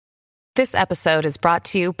This episode is brought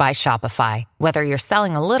to you by Shopify. Whether you're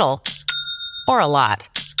selling a little or a lot,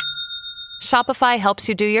 Shopify helps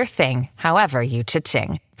you do your thing, however you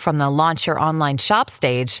cha-ching. From the launch your online shop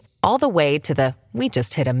stage, all the way to the we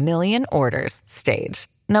just hit 1 million orders stage.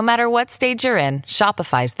 No matter what stage you're in,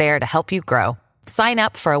 Shopify's there to help you grow. Sign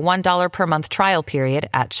up for a $1 per month trial period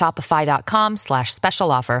at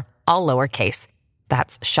shopify.com/special offer, all lowercase.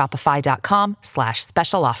 That's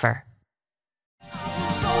shopify.com/special offer.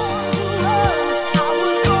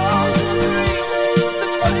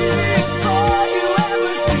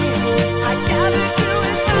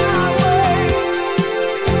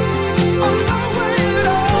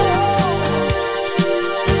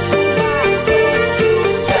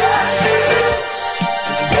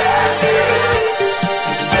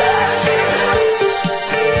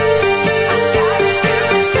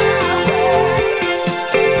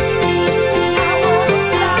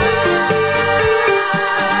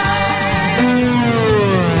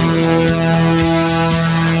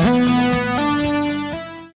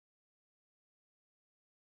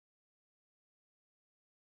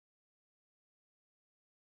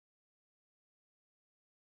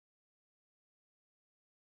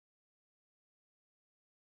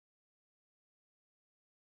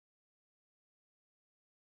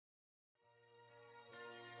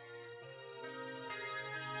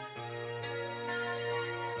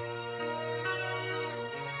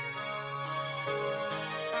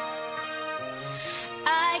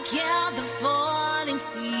 Count the falling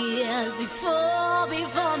tears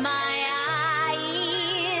before my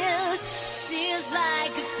eyes. Seems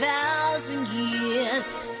like 1,000 years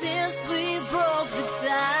since we broke the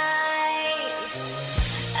ties.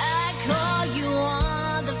 I call you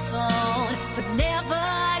on the phone, but never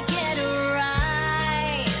get a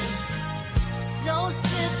rise. So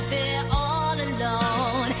sit there all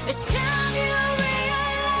alone. It's time you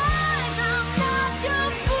realize I'm not your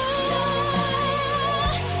fool.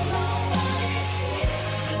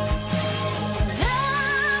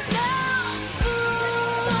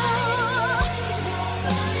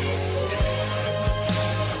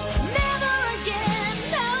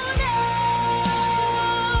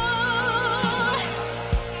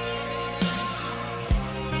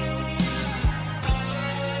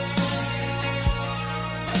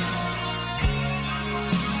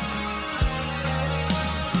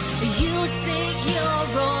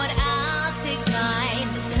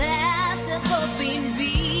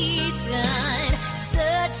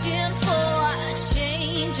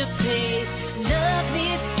 Love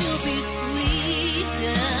needs to be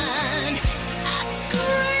sweetened. I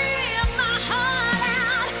scream my heart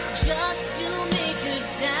out just to make a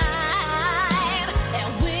dime.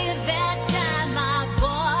 And with that time I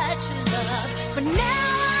bought your love. But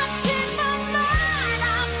now I've changed my mind.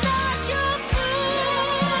 I'm not your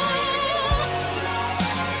fool.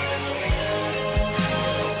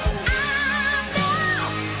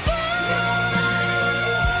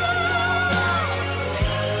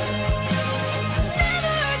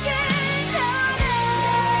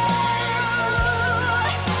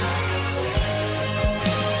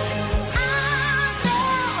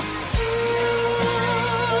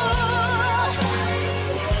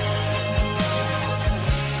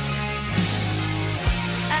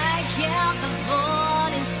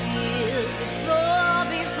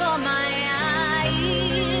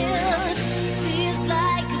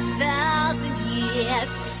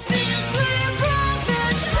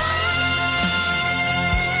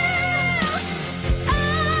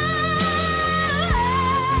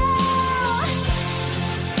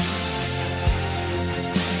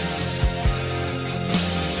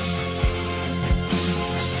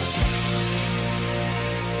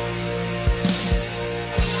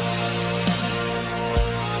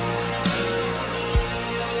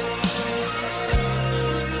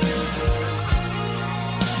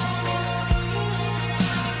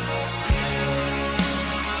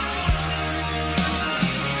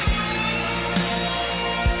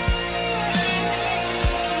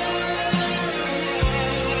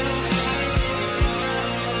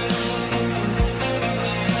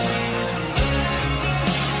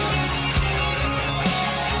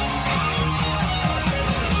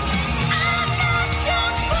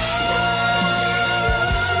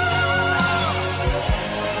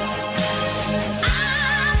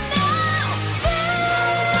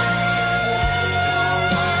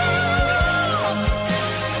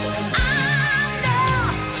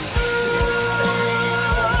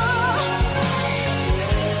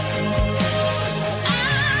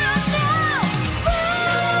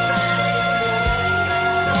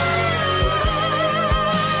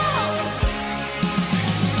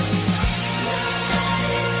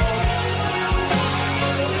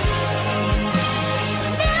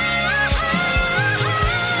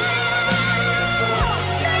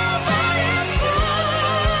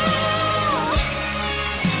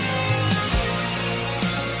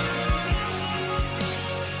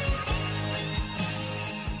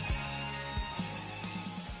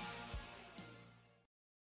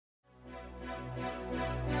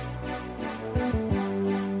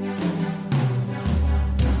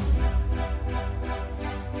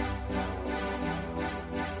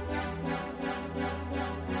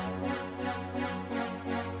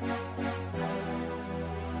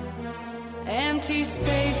 empty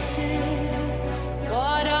spaces.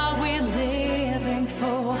 What are we living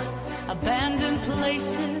for? Abandoned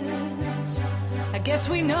places. I guess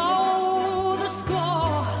we know the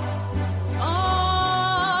score.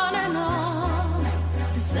 On and on.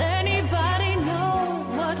 Does anybody know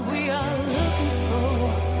what we are looking for?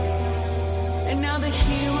 And now the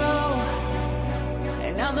hero,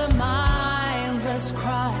 and now the mindless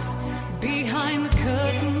cry behind the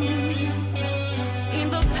curtain. In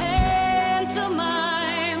the pantomime,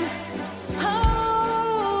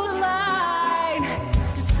 hold the line.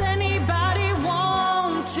 Does anybody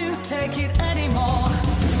want to take it anymore?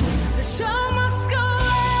 The show must go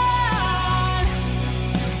on.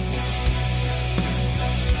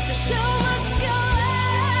 The show must go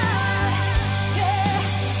on. Yeah.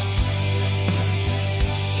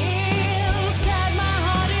 Inside my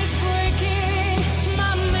heart is breaking.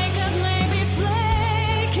 My makeup may be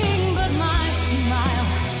flaking, but my smile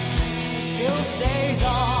still stays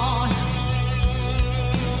on.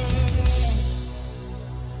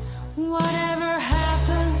 Whatever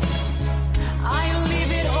happens, I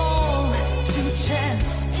leave it all to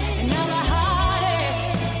chance. Another heartache,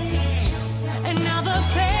 another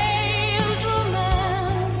failed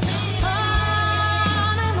romance.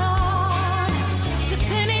 On and on. Does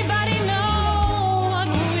anybody know what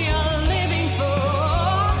we are living for?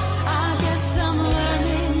 I guess I'm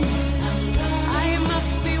learning. I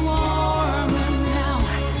must be warmer now.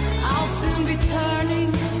 I'll soon be turning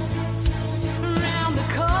around the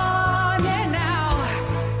corner now.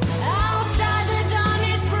 Outside the dawn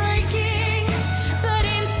is breaking, but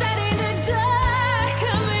inside in the dark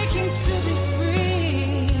I'm aching to be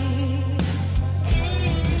free.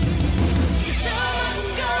 The show must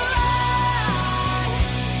go on.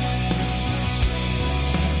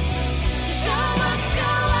 The show must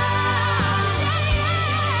go on.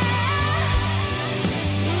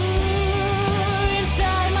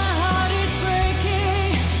 Inside my heart is breaking.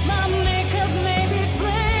 My makeup may be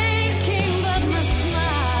flaking, but my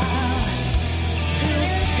smile still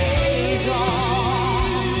stays on.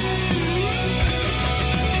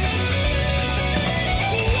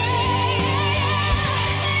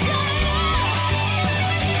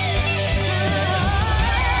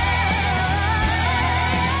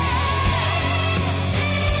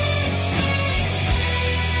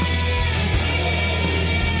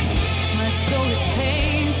 My soul is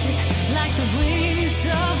painted like the wings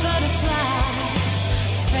of butterflies.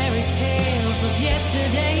 Fairy tales of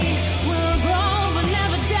yesterday will grow but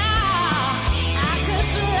never die. I could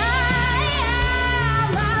fly,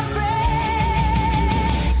 my friend.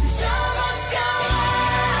 The show must go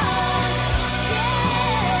on. Yeah.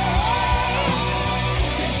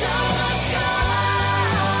 The show must go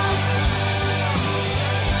on.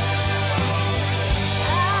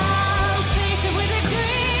 I'm faced with a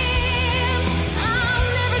dream. I'm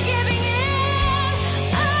never giving in.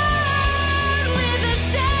 On with the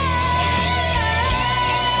shame.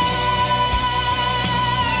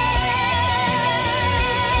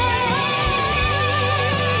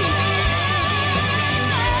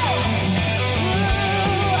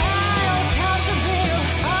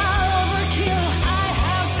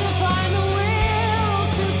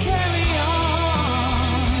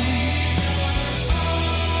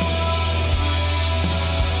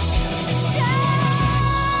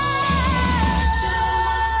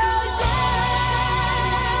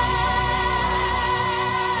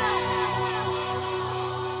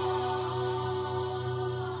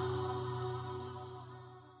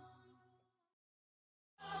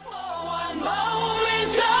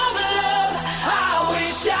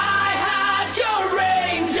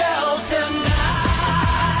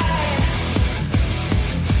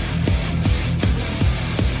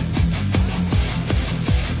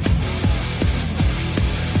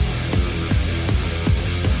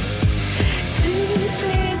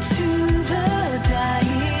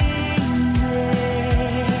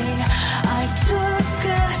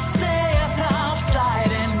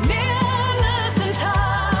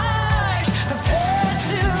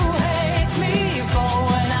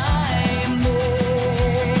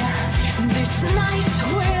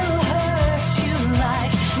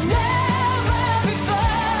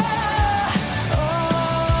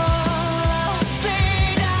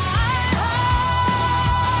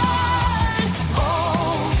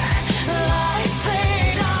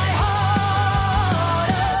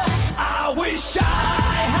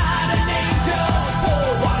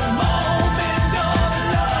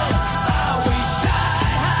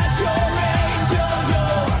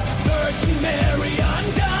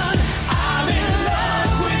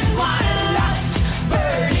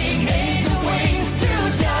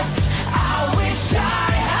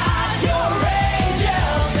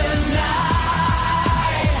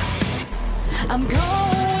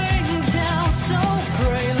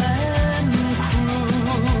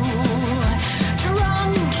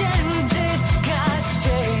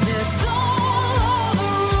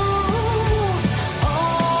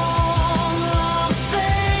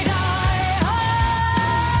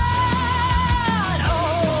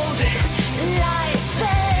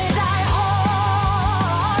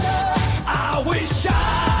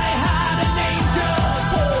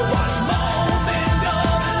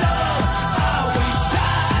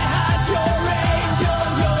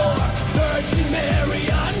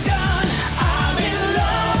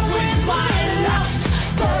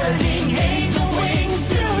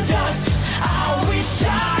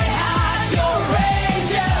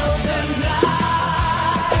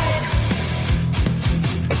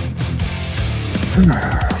 I'm not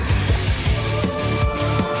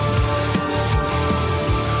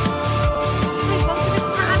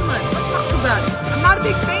a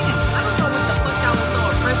big fan. I don't know what the fuck I was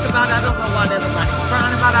so oppressed about. I don't know what everybody's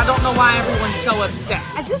crying about. I don't know why everyone's so upset.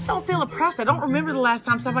 I just don't feel oppressed. I don't remember the last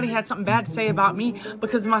time somebody had something bad to say about me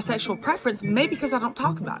because of my sexual preference, maybe because I don't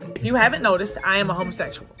talk about it. If you haven't noticed, I am a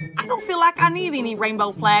homosexual. I don't feel like I need any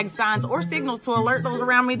rainbow flags, signs, or signals to alert those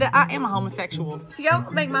around me that I am a homosexual. See, I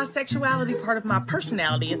don't make my sexuality part of my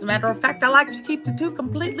personality. As a matter of fact, I like to keep the two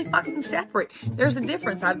completely fucking separate. There's a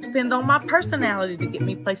difference. I depend on my personality to get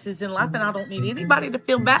me places in life, and I don't need anybody to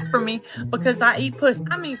feel bad for me because I eat pussy.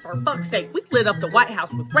 I mean, for fuck's sake, we lit up the White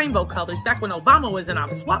House with rainbow colors back when Obama was in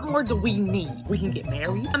office. What more do we need? We can get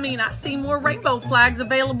married. I mean, I see more rainbow flags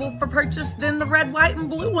available for purchase than the red, white, and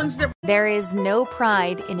blue ones that... There is no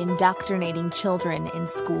pride in indoctrinating children in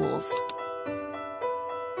schools.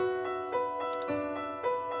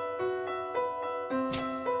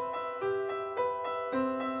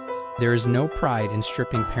 There is no pride in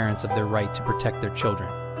stripping parents of their right to protect their children.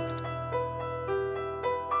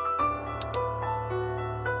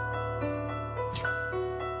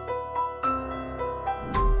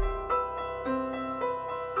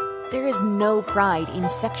 There is no pride in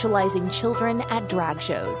sexualizing children at drag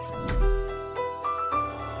shows.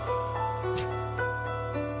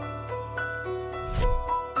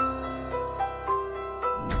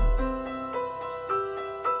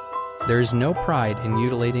 There is no pride in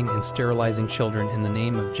mutilating and sterilizing children in the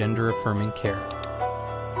name of gender-affirming care.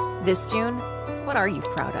 This June, what are you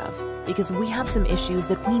proud of? Because we have some issues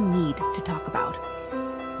that we need to talk about.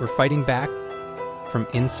 We're fighting back from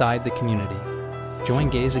inside the community. Join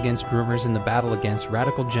gays against groomers in the battle against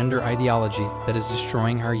radical gender ideology that is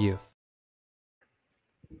destroying our youth.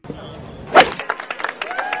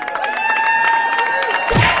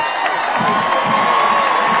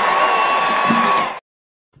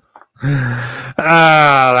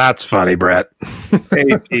 That's funny, Brett. Hey,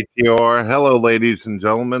 TTR. Hello, ladies and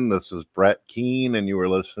gentlemen. This is Brett Keane, and you are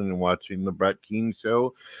listening and watching The Brett Keane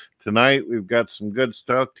Show. Tonight, we've got some good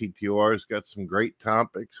stuff. TTR's got some great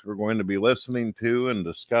topics we're going to be listening to and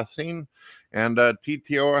discussing. And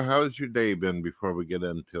TTR, how's your day been before we get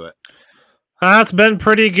into it? It's been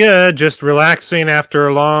pretty good. Just relaxing after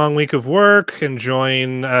a long week of work,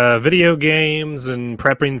 enjoying video games and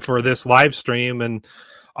prepping for this live stream, and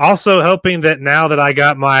also hoping that now that I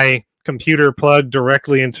got my computer plugged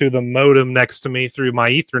directly into the modem next to me through my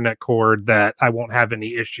Ethernet cord, that I won't have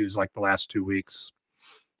any issues like the last 2 weeks.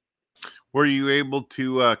 Were you able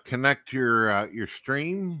to connect your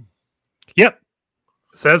stream? Yep.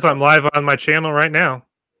 It says I'm live on my channel right now.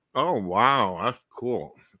 Oh, wow. That's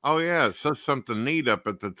cool. Oh, yeah. It says something neat up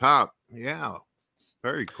at the top. Yeah.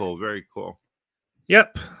 Very cool. Very cool.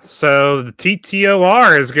 Yep. So the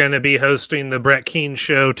TTOR is going to be hosting the Brett Keane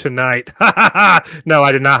Show tonight. No,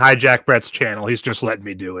 I did not hijack Brett's channel. He's just letting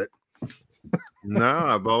me do it. No,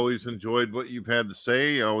 I've always enjoyed what you've had to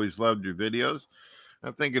say. I always loved your videos.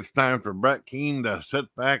 I think it's time for Brett Keane to sit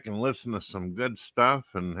back and listen to some good stuff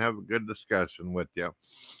and have a good discussion with you.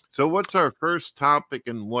 So what's our first topic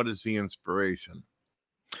and what is the inspiration?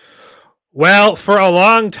 Well, for a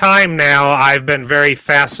long time now, I've been very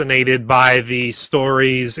fascinated by the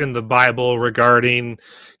stories in the Bible regarding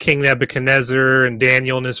King Nebuchadnezzar and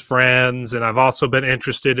Daniel and his friends, and I've also been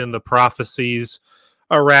interested in the prophecies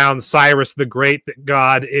around Cyrus the Great that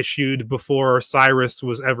God issued before Cyrus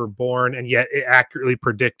was ever born, and yet it accurately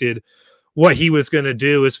predicted what he was going to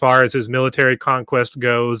do as far as his military conquest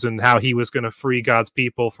goes and how he was going to free God's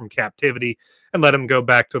people from captivity and let them go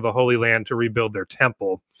back to the Holy Land to rebuild their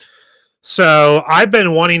temple. So I've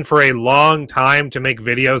been wanting for a long time to make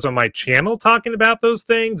videos on my channel talking about those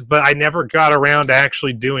things, but I never got around to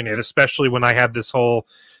actually doing it, especially when I had this whole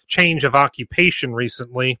change of occupation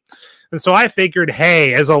recently. And so I figured,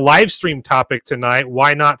 hey, as a live stream topic tonight,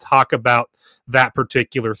 why not talk about that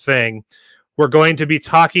particular thing? We're going to be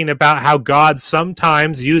talking about how God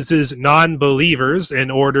sometimes uses non-believers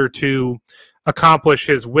in order to accomplish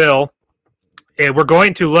his will. And we're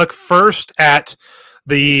going to look first at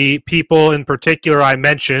the people in particular I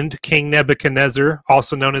mentioned, King Nebuchadnezzar,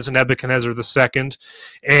 also known as Nebuchadnezzar II,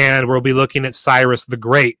 and we'll be looking at Cyrus the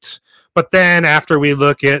Great. But then after we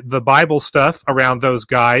look at the Bible stuff around those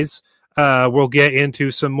guys, we'll get into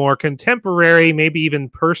some more contemporary, maybe even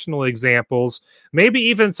personal examples, maybe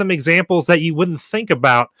even some examples that you wouldn't think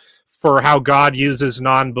about for how God uses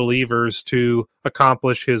non-believers to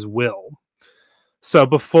accomplish his will. So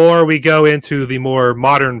before we go into the more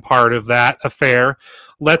modern part of that affair,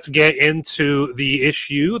 let's get into the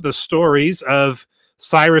issue, the stories of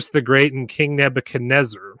Cyrus the Great and King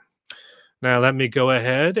Nebuchadnezzar. Now let me go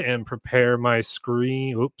ahead and prepare my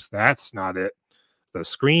screen. Oops, that's not it. The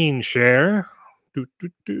screen share.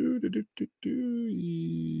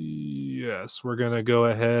 Yes, we're going to go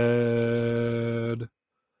ahead.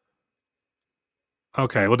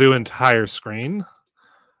 Okay, we'll do entire screen.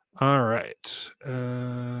 All right.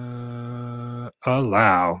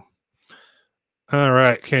 Allow. All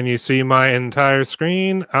right. Can you see my entire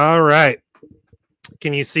screen? All right.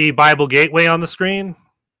 Can you see Bible Gateway on the screen?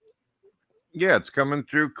 Yeah, it's coming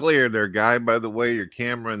through clear there, Guy. By the way, your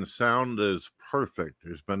camera and sound is perfect.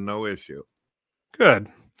 There's been no issue. Good.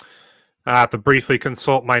 I have to briefly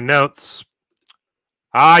consult my notes.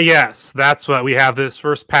 Ah, yes, that's what we have this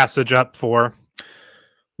first passage up for.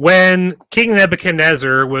 When King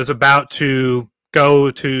Nebuchadnezzar was about to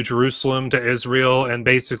go to Jerusalem, to Israel, and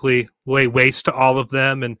basically lay waste to all of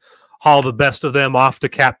them and haul the best of them off to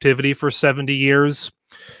captivity for 70 years,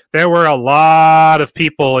 there were a lot of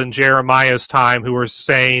people in Jeremiah's time who were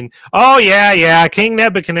saying, oh, yeah, King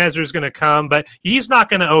Nebuchadnezzar is going to come, but he's not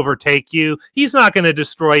going to overtake you. He's not going to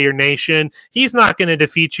destroy your nation. He's not going to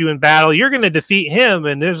defeat you in battle. You're going to defeat him,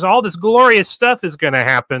 and there's all this glorious stuff is going to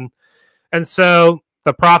happen. And so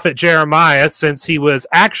the prophet Jeremiah, since he was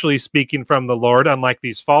actually speaking from the Lord, unlike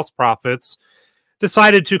these false prophets,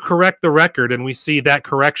 decided to correct the record, and we see that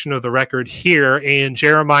correction of the record here in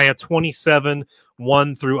Jeremiah 27,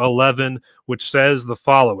 1 through 11, which says the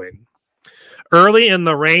following. Early in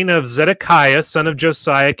the reign of Zedekiah, son of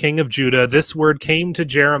Josiah, king of Judah, this word came to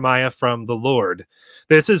Jeremiah from the Lord.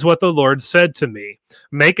 This is what the Lord said to me.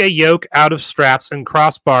 Make a yoke out of straps and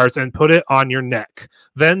crossbars and put it on your neck.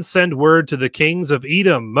 Then send word to the kings of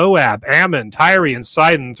Edom, Moab, Ammon, Tyre, and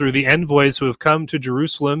Sidon through the envoys who have come to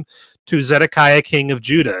Jerusalem to Zedekiah, king of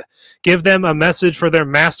Judah. Give them a message for their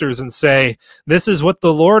masters and say, this is what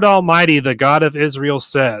the Lord Almighty, the God of Israel,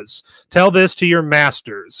 says. Tell this to your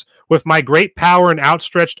masters. With my great power and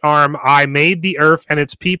outstretched arm, I made the earth and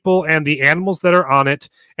its people and the animals that are on it,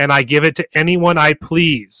 and I give it to anyone I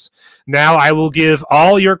please. Now I will give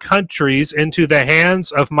all your countries into the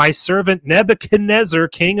hands of my servant Nebuchadnezzar,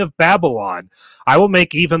 king of Babylon. I will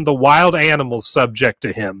make even the wild animals subject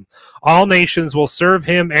to him. All nations will serve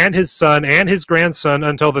him and his son and his grandson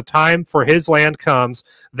until the time for his land comes.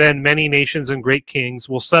 Then many nations and great kings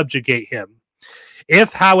will subjugate him.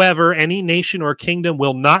 If, however, any nation or kingdom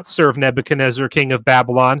will not serve Nebuchadnezzar, king of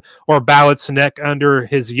Babylon, or bow its neck under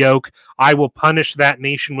his yoke, I will punish that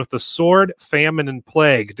nation with the sword, famine, and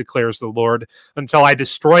plague, declares the Lord, until I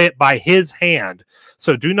destroy it by his hand.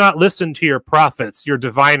 So do not listen to your prophets, your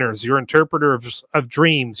diviners, your interpreters of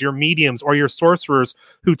dreams, your mediums, or your sorcerers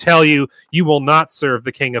who tell you you will not serve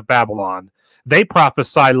the king of Babylon. They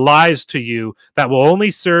prophesy lies to you that will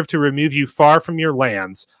only serve to remove you far from your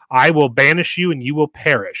lands. I will banish you and you will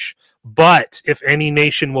perish. But if any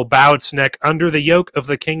nation will bow its neck under the yoke of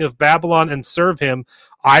the king of Babylon and serve him,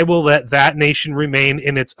 I will let that nation remain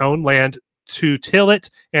in its own land to till it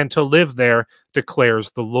and to live there,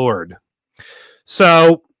 declares the Lord.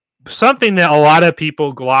 So something that a lot of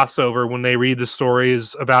people gloss over when they read the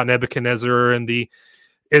stories about Nebuchadnezzar and the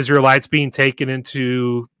Israelites being taken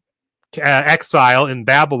into exile in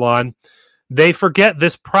Babylon, they forget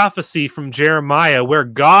this prophecy from Jeremiah where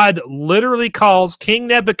God literally calls King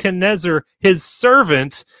Nebuchadnezzar his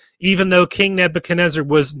servant, even though King Nebuchadnezzar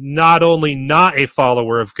was not only not a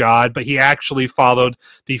follower of God, but he actually followed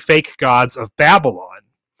the fake gods of Babylon.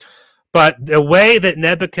 But the way that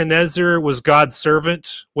Nebuchadnezzar was God's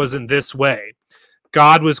servant was in this way.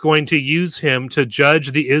 God was going to use him to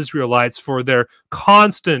judge the Israelites for their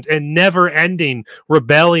constant and never-ending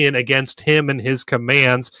rebellion against him and his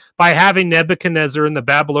commands by having Nebuchadnezzar and the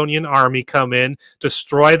Babylonian army come in,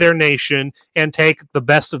 destroy their nation, and take the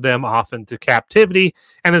best of them off into captivity.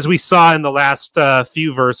 And as we saw in the last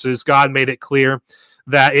few verses, God made it clear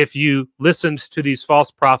that if you listened to these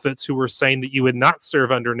false prophets who were saying that you would not serve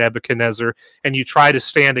under Nebuchadnezzar and you try to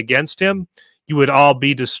stand against him, you would all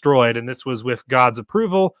be destroyed, and this was with God's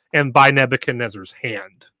approval and by Nebuchadnezzar's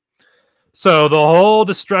hand. So the whole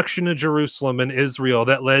destruction of Jerusalem and Israel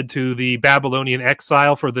that led to the Babylonian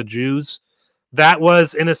exile for the Jews, that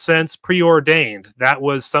was, in a sense, preordained. That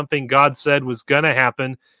was something God said was going to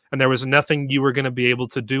happen, and there was nothing you were going to be able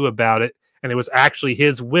to do about it, and it was actually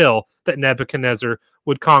his will that Nebuchadnezzar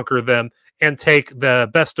would conquer them and take the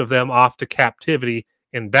best of them off to captivity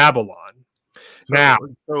in Babylon.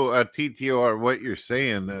 TTR, what you're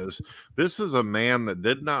saying is this is a man that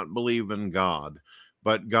did not believe in God,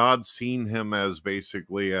 but God seen him as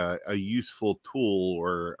basically a useful tool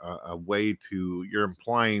or a way to, you're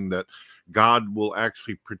implying that God will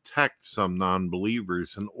actually protect some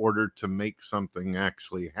non-believers in order to make something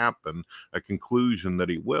actually happen, a conclusion that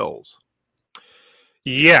he wills.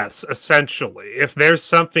 Yes, essentially. If there's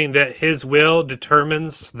something that his will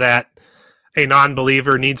determines that a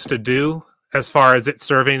non-believer needs to do as far as it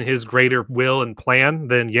serving his greater will and plan,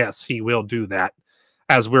 then yes, he will do that,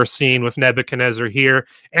 as we're seeing with Nebuchadnezzar here,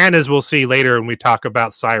 and as we'll see later when we talk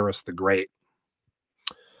about Cyrus the Great.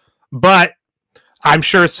 But I'm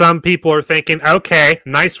sure some people are thinking, okay,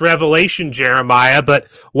 nice revelation, Jeremiah, but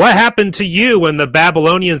what happened to you when the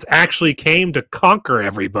Babylonians actually came to conquer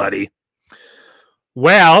everybody?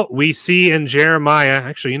 Well, we see in Jeremiah,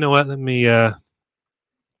 actually, you know what? Let me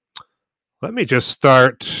just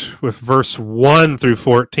start with verse 1 through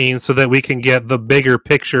 14 so that we can get the bigger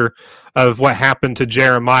picture of what happened to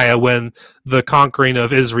Jeremiah when the conquering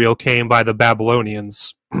of Israel came by the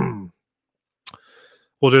Babylonians.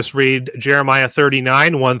 We'll just read Jeremiah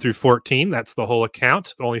 39, 1 through 14. That's the whole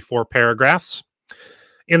account, only 4 paragraphs.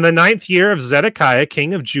 In the 9th year of Zedekiah,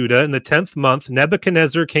 king of Judah, in the 10th month,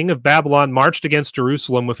 Nebuchadnezzar, king of Babylon, marched against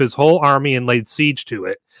Jerusalem with his whole army and laid siege to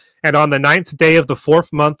it. And on the 9th day of the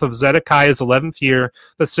 4th month of Zedekiah's 11th year,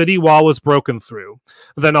 the city wall was broken through.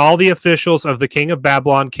 Then all the officials of the king of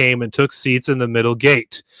Babylon came and took seats in the middle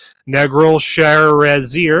gate.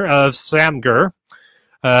 Negal-Sharezer of Samgar,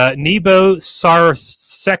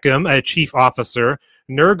 Nebo-Sarsekim, a chief officer,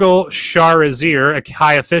 Nergal-Sharezer, a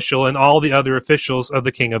high official, and all the other officials of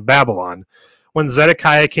the king of Babylon. When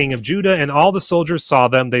Zedekiah, king of Judah, and all the soldiers saw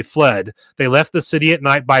them, they fled. They left the city at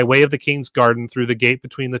night by way of the king's garden through the gate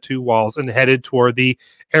between the 2 walls and headed toward the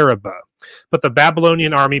Arabah. But the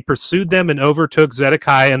Babylonian army pursued them and overtook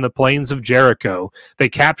Zedekiah in the plains of Jericho. They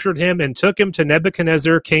captured him and took him to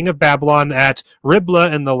Nebuchadnezzar, king of Babylon, at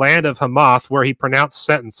Riblah in the land of Hamath, where he pronounced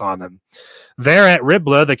sentence on him. There at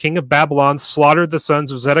Riblah, the king of Babylon slaughtered the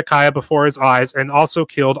sons of Zedekiah before his eyes and also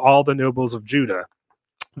killed all the nobles of Judah.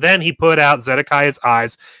 Then he put out Zedekiah's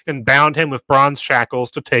eyes and bound him with bronze shackles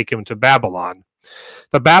to take him to Babylon.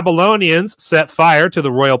 The Babylonians set fire to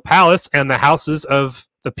the royal palace and the houses of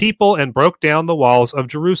the people and broke down the walls of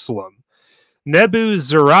Jerusalem.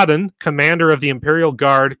 Nebuzaradan, commander of the imperial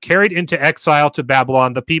guard, carried into exile to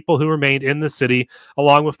Babylon the people who remained in the city,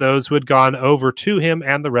 along with those who had gone over to him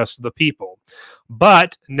and the rest of the people.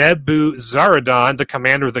 But Nebuzaradan, the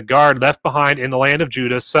commander of the guard, left behind in the land of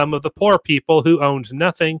Judah some of the poor people who owned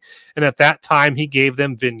nothing, and at that time he gave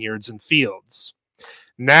them vineyards and fields.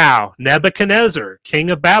 Now, Nebuchadnezzar, king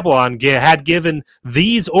of Babylon, had given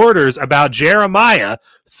these orders about Jeremiah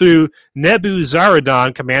through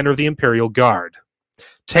Nebuzaradan, commander of the imperial guard.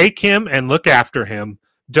 Take him and look after him.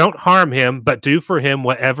 Don't harm him, but do for him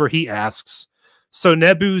whatever he asks. So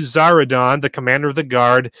Nebuzaradan, the commander of the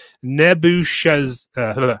guard,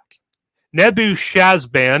 Nebuchadnezzar,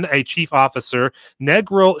 Nebuchadnezzar, a chief officer,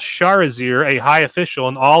 Negal-Sharezer, a high official,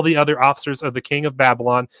 and all the other officers of the king of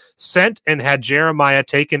Babylon sent and had Jeremiah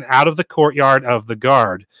taken out of the courtyard of the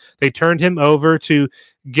guard. They turned him over to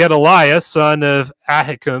Gedaliah, son of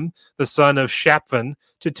Ahikam, the son of Shaphan,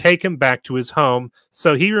 to take him back to his home,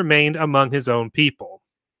 so he remained among his own people.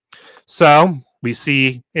 So, we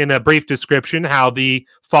see in a brief description how the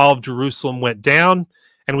fall of Jerusalem went down,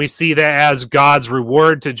 and we see that as God's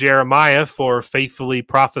reward to Jeremiah for faithfully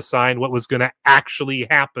prophesying what was going to actually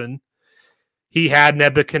happen, he had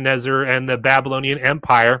Nebuchadnezzar and the Babylonian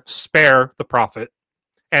Empire spare the prophet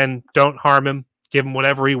and don't harm him, give him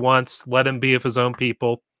whatever he wants, let him be of his own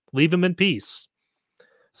people, leave him in peace.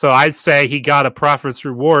 So I'd say he got a prophet's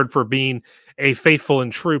reward for being a faithful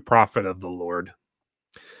and true prophet of the Lord.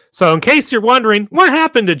 So in case you're wondering, what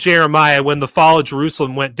happened to Jeremiah when the fall of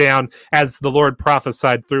Jerusalem went down as the Lord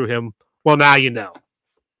prophesied through him? Well, now you know.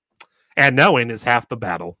 And knowing is half the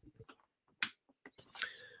battle.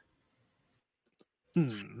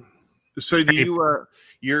 So do you,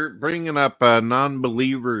 you're bringing up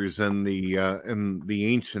non-believers in the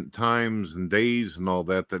ancient times and days and all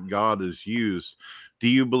that God has used. Do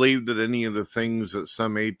you believe that any of the things that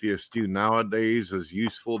some atheists do nowadays is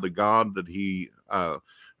useful to God, that he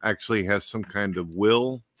actually has some kind of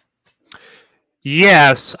will?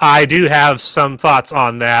 Yes, I do have some thoughts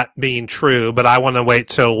on that being true, but I want to wait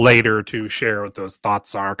till later to share what those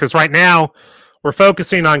thoughts are. Because right now, we're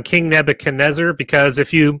focusing on King Nebuchadnezzar, because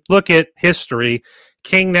if you look at history,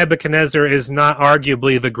 King Nebuchadnezzar is not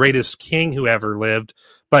arguably the greatest king who ever lived,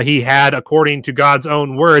 but he had, according to God's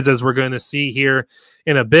own words, as we're going to see here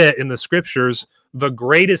in a bit in the scriptures, the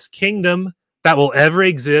greatest kingdom that will ever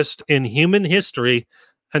exist in human history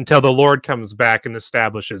until the Lord comes back and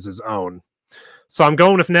establishes his own. So I'm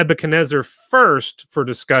going with Nebuchadnezzar first for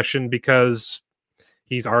discussion because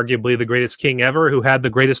he's arguably the greatest king ever who had the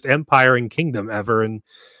greatest empire and kingdom ever. And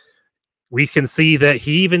we can see that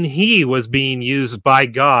even he was being used by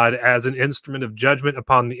God as an instrument of judgment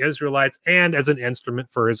upon the Israelites and as an instrument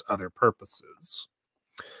for his other purposes.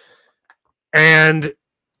 And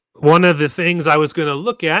one of the things I was going to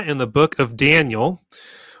look at in the book of Daniel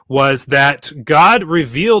was that God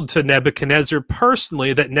revealed to Nebuchadnezzar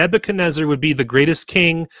personally that Nebuchadnezzar would be the greatest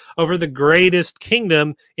king over the greatest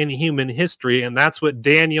kingdom in human history. And that's what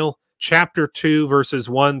Daniel chapter 2, verses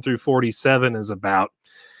 1 through 47 is about.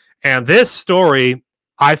 And this story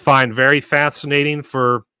I find very fascinating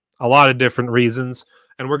for a lot of different reasons.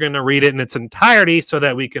 And we're going to read it in its entirety so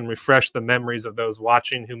that we can refresh the memories of those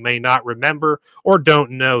watching who may not remember or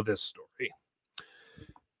don't know this story.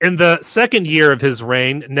 In the second year of his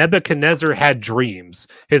reign, Nebuchadnezzar had dreams.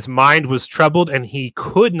 His mind was troubled and he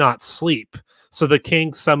could not sleep. So the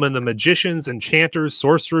king summoned the magicians, enchanters,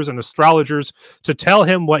 sorcerers, and astrologers to tell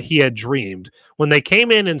him what he had dreamed. When they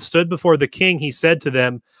came in and stood before the king, he said to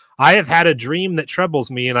them, "I have had a dream that troubles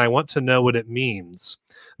me, and I want to know what it means."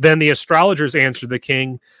 Then the astrologers answered the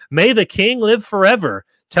king, "May the king live forever.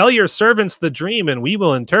 Tell your servants the dream, and we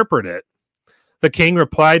will interpret it." The king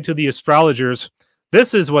replied to the astrologers,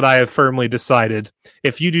 "This is what I have firmly decided.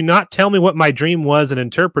 If you do not tell me what my dream was and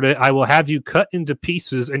interpret it, I will have you cut into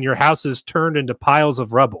pieces and your houses turned into piles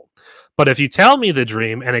of rubble. But if you tell me the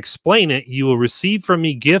dream and explain it, you will receive from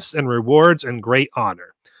me gifts and rewards and great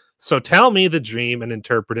honor. So tell me the dream and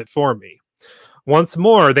interpret it for me." Once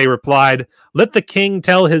more, they replied, "Let the king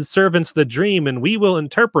tell his servants the dream, and we will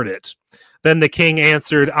interpret it." Then the king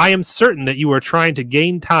answered, "I am certain that you are trying to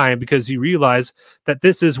gain time because you realize that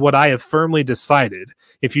this is what I have firmly decided.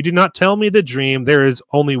 If you do not tell me the dream, there is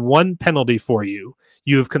only one penalty for you.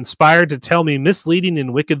 You have conspired to tell me misleading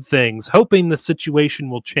and wicked things, hoping the situation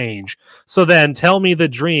will change. So then tell me the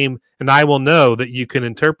dream, and I will know that you can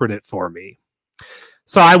interpret it for me."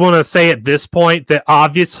 So I want to say at this point that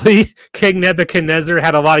obviously King Nebuchadnezzar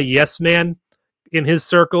had a lot of yes men in his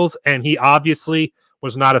circles, and he obviously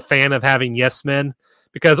was not a fan of having yes men,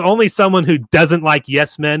 because only someone who doesn't like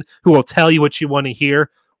yes men, who will tell you what you want to hear,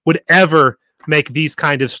 would ever make these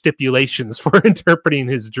kind of stipulations for interpreting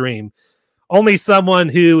his dream. Only someone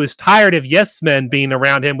who is tired of yes men being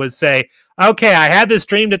around him would say, "Okay, I had this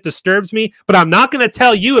dream that disturbs me, but I'm not going to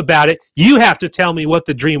tell you about it. You have to tell me what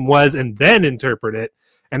the dream was and then interpret it."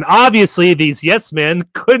 And obviously these yes men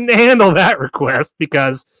couldn't handle that request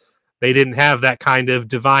because they didn't have that kind of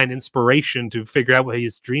divine inspiration to figure out what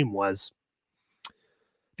his dream was.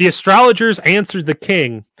 The astrologers answered the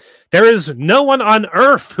king, "There is no one on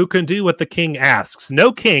earth who can do what the king asks.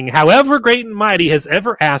 No king, however great and mighty, has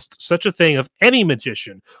ever asked such a thing of any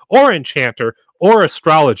magician or enchanter or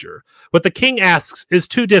astrologer. What the king asks is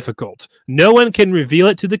too difficult. No one can reveal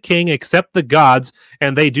it to the king except the gods,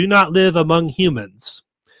 and they do not live among humans."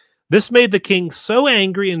 This made the king so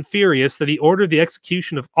angry and furious that he ordered the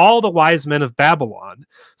execution of all the wise men of Babylon.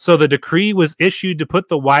 So the decree was issued to put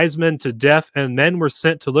the wise men to death, and men were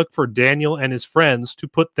sent to look for Daniel and his friends to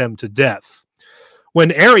put them to death.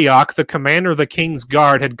 When Arioch, the commander of the king's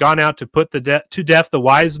guard, had gone out to put to death the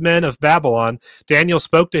wise men of Babylon, Daniel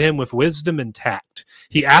spoke to him with wisdom and tact.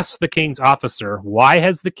 He asked the king's officer, "Why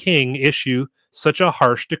has the king issued such a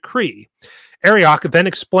harsh decree?" Arioch then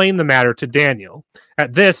explained the matter to Daniel.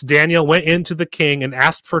 At this, Daniel went in to the king and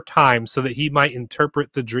asked for time so that he might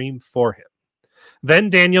interpret the dream for him.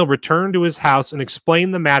 Then Daniel returned to his house and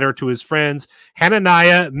explained the matter to his friends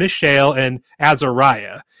Hananiah, Mishael, and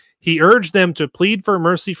Azariah. He urged them to plead for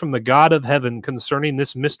mercy from the God of heaven concerning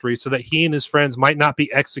this mystery so that he and his friends might not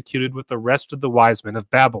be executed with the rest of the wise men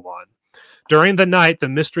of Babylon. During the night, the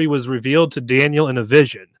mystery was revealed to Daniel in a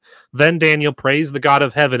vision. Then Daniel praised the God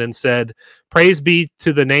of heaven and said, "Praise be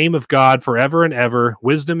to the name of God forever and ever.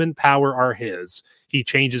 Wisdom and power are his. He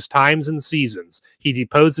changes times and seasons. He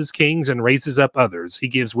deposes kings and raises up others. He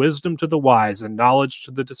gives wisdom to the wise and knowledge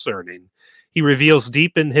to the discerning. He reveals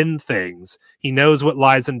deep and hidden things. He knows what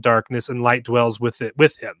lies in darkness, and light dwells with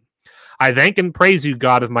him. I thank and praise you,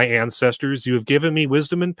 God of my ancestors. You have given me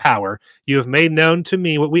wisdom and power. You have made known to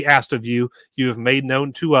me what we asked of you. You have made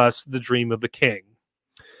known to us the dream of the king."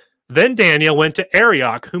 Then Daniel went to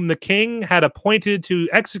Arioch, whom the king had appointed to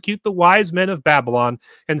execute the wise men of Babylon,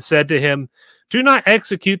 and said to him, "Do not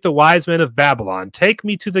execute the wise men of Babylon. Take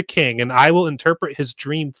me to the king, and I will interpret his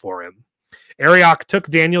dream for him." Arioch took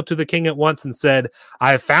Daniel to the king at once and said,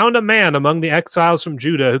 "I have found a man among the exiles from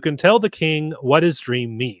Judah who can tell the king what his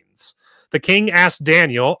dream means." The king asked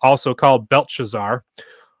Daniel, also called Belshazzar,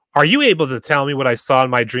 "Are you able to tell me what I saw in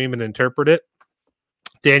my dream and interpret it?"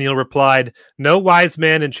 Daniel replied, "No wise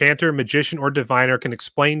man, enchanter, magician, or diviner can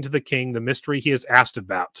explain to the king the mystery he has asked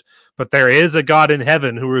about. But there is a God in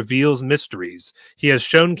heaven who reveals mysteries. He has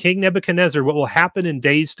shown King Nebuchadnezzar what will happen in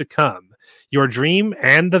days to come. Your dream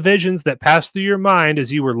and the visions that passed through your mind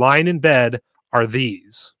as you were lying in bed are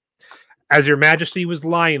these." As your majesty was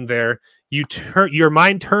lying there, your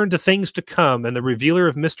mind turned to things to come, and the revealer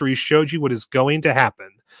of mysteries showed you what is going to happen.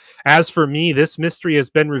 As for me, this mystery has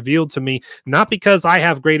been revealed to me, not because I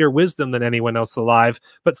have greater wisdom than anyone else alive,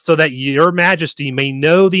 but so that your majesty may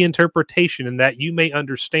know the interpretation and that you may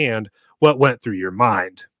understand what went through your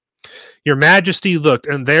mind. Your majesty looked,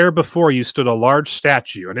 and there before you stood a large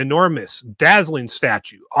statue, an enormous, dazzling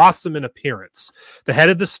statue, awesome in appearance. The head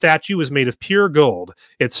of the statue was made of pure gold,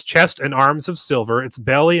 its chest and arms of silver, its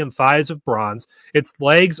belly and thighs of bronze, its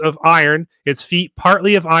legs of iron, its feet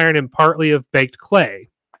partly of iron and partly of baked clay.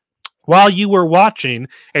 While you were watching,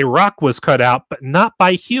 a rock was cut out, but not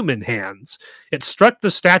by human hands. It struck the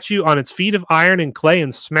statue on its feet of iron and clay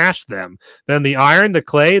and smashed them. Then the iron, the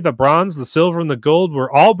clay, the bronze, the silver, and the gold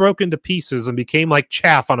were all broken to pieces and became like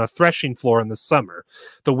chaff on a threshing floor in the summer.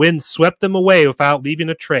 The wind swept them away without leaving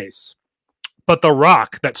a trace. But the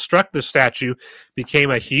rock that struck the statue became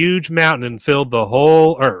a huge mountain and filled the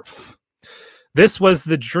whole earth. This was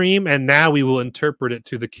the dream, and now we will interpret it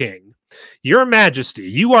to the king. Your majesty,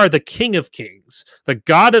 you are the king of kings. The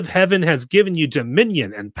God of heaven has given you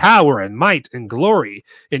dominion and power and might and glory.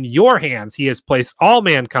 In your hands he has placed all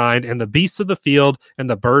mankind and the beasts of the field and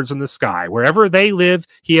the birds in the sky. Wherever they live,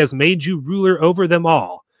 he has made you ruler over them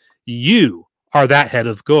all. You are that head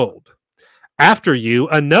of gold. After you,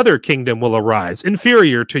 another kingdom will arise,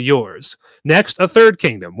 inferior to yours. Next, a third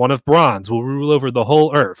kingdom, one of bronze, will rule over the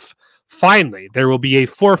whole earth. Finally, there will be a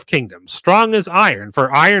fourth kingdom, strong as iron,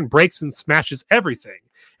 for iron breaks and smashes everything.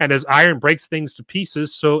 And as iron breaks things to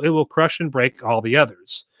pieces, so it will crush and break all the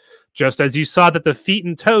others. Just as you saw that the feet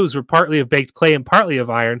and toes were partly of baked clay and partly of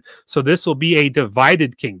iron, so this will be a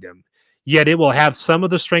divided kingdom. Yet it will have some of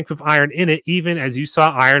the strength of iron in it, even as you saw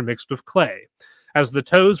iron mixed with clay. As the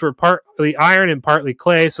toes were partly iron and partly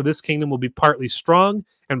clay, so this kingdom will be partly strong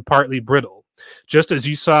and partly brittle. Just as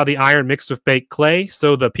you saw the iron mixed with baked clay,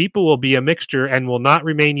 so the people will be a mixture and will not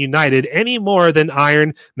remain united any more than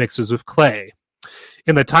iron mixes with clay.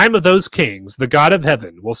 In the time of those kings, the God of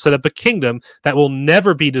heaven will set up a kingdom that will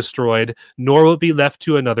never be destroyed, nor will it be left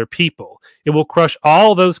to another people. It will crush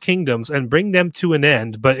all those kingdoms and bring them to an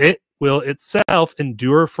end, but it will itself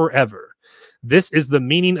endure forever. This is the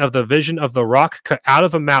meaning of the vision of the rock cut out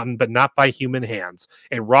of a mountain, but not by human hands,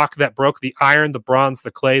 a rock that broke the iron, the bronze,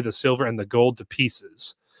 the clay, the silver, and the gold to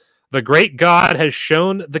pieces. The great God has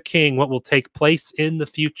shown the king what will take place in the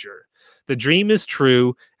future. The dream is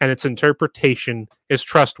true, and its interpretation is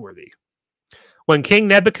trustworthy. When King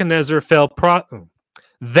Nebuchadnezzar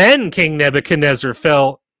Then King Nebuchadnezzar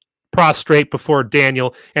fell prostrate before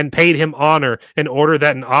Daniel and paid him honor in order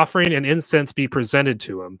that an offering and incense be presented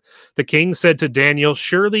to him. The king said to Daniel,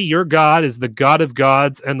 "Surely your God is the God of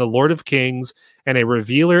gods and the Lord of kings and a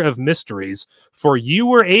revealer of mysteries, for you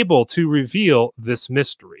were able to reveal this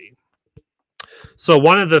mystery." So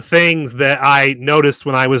one of the things that I noticed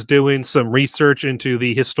when I was doing some research into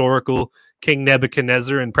the historical King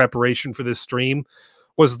Nebuchadnezzar in preparation for this stream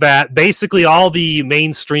was that basically all the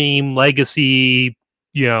mainstream legacy,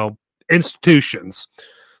 institutions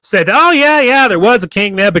said, "Oh yeah, there was a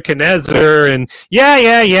King Nebuchadnezzar, and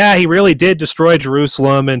yeah, he really did destroy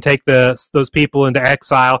Jerusalem and take those people into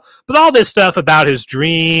exile." But all this stuff about his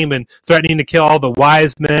dream and threatening to kill all the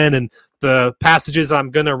wise men and the passages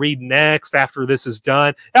I'm going to read next after this is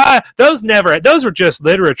done, those were just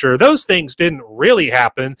literature. Those things didn't really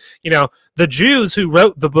happen. The Jews who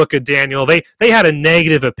wrote the book of Daniel, they had a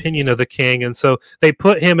negative opinion of the king, and so they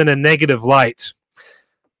put him in a negative light.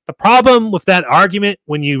 The problem with that argument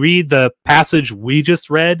when you read the passage we just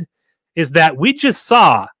read is that we just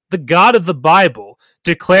saw the God of the Bible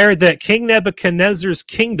declare that King Nebuchadnezzar's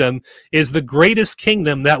kingdom is the greatest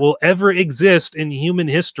kingdom that will ever exist in human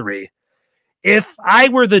history. If I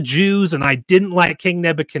were the Jews and I didn't like King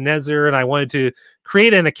Nebuchadnezzar and I wanted to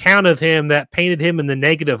create an account of him that painted him in the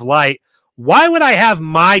negative light, why would I have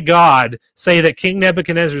my God say that King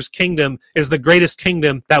Nebuchadnezzar's kingdom is the greatest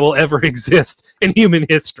kingdom that will ever exist in human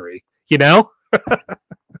history?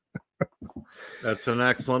 That's an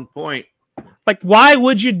excellent point. Why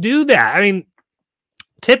would you do that? I mean,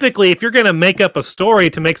 typically, if you're going to make up a story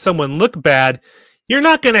to make someone look bad, you're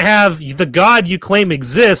not going to have the God you claim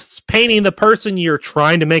exists painting the person you're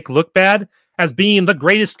trying to make look bad as being the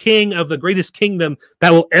greatest king of the greatest kingdom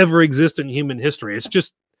that will ever exist in human history.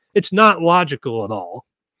 It's not logical at all.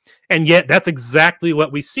 And yet that's exactly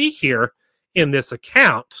what we see here in this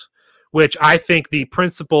account, which I think the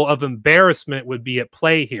principle of embarrassment would be at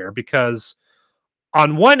play here, because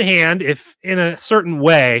on one hand, if in a certain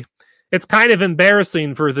way, it's kind of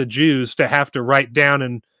embarrassing for the Jews to have to write down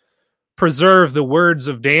and preserve the words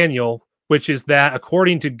of Daniel, which is that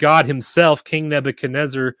according to God himself, King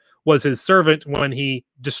Nebuchadnezzar was his servant when he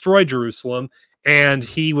destroyed Jerusalem, and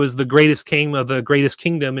he was the greatest king of the greatest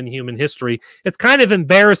kingdom in human history. It's kind of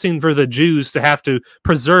embarrassing for the Jews to have to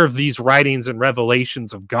preserve these writings and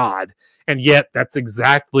revelations of God, and yet that's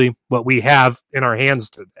exactly what we have in our hands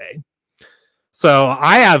today. So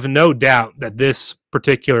I have no doubt that this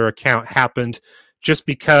particular account happened just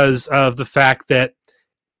because of the fact that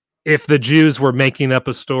if the Jews were making up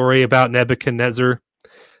a story about Nebuchadnezzar,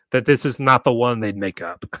 that this is not the one they'd make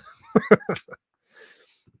up.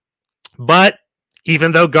 But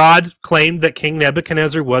even though God claimed that King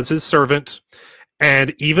Nebuchadnezzar was his servant,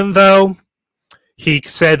 and even though he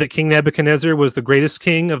said that King Nebuchadnezzar was the greatest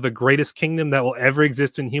king of the greatest kingdom that will ever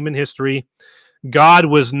exist in human history, God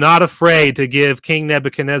was not afraid to give King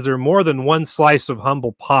Nebuchadnezzar more than one slice of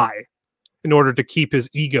humble pie in order to keep his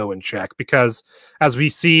ego in check. Because as we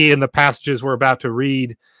see in the passages we're about to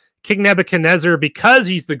read, King Nebuchadnezzar, because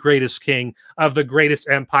he's the greatest king of the greatest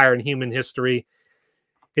empire in human history,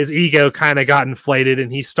 his ego kind of got inflated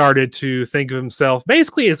and he started to think of himself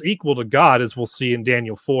basically as equal to God, as we'll see in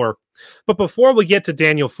Daniel 4. But before we get to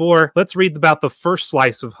Daniel 4, let's read about the first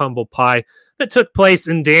slice of humble pie that took place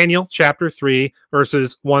in Daniel chapter 3,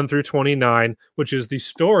 verses 1 through 29, which is the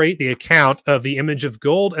story, the account of the image of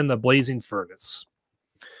gold and the blazing furnace.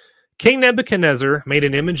 King Nebuchadnezzar made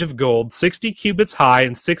an image of gold 60 cubits high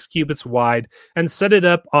and 6 cubits wide, and set it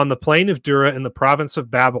up on the plain of Dura in the province of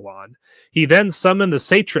Babylon. He then summoned the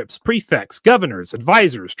satraps, prefects, governors,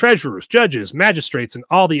 advisors, treasurers, judges, magistrates, and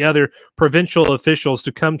all the other provincial officials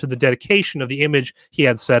to come to the dedication of the image he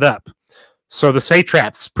had set up. So the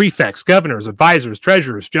satraps, prefects, governors, advisors,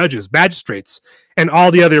 treasurers, judges, magistrates, and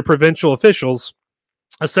all the other provincial officials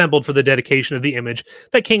assembled for the dedication of the image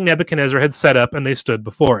that King Nebuchadnezzar had set up, and they stood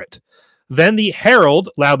before it. Then the herald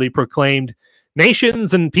loudly proclaimed,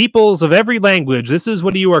 "Nations and peoples of every language, this is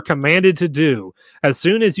what you are commanded to do. As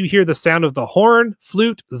soon as you hear the sound of the horn,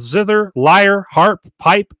 flute, zither, lyre, harp,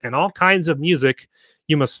 pipe, and all kinds of music,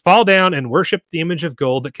 you must fall down and worship the image of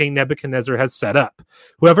gold that King Nebuchadnezzar has set up.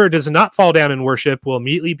 Whoever does not fall down and worship will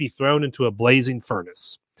immediately be thrown into a blazing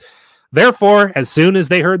furnace." Therefore, as soon as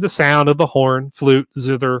they heard the sound of the horn, flute,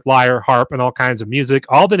 zither, lyre, harp, and all kinds of music,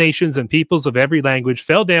 all the nations and peoples of every language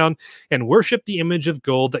fell down and worshipped the image of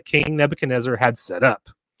gold that King Nebuchadnezzar had set up.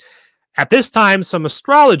 At this time, some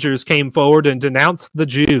astrologers came forward and denounced the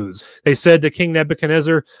Jews. They said to King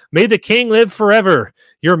Nebuchadnezzar, "May the king live forever.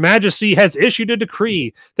 Your majesty has issued a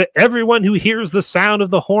decree that everyone who hears the sound of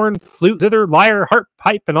the horn, flute, zither, lyre, harp,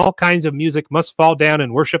 pipe, and all kinds of music must fall down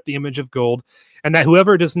and worship the image of gold, and that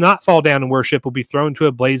whoever does not fall down and worship will be thrown to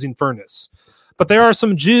a blazing furnace. But there are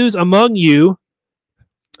some Jews among you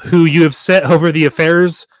who you have set over the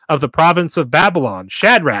affairs of the province of Babylon,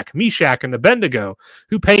 Shadrach, Meshach, and Abednego,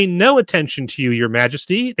 who pay no attention to you, your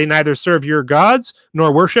majesty. They neither serve your gods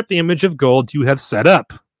nor worship the image of gold you have set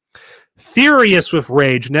up." Furious with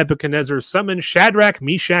rage, Nebuchadnezzar summoned Shadrach,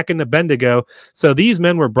 Meshach, and Abednego, so these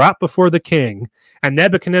men were brought before the king. And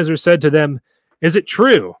Nebuchadnezzar said to them, "Is it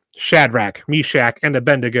true, Shadrach, Meshach, and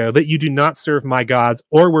Abednego, that you do not serve my gods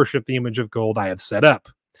or worship the image of gold I have set up?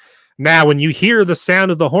 Now, when you hear the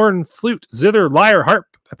sound of the horn, flute, zither, lyre, harp,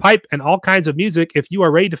 pipe, and all kinds of music, if you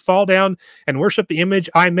are ready to fall down and worship the image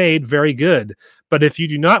I made, very good. But if you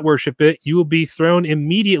do not worship it, you will be thrown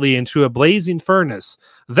immediately into a blazing furnace.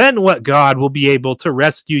 Then what God will be able to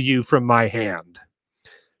rescue you from my hand?"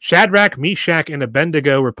 Shadrach, Meshach, and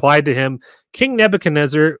Abednego replied to him, "King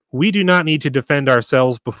Nebuchadnezzar, we do not need to defend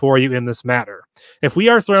ourselves before you in this matter. If we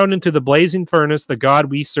are thrown into the blazing furnace, the God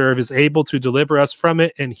we serve is able to deliver us from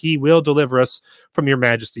it, and he will deliver us from your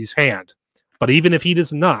majesty's hand. But even if he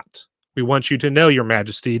does not, we want you to know, your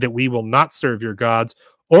majesty, that we will not serve your gods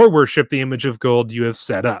or worship the image of gold you have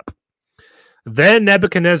set up." Then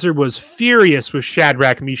Nebuchadnezzar was furious with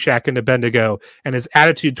Shadrach, Meshach, and Abednego, and his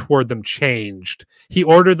attitude toward them changed. He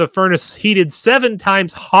ordered the furnace heated 7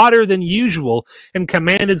 times hotter than usual and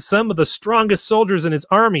commanded some of the strongest soldiers in his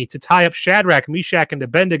army to tie up Shadrach, Meshach, and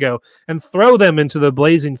Abednego and throw them into the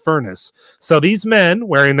blazing furnace. So these men,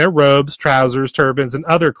 wearing their robes, trousers, turbans, and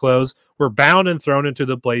other clothes, were bound and thrown into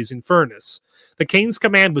the blazing furnace. The king's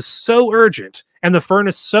command was so urgent and the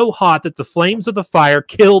furnace so hot that the flames of the fire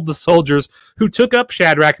killed the soldiers who took up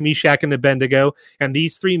Shadrach, Meshach, and Abednego, and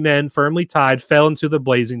these 3 men, firmly tied, fell into the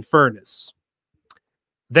blazing furnace.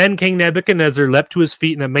 Then King Nebuchadnezzar leapt to his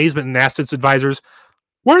feet in amazement and asked his advisors,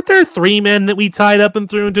 "Weren't there 3 men that we tied up and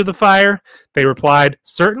threw into the fire?" They replied,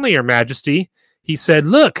 "Certainly, your majesty." He said,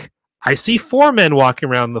 "Look, I see 4 men walking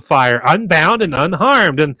around the fire, unbound and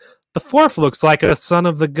unharmed, and the 4th looks like a son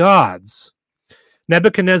of the gods."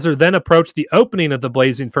 Nebuchadnezzar then approached the opening of the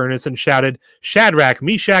blazing furnace and shouted, "Shadrach,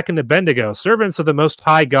 Meshach, and Abednego, servants of the Most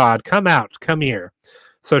High God, come out, come here."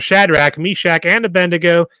 So Shadrach, Meshach, and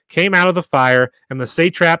Abednego came out of the fire, and the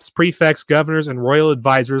satraps, prefects, governors, and royal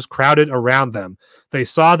advisors crowded around them. They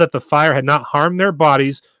saw that the fire had not harmed their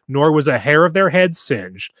bodies, nor was a hair of their heads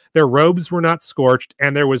singed. Their robes were not scorched,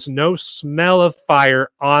 and there was no smell of fire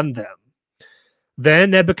on them.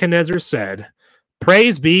 Then Nebuchadnezzar said,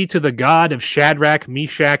 "Praise be to the God of Shadrach,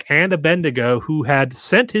 Meshach, and Abednego, who had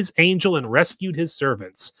sent his angel and rescued his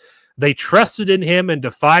servants. They trusted in him and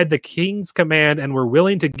defied the king's command and were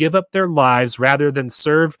willing to give up their lives rather than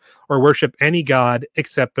serve or worship any god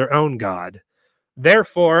except their own God.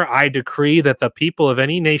 Therefore, I decree that the people of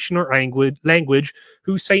any nation or language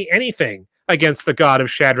who say anything against the God of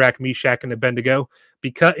Shadrach, Meshach, and Abednego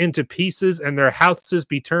be cut into pieces and their houses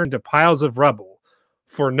be turned to piles of rubble,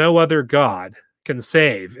 for no other God can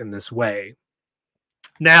save in this way."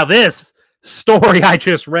 Now, this story I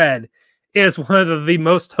just read is one of the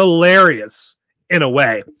most hilarious, in a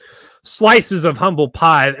way, slices of humble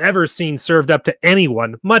pie I've ever seen served up to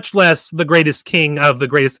anyone, much less the greatest king of the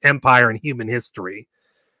greatest empire in human history.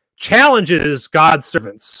 Challenges God's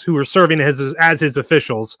servants who are serving as his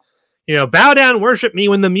officials. Bow down and worship me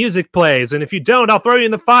when the music plays, and if you don't, I'll throw you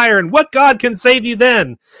in the fire, and what God can save you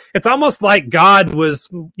then? It's almost like God was,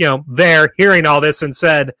 there hearing all this and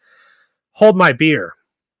said, "Hold my beer."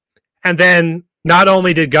 And then not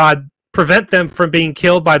only did God prevent them from being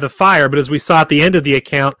killed by the fire, but as we saw at the end of the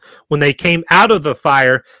account, when they came out of the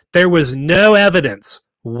fire, there was no evidence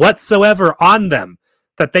whatsoever on them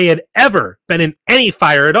that they had ever been in any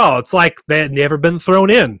fire at all. It's like they had never been thrown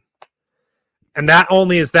in. And not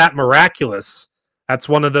only is that miraculous, that's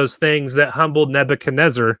one of those things that humbled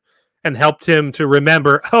Nebuchadnezzar and helped him to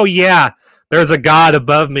remember, oh yeah, there's a God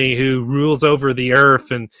above me who rules over the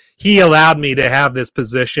earth, and he allowed me to have this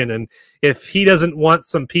position. And if he doesn't want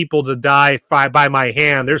some people to die by my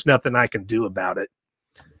hand, there's nothing I can do about it.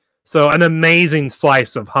 So an amazing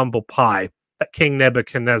slice of humble pie that King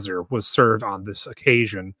Nebuchadnezzar was served on this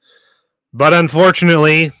occasion. But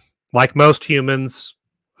unfortunately, like most humans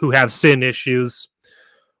who have sin issues,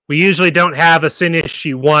 we usually don't have a sin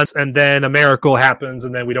issue once and then a miracle happens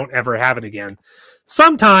and then we don't ever have it again.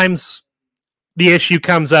 Sometimes the issue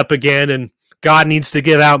comes up again and God needs to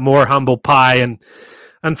give out more humble pie. And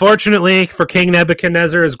unfortunately for King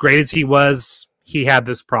Nebuchadnezzar, as great as he was, he had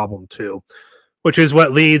this problem too, which is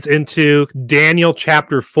what leads into Daniel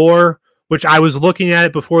chapter 4, which I was looking at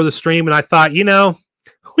it before the stream and I thought,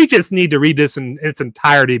 we just need to read this in its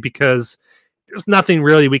entirety because there's nothing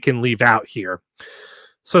really we can leave out here.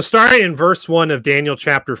 So starting in verse 1 of Daniel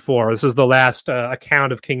chapter 4, this is the last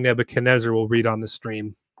account of King Nebuchadnezzar we'll read on the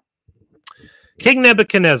stream. King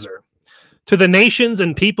Nebuchadnezzar, to the nations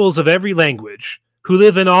and peoples of every language who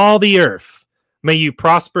live in all the earth, may you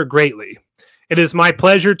prosper greatly. It is my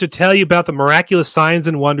pleasure to tell you about the miraculous signs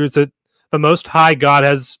and wonders that the Most High God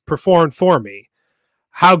has performed for me.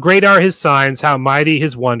 How great are his signs, how mighty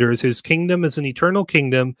his wonders. His kingdom is an eternal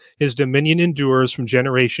kingdom. His dominion endures from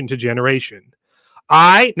generation to generation.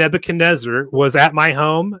 I, Nebuchadnezzar, was at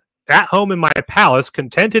home in my palace,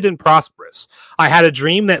 contented and prosperous. I had a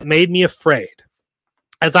dream that made me afraid.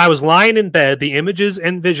 As I was lying in bed, the images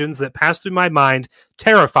and visions that passed through my mind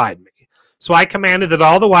terrified me. So I commanded that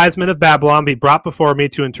all the wise men of Babylon be brought before me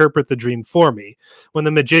to interpret the dream for me. When the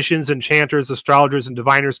magicians, enchanters, astrologers, and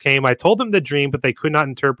diviners came, I told them the dream, but they could not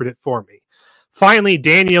interpret it for me. Finally,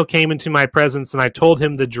 Daniel came into my presence, and I told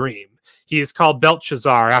him the dream. He is called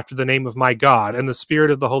Belshazzar, after the name of my God, and the spirit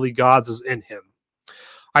of the holy gods is in him.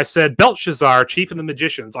 I said, Belshazzar, chief of the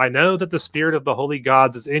magicians, I know that the spirit of the holy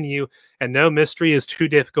gods is in you, and no mystery is too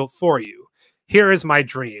difficult for you. Here is my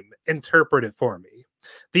dream. Interpret it for me.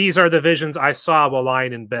 These are the visions I saw while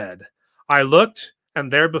lying in bed. I looked,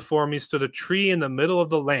 and there before me stood a tree in the middle of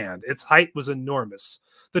the land. Its height was enormous.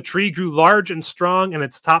 The tree grew large and strong, and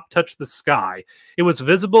its top touched the sky. It was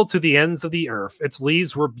visible to the ends of the earth. Its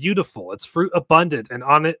leaves were beautiful, its fruit abundant, and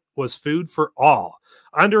on it was food for all.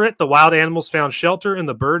 Under it, the wild animals found shelter, and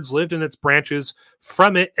the birds lived in its branches.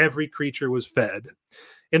 From it, every creature was fed.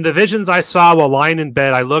 In the visions I saw while lying in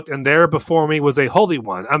bed, I looked, and there before me was a holy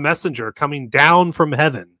one, a messenger coming down from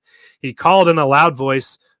heaven. He called in a loud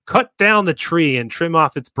voice, Cut down the tree and trim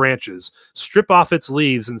off its branches, strip off its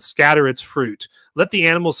leaves and scatter its fruit. Let the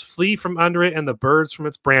animals flee from under it and the birds from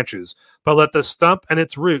its branches, but let the stump and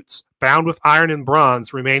its roots, bound with iron and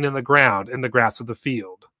bronze, remain in the ground, in the grass of the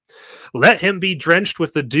field. Let him be drenched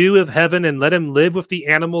with the dew of heaven, and let him live with the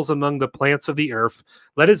animals among the plants of the earth.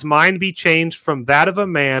 Let his mind be changed from that of a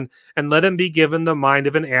man, and let him be given the mind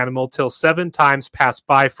of an animal, till 7 times pass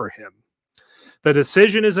by for him. The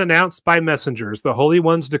decision is announced by messengers. The holy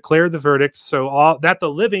ones declare the verdict, so that the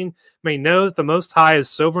living may know that the Most High is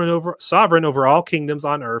sovereign over all kingdoms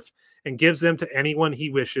on earth, and gives them to anyone he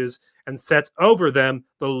wishes, and sets over them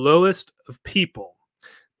the lowest of people.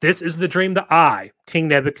 This is the dream that I, King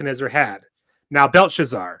Nebuchadnezzar, had. Now,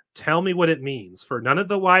 Belshazzar, tell me what it means, for none of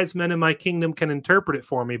the wise men in my kingdom can interpret it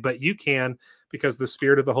for me, but you can, because the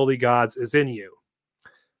spirit of the holy gods is in you.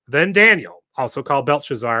 Then Daniel, also called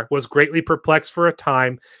Belshazzar, was greatly perplexed for a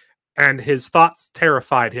time, and his thoughts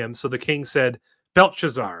terrified him. So the king said,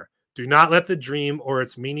 Belshazzar, do not let the dream or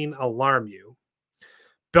its meaning alarm you.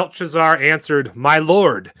 Belshazzar answered, My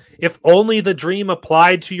lord, if only the dream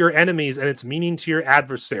applied to your enemies and its meaning to your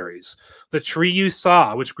adversaries. The tree you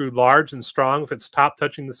saw, which grew large and strong with its top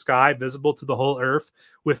touching the sky, visible to the whole earth,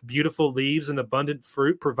 with beautiful leaves and abundant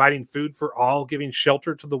fruit, providing food for all, giving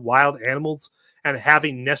shelter to the wild animals, and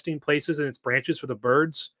having nesting places in its branches for the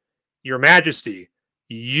birds. Your Majesty,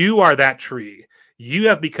 you are that tree. You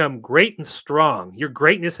have become great and strong. Your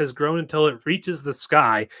greatness has grown until it reaches the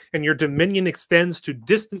sky, and your dominion extends to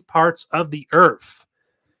distant parts of the earth.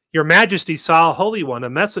 Your Majesty saw a holy one, a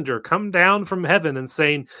messenger, come down from heaven and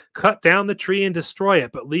saying, Cut down the tree and destroy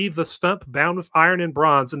it, but leave the stump bound with iron and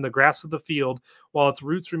bronze in the grass of the field, while its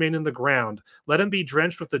roots remain in the ground. Let him be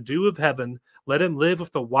drenched with the dew of heaven. Let him live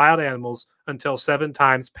with the wild animals until 7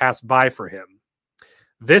 times pass by for him.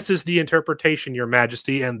 This is the interpretation, Your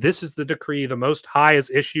Majesty, and this is the decree the Most High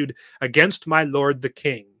has issued against my lord the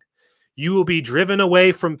king. You will be driven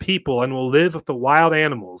away from people and will live with the wild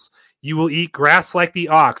animals. You will eat grass like the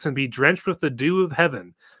ox and be drenched with the dew of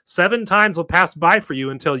heaven. 7 times will pass by for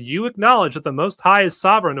you until you acknowledge that the Most High is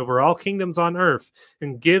sovereign over all kingdoms on earth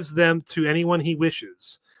and gives them to anyone he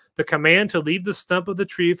wishes. The command to leave the stump of the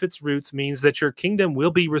tree with its roots means that your kingdom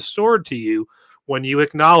will be restored to you when you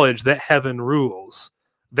acknowledge that heaven rules.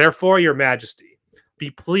 Therefore, Your Majesty, be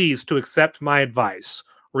pleased to accept my advice.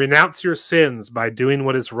 Renounce your sins by doing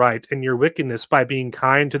what is right, and your wickedness by being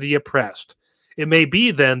kind to the oppressed. It may be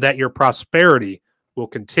then that your prosperity will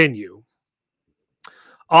continue.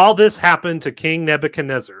 All this happened to King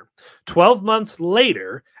Nebuchadnezzar. 12 months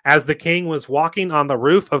later, as the king was walking on the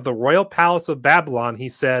roof of the royal palace of Babylon, he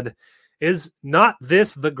said, Is not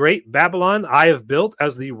this the great Babylon I have built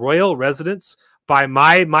as the royal residence by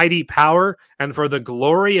my mighty power and for the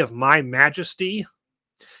glory of my majesty?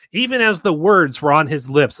 Even as the words were on his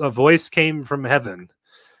lips, a voice came from heaven.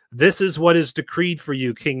 This is what is decreed for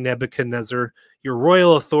you, King Nebuchadnezzar. Your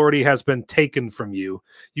royal authority has been taken from you.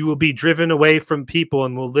 You will be driven away from people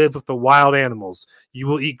and will live with the wild animals. You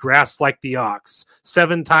will eat grass like the ox.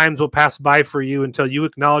 7 times will pass by for you until you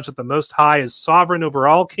acknowledge that the Most High is sovereign over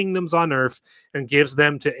all kingdoms on earth and gives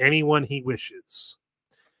them to anyone he wishes.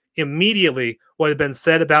 Immediately, what had been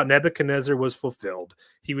said about Nebuchadnezzar was fulfilled.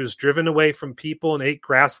 He was driven away from people and ate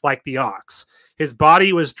grass like the ox. His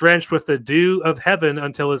body was drenched with the dew of heaven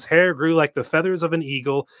until his hair grew like the feathers of an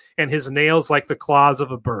eagle and his nails like the claws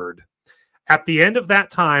of a bird. At the end of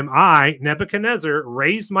that time, I, Nebuchadnezzar,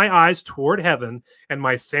 raised my eyes toward heaven, and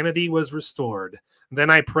my sanity was restored. Then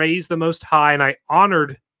I praised the Most High, and I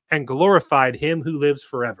honored and glorified him who lives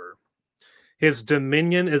forever. His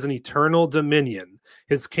dominion is an eternal dominion.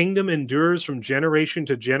 His kingdom endures from generation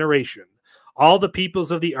to generation. All the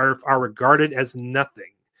peoples of the earth are regarded as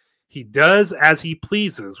nothing. He does as he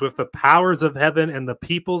pleases with the powers of heaven and the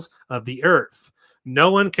peoples of the earth.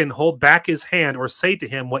 No one can hold back his hand or say to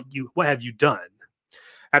him, what have you done?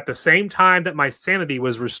 At the same time that my sanity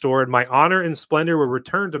was restored, my honor and splendor were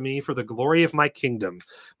returned to me for the glory of my kingdom.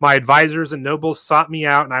 My advisors and nobles sought me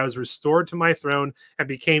out, and I was restored to my throne and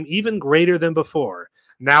became even greater than before.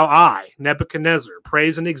 Now I, Nebuchadnezzar,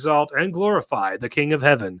 praise and exalt and glorify the King of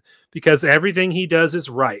heaven, because everything he does is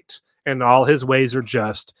right, and all his ways are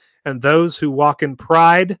just, and those who walk in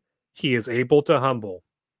pride, he is able to humble.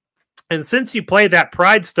 And since you played that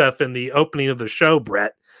pride stuff in the opening of the show,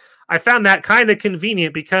 Brett, I found that kind of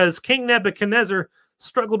convenient because King Nebuchadnezzar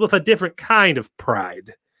struggled with a different kind of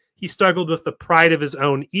pride. He struggled with the pride of his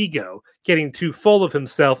own ego, getting too full of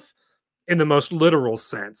himself in the most literal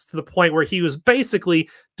sense, to the point where he was basically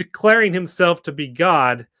declaring himself to be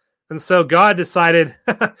God, And so God decided,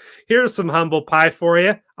 here's some humble pie for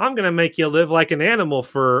you. I'm going to make you live like an animal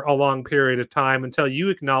for a long period of time until you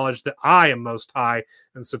acknowledge that I am most high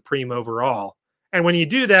and supreme over all. And when you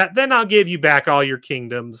do that, then I'll give you back all your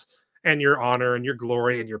kingdoms and your honor and your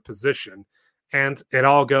glory and your position. And it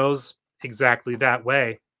all goes exactly that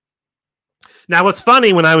way. Now, what's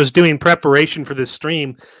funny when I was doing preparation for this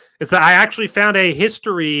stream is that I actually found a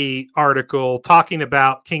history article talking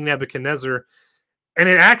about King Nebuchadnezzar. And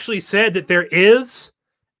it actually said that there is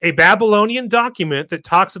a Babylonian document that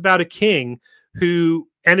talks about a king who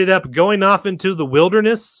ended up going off into the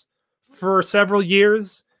wilderness for several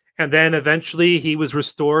years. And then eventually he was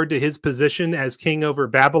restored to his position as king over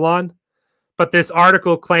Babylon. But this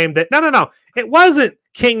article claimed that, no, it wasn't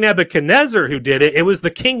King Nebuchadnezzar who did it. It was the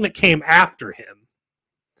king that came after him.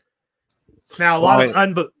 Now, a lot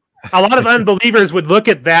of unbelievers would look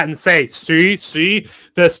at that and say, see,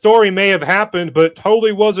 the story may have happened, but it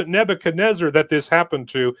totally wasn't Nebuchadnezzar that this happened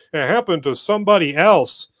to. It happened to somebody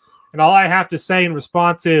else. And all I have to say in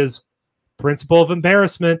response is, principle of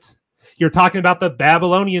embarrassment. You're talking about the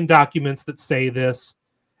Babylonian documents that say this.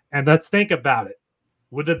 And let's think about it.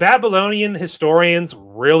 Would the Babylonian historians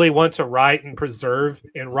really want to write and preserve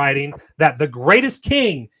in writing that the greatest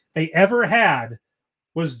king they ever had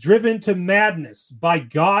was driven to madness by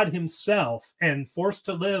God himself and forced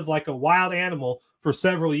to live like a wild animal for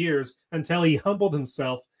several years until he humbled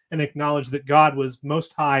himself and acknowledged that God was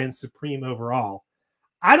most high and supreme over all?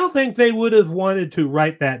 I don't think they would have wanted to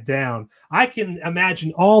write that down. I can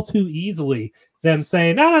imagine all too easily them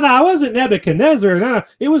saying, no, it wasn't Nebuchadnezzar. No,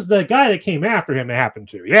 it was the guy that came after him it happened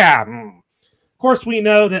to. Yeah. Of course, we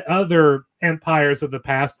know that other empires of the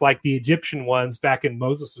past, like the Egyptian ones back in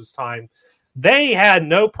Moses' time, they had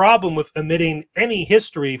no problem with omitting any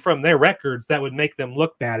history from their records that would make them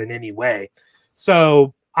look bad in any way.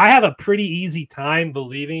 So I have a pretty easy time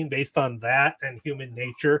believing, based on that and human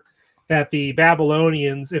nature, that the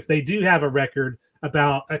Babylonians, if they do have a record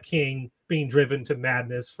about a king being driven to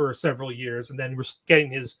madness for several years and then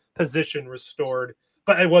getting his position restored,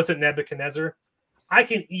 but it wasn't Nebuchadnezzar, I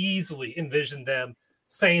can easily envision them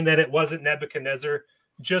saying that it wasn't Nebuchadnezzar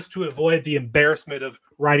just to avoid the embarrassment of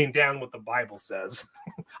writing down what the Bible says.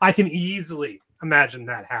 I can easily imagine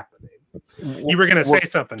that happening. You were going to say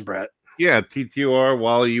something, Brett. Yeah, TTR,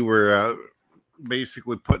 while you were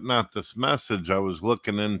basically putting out this message, I was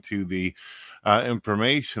looking into the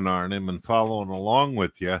information on him and following along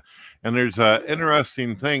with you. And there's an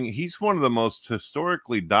interesting thing. He's one of the most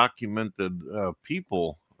historically documented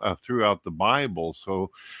people throughout the Bible. So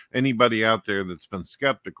anybody out there that's been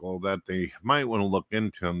skeptical that they might want to look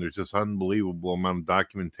into him, there's this unbelievable amount of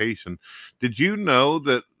documentation. Did you know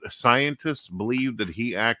that scientists believe that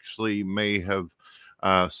he actually may have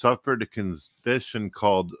suffered a condition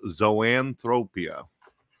called zoanthropy?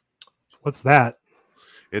 What's that?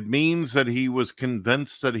 It means that he was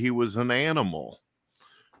convinced that he was an animal,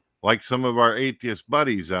 like some of our atheist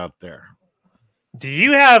buddies out there. Do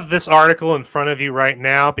you have this article in front of you right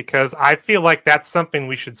now? Because I feel like that's something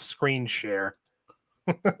we should screen share.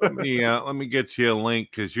 let me get you a link,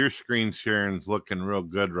 because your screen sharing is looking real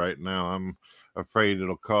good right now. I'm afraid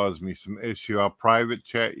it'll cause me some issue. I'll private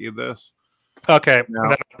chat you this. Okay, now,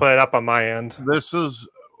 and then I'll put it up on my end. This is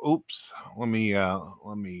let me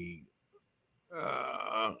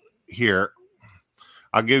here.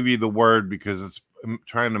 I'll give you the word because I'm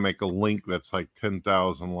trying to make a link that's like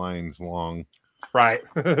 10,000 lines long. Right.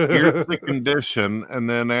 Here's the condition, and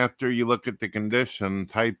then after you look at the condition,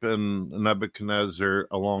 type in Nebuchadnezzar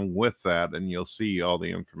along with that, and you'll see all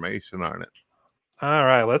the information on it. All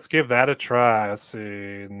right, let's give that a try. Let's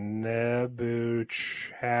see.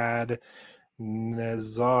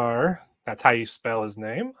 Nebuchadnezzar. That's how you spell his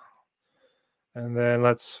name. And then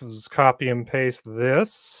let's just copy and paste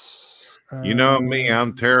this. You know me,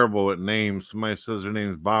 I'm terrible at names. Somebody says their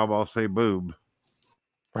name's Bob, I'll say Boob.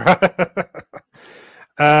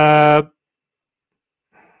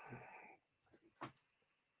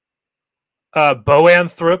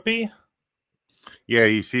 Zoanthropy. Yeah,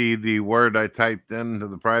 you see the word I typed into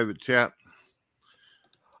the private chat?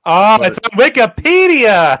 Oh, it's on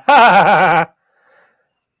Wikipedia.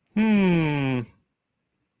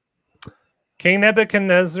 King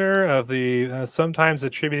Nebuchadnezzar of the sometimes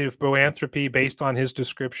attributed boanthropy based on his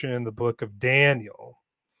description in the book of Daniel.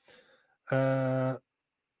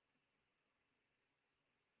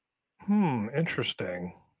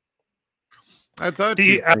 Interesting. I thought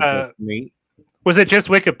was it just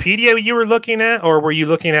Wikipedia you were looking at, or were you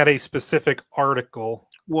looking at a specific article?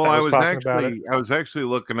 Well, that I was was talking about it. actually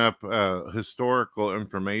looking up historical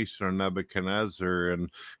information on Nebuchadnezzar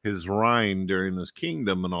and his reign during his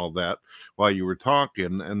kingdom and all that while you were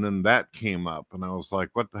talking, and then that came up, and I was like,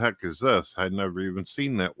 "What the heck is this?" I'd never even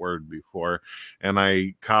seen that word before, and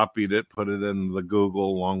I copied it, put it in the Google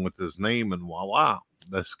along with his name, and voila,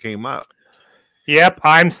 this came up. Yep,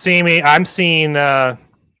 I'm seeing a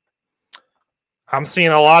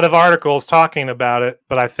lot of articles talking about it,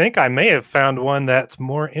 but I think I may have found one that's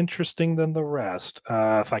more interesting than the rest.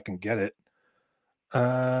 If I can get it.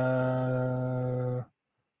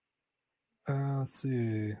 Let's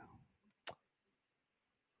see.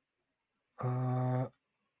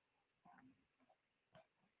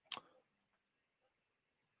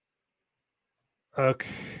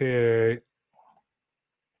 Okay.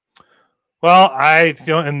 Well, I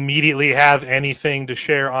don't immediately have anything to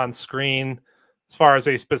share on screen as far as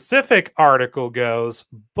a specific article goes,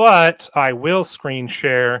 but I will screen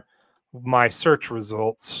share my search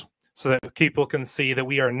results so that people can see that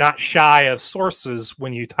we are not shy of sources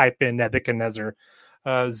when you type in Nebuchadnezzar,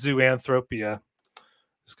 Zoanthropy.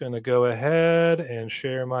 Just going to go ahead and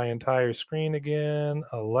share my entire screen again.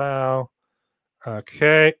 Allow.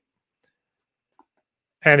 Okay.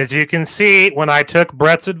 And as you can see, when I took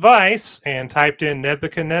Brett's advice and typed in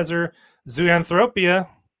Nebuchadnezzar Zoanthropy,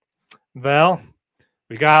 well,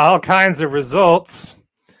 we got all kinds of results,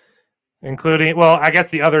 including, well, I guess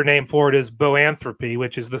the other name for it is Boanthropy,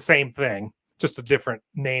 which is the same thing, just a different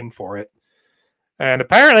name for it. And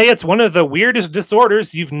apparently it's one of the weirdest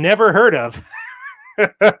disorders you've never heard of.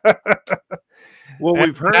 Well,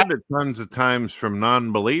 we've heard it tons of times from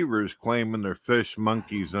non-believers claiming they're fish,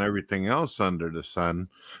 monkeys, and everything else under the sun.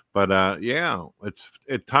 But yeah,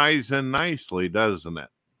 it ties in nicely, doesn't it?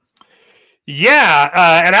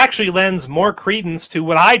 Yeah, it actually lends more credence to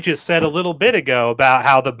what I just said a little bit ago about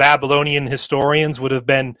how the Babylonian historians would have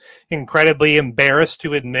been incredibly embarrassed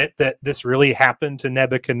to admit that this really happened to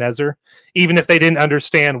Nebuchadnezzar, even if they didn't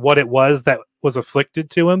understand what it was that was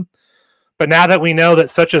afflicted to him. But now that we know that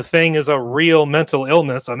such a thing is a real mental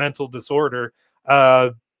illness, a mental disorder,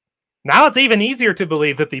 now it's even easier to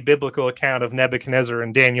believe that the biblical account of Nebuchadnezzar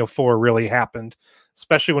in Daniel 4 really happened,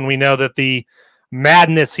 especially when we know that the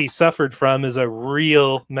madness he suffered from is a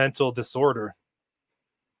real mental disorder.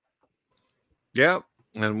 Yep,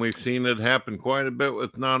 and we've seen it happen quite a bit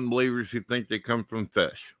with non-believers who think they come from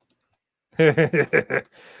fish.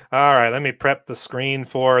 All right, let me prep the screen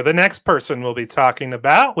for the next person we'll be talking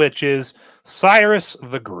about, which is Cyrus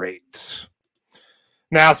the Great.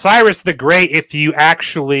 Now, Cyrus the Great, if you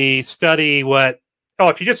actually study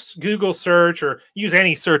if you just Google search or use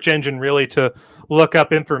any search engine really to look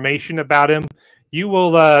up information about him, you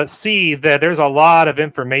will see that there's a lot of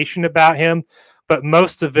information about him, but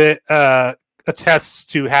most of it attests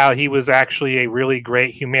to how he was actually a really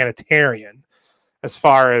great humanitarian as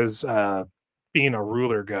far as being a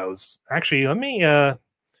ruler goes. Actually, let me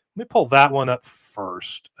pull that one up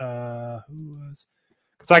first. Because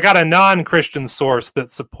I got a non-Christian source that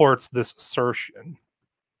supports this assertion.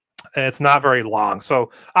 It's not very long,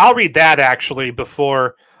 so I'll read that actually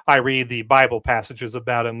before I read the Bible passages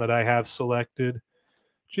about him that I have selected.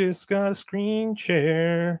 Just got a screen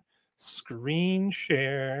share,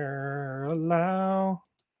 allow.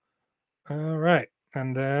 All right,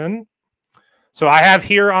 and then so I have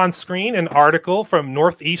here on screen an article from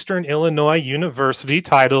Northeastern Illinois University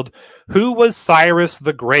titled, "Who Was Cyrus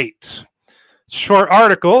the Great?" Short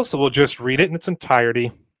article, so we'll just read it in its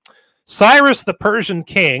entirety. Cyrus the Persian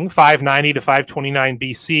king, 590 to 529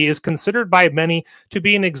 BC, is considered by many to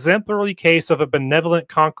be an exemplary case of a benevolent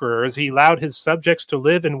conqueror, as he allowed his subjects to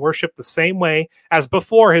live and worship the same way as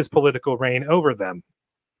before his political reign over them.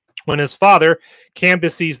 When his father,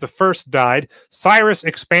 Cambyses I, died, Cyrus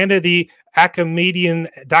expanded the Achaemenid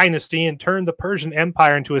dynasty and turned the Persian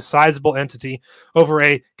Empire into a sizable entity over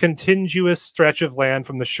a contiguous stretch of land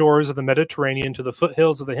from the shores of the Mediterranean to the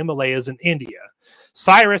foothills of the Himalayas in India.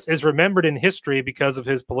 Cyrus is remembered in history because of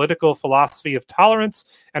his political philosophy of tolerance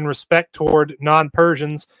and respect toward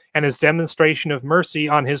non-Persians and his demonstration of mercy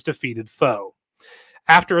on his defeated foe.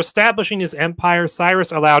 After establishing his empire,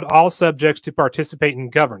 Cyrus allowed all subjects to participate in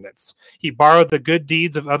governance. He borrowed the good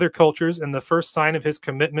deeds of other cultures and the first sign of his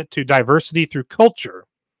commitment to diversity through culture.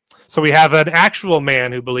 So we have an actual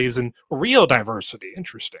man who believes in real diversity.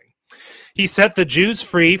 Interesting. He set the Jews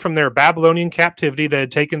free from their Babylonian captivity that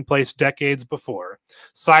had taken place decades before.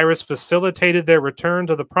 Cyrus facilitated their return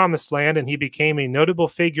to the Promised Land, and he became a notable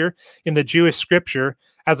figure in the Jewish scripture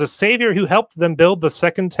as a savior who helped them build the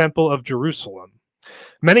Second Temple of Jerusalem.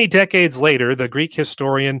 Many decades later, the Greek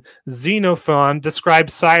historian Xenophon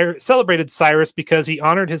celebrated Cyrus because he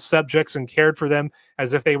honored his subjects and cared for them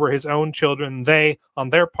as if they were his own children. They,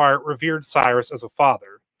 on their part, revered Cyrus as a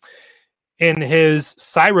father. In his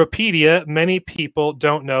Cyropedia, many people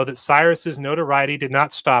don't know that Cyrus's notoriety did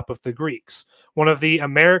not stop with the Greeks. One of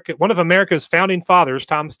America's founding fathers,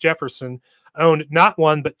 Thomas Jefferson, owned not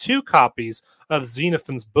one but two copies of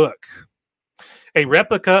Xenophon's book. A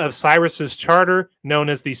replica of Cyrus's charter, known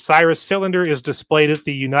as the Cyrus Cylinder, is displayed at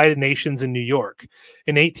the United Nations in New York.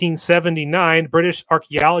 In 1879, British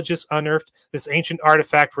archaeologists unearthed this ancient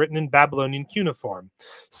artifact written in Babylonian cuneiform.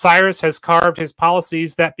 Cyrus has carved his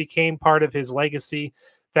policies that became part of his legacy,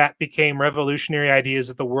 that became revolutionary ideas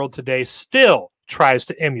that the world today still tries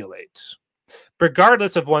to emulate.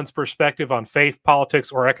 Regardless of one's perspective on faith,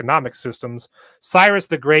 politics, or economic systems, Cyrus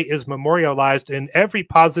the Great is memorialized in every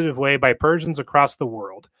positive way by Persians across the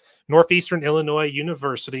world. Northeastern Illinois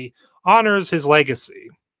University honors his legacy.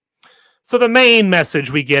 So the main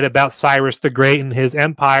message we get about Cyrus the Great and his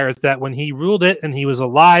empire is that when he ruled it and he was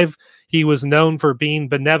alive, he was known for being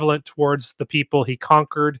benevolent towards the people he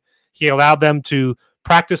conquered. He allowed them to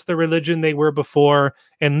practice the religion they were before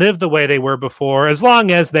and live the way they were before, as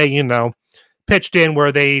long as they, pitched in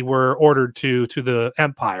where they were ordered to the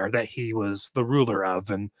empire that he was the ruler of.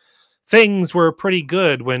 And things were pretty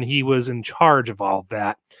good when he was in charge of all of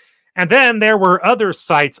that. And then there were other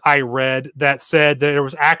sites I read that said that there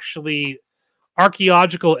was actually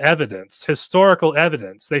archaeological evidence, historical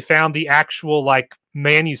evidence. They found the actual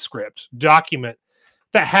manuscript document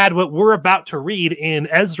that had what we're about to read in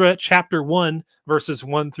Ezra chapter 1, verses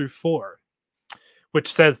 1 through 4,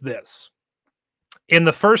 which says this. In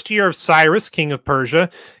the first year of Cyrus, king of Persia,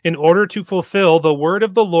 in order to fulfill the word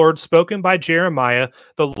of the Lord spoken by Jeremiah,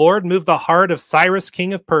 the Lord moved the heart of Cyrus,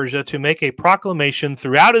 king of Persia, to make a proclamation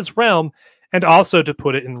throughout his realm and also to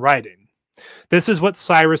put it in writing. This is what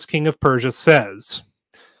Cyrus, king of Persia, says.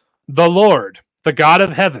 The Lord, the God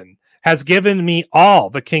of heaven, has given me all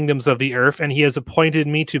the kingdoms of the earth, and he has appointed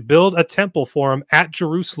me to build a temple for him at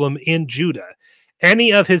Jerusalem in Judah.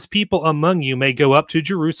 Any of his people among you may go up to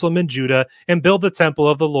Jerusalem and Judah and build the temple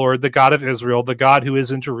of the Lord, the God of Israel, the God who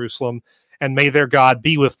is in Jerusalem, and may their God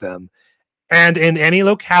be with them. And in any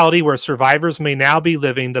locality where survivors may now be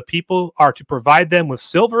living, the people are to provide them with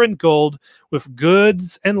silver and gold, with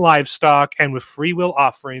goods and livestock, and with freewill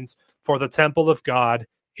offerings for the temple of God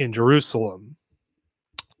in Jerusalem.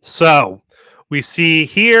 So we see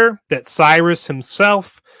here that Cyrus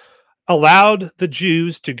himself allowed the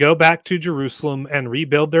Jews to go back to Jerusalem and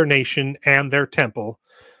rebuild their nation and their temple.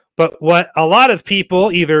 But what a lot of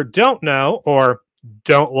people either don't know or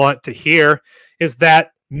don't want to hear is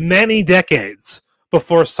that many decades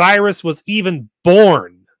before Cyrus was even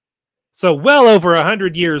born, so well over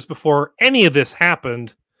 100 years before any of this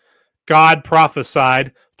happened, God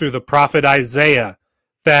prophesied through the prophet Isaiah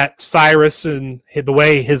that Cyrus and the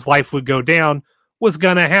way his life would go down was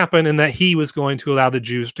going to happen, and that he was going to allow the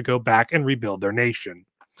Jews to go back and rebuild their nation.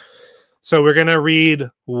 So we're going to read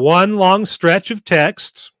one long stretch of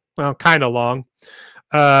text, well, kind of long.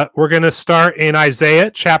 We're going to start in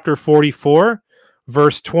Isaiah chapter 44,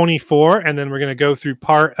 verse 24, and then we're going to go through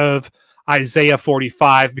part of Isaiah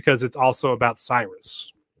 45 because it's also about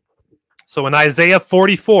Cyrus. So in Isaiah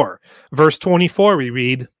 44, verse 24, we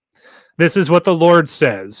read, "This is what the Lord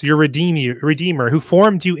says, your Redeemer, who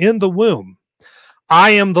formed you in the womb.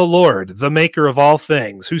 I am the Lord, the maker of all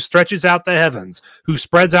things, who stretches out the heavens, who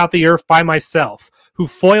spreads out the earth by myself, who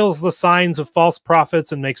foils the signs of false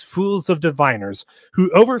prophets and makes fools of diviners, who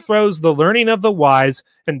overthrows the learning of the wise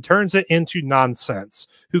and turns it into nonsense,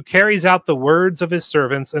 who carries out the words of his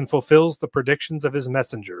servants and fulfills the predictions of his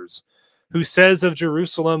messengers, who says of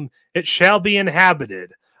Jerusalem, it shall be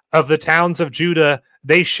inhabited, of the towns of Judah,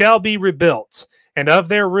 they shall be rebuilt, and of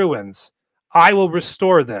their ruins, I will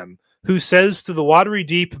restore them, who says to the watery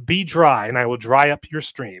deep, be dry, and I will dry up your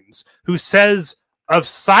streams, who says of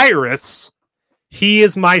Cyrus, he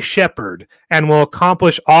is my shepherd, and will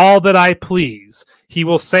accomplish all that I please. He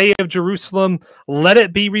will say of Jerusalem, let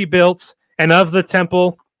it be rebuilt, and of the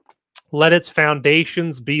temple, let its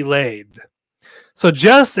foundations be laid. So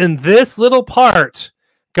just in this little part,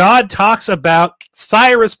 God talks about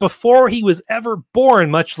Cyrus before he was ever born,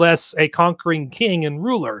 much less a conquering king and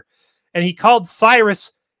ruler. And he called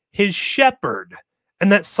Cyrus his shepherd,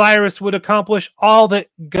 and that Cyrus would accomplish all that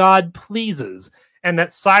God pleases, and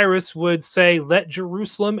that Cyrus would say, let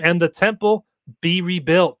Jerusalem and the temple be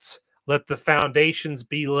rebuilt. Let the foundations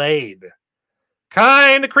be laid.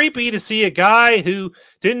 Kind of creepy to see a guy who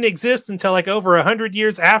didn't exist until over 100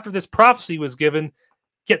 years after this prophecy was given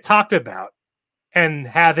get talked about. and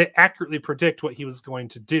have it accurately predict what he was going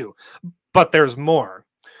to do. But there's more.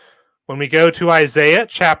 When we go to Isaiah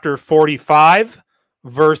chapter 45,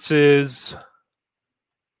 verses...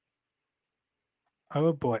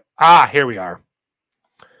 Oh boy. Here we are.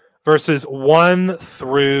 Verses 1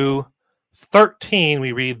 through 13,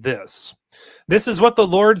 we read this. This is what the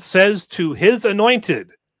Lord says to his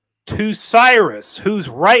anointed, to Cyrus, whose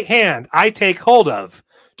right hand I take hold of,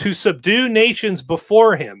 to subdue nations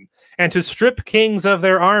before him, and to strip kings of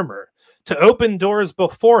their armor, to open doors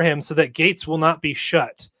before him so that gates will not be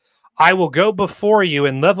shut. I will go before you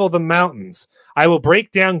and level the mountains. I will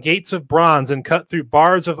break down gates of bronze and cut through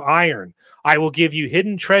bars of iron. I will give you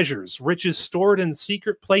hidden treasures, riches stored in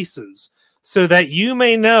secret places, so that you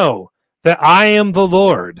may know that I am the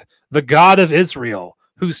Lord, the God of Israel,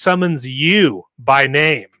 who summons you by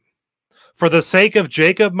name. For the sake of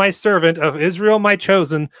Jacob, my servant, of Israel, my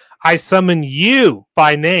chosen, I summon you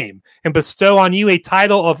by name and bestow on you a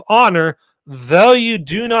title of honor, though you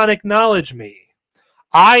do not acknowledge me.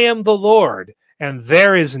 I am the Lord, and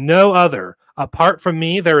there is no other. Apart from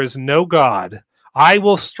me, there is no God. I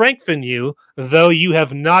will strengthen you, though you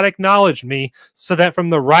have not acknowledged me, so that from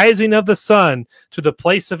the rising of the sun to the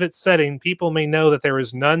place of its setting, people may know that there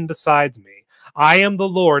is none besides me. I am the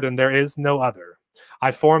Lord, and there is no other.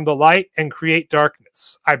 I form the light and create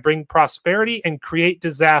darkness. I bring prosperity and create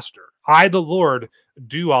disaster. I, the Lord,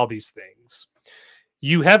 do all these things.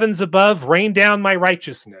 You heavens above, rain down my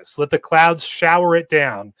righteousness. Let the clouds shower it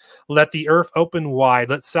down. Let the earth open wide.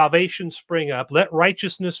 Let salvation spring up. Let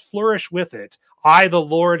righteousness flourish with it. I, the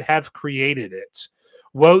Lord, have created it.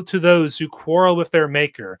 Woe to those who quarrel with their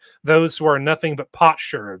maker, those who are nothing but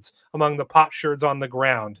potsherds among the potsherds on the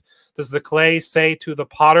ground. Does the clay say to the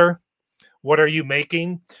potter, what are you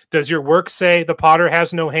making? Does your work say the potter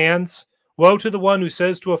has no hands? Woe to the one who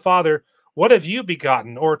says to a father, what have you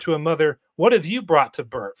begotten? Or to a mother, what have you brought to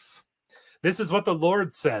birth? This is what the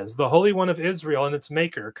Lord says, the Holy One of Israel and its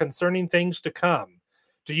Maker, concerning things to come.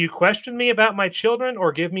 Do you question me about my children,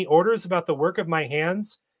 or give me orders about the work of my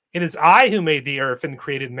hands? It is I who made the earth and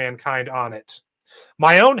created mankind on it.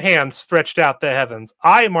 My own hands stretched out the heavens.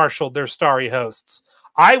 I marshaled their starry hosts.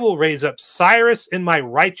 I will raise up Cyrus in my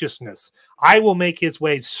righteousness. I will make his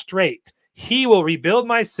ways straight. He will rebuild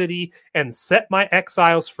my city and set my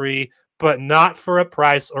exiles free, but not for a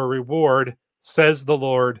price or reward, says the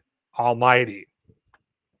Lord Almighty.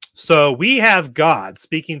 So we have God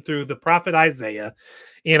speaking through the prophet Isaiah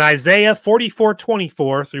in Isaiah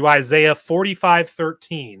 44:24 through Isaiah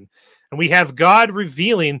 45:13. And we have God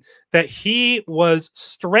revealing that he was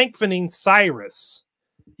strengthening Cyrus,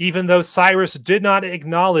 even though Cyrus did not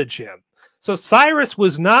acknowledge him. So Cyrus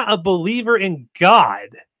was not a believer in God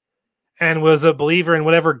and was a believer in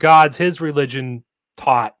whatever gods his religion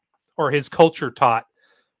taught or his culture taught.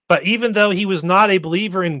 But even though he was not a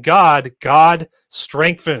believer in God, God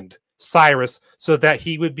strengthened Cyrus so that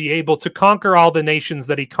he would be able to conquer all the nations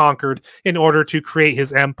that he conquered in order to create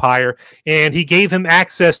his empire. And he gave him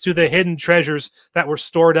access to the hidden treasures that were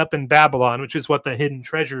stored up in Babylon, which is what the hidden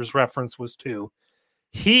treasures reference was to.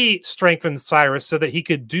 He strengthened Cyrus so that he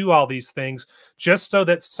could do all these things, just so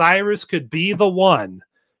that Cyrus could be the one,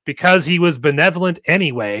 because he was benevolent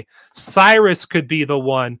anyway, Cyrus could be the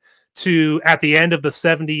one to, at the end of the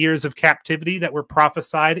 70 years of captivity that were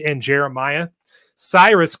prophesied in Jeremiah,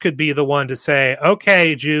 Cyrus could be the one to say,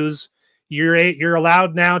 okay, Jews, you're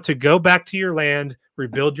allowed now to go back to your land,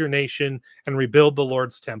 rebuild your nation, and rebuild the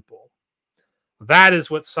Lord's temple. That is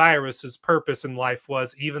what Cyrus's purpose in life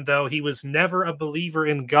was, even though he was never a believer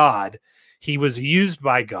in God. He was used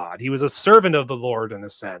by God. He was a servant of the Lord in a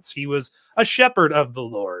sense. He was a shepherd of the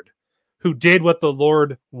Lord who did what the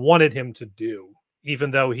Lord wanted him to do, even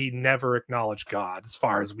though he never acknowledged God, as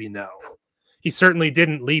far as we know. He certainly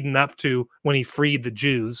didn't leading up to when he freed the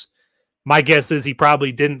Jews. My guess is he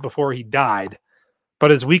probably didn't before he died.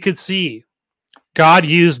 But as we could see, God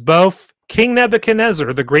used both King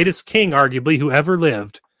Nebuchadnezzar, the greatest king, arguably, who ever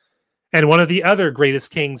lived, and one of the other greatest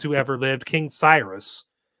kings who ever lived, King Cyrus.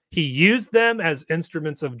 He used them as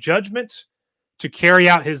instruments of judgment to carry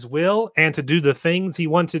out his will and to do the things he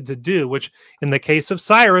wanted to do, which in the case of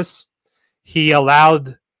Cyrus, he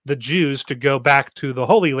allowed the Jews to go back to the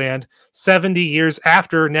Holy Land 70 years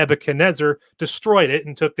after Nebuchadnezzar destroyed it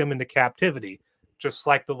and took them into captivity, just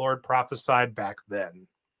like the Lord prophesied back then.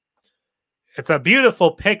 It's a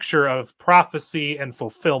beautiful picture of prophecy and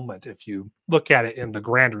fulfillment if you look at it in the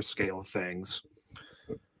grander scale of things.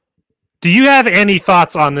 Do you have any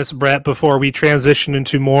thoughts on this, Brett, before we transition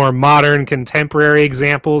into more modern, contemporary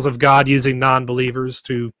examples of God using non-believers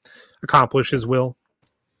to accomplish his will?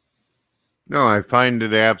 No, I find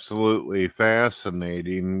it absolutely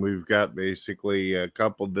fascinating. We've got basically a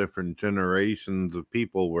couple different generations of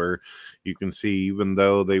people where you can see, even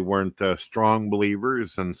though they weren't strong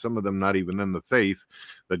believers, and some of them not even in the faith,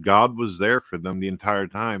 that God was there for them the entire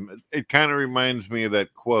time. It kind of reminds me of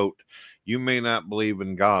that quote, "You may not believe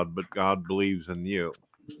in God, but God believes in you."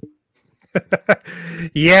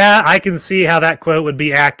 Yeah, I can see how that quote would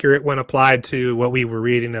be accurate when applied to what we were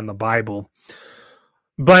reading in the Bible.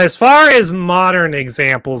 But as far as modern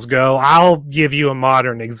examples go, I'll give you a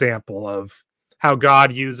modern example of how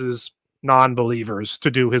God uses non believers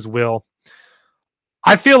to do his will.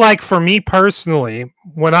 I feel like for me personally,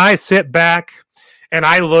 when I sit back and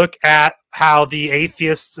I look at how the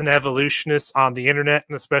atheists and evolutionists on the internet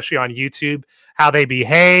and especially on YouTube, how they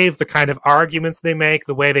behave, the kind of arguments they make,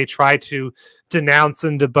 the way they try to denounce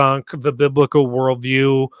and debunk the biblical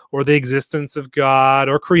worldview or the existence of God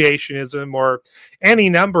or creationism or any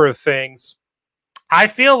number of things, I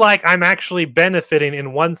feel like I'm actually benefiting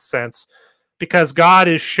in one sense because God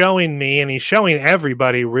is showing me and he's showing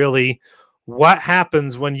everybody really what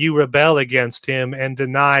happens when you rebel against him and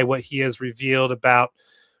deny what he has revealed about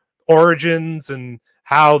origins and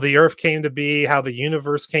how the earth came to be, how the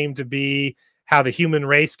universe came to be, how the human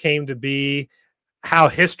race came to be, how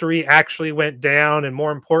history actually went down, and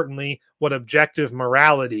more importantly, what objective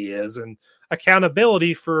morality is and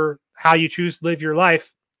accountability for how you choose to live your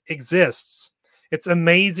life exists. It's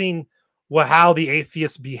amazing how the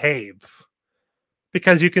atheists behave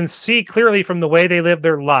because you can see clearly from the way they live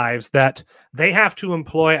their lives that they have to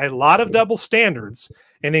employ a lot of double standards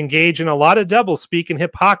and engage in a lot of doublespeak and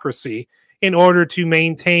hypocrisy in order to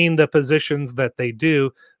maintain the positions that they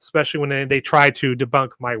do, especially when they try to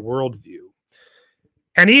debunk my worldview.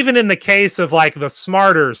 And even in the case of like the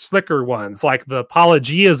smarter, slicker ones, like the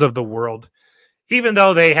apologias of the world, even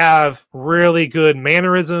though they have really good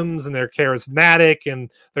mannerisms and they're charismatic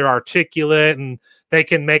and they're articulate and they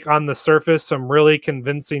can make on the surface some really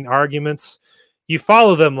convincing arguments, you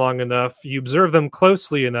follow them long enough, you observe them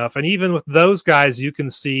closely enough, and even with those guys, you can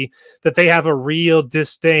see that they have a real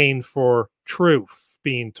disdain for truth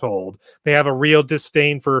being told. They have a real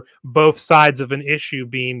disdain for both sides of an issue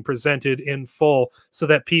being presented in full so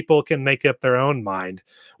that people can make up their own mind,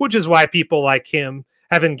 which is why people like him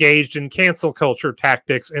have engaged in cancel culture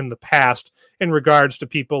tactics in the past in regards to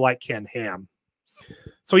people like Ken Ham.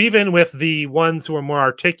 So even with the ones who are more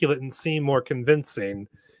articulate and seem more convincing,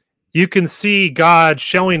 you can see God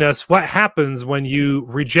showing us what happens when you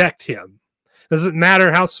reject him. It doesn't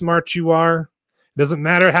matter how smart you are. It doesn't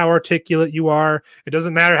matter how articulate you are. It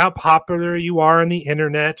doesn't matter how popular you are on the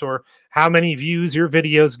internet or how many views your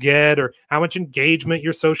videos get or how much engagement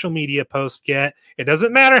your social media posts get. It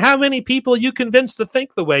doesn't matter how many people you convince to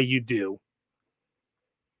think the way you do.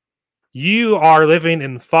 You are living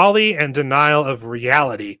in folly and denial of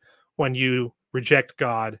reality when you reject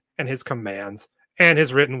God and his commands and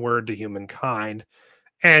his written word to humankind.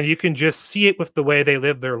 And you can just see it with the way they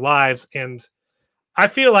live their lives. And I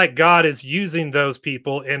feel like God is using those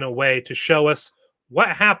people in a way to show us what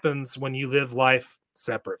happens when you live life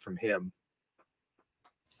separate from him.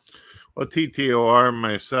 Well, TTOR,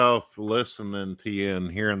 myself, listening to you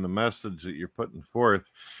and hearing the message that you're putting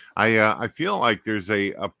forth, I feel like there's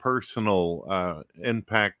a personal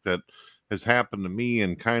impact that has happened to me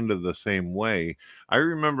in kind of the same way. I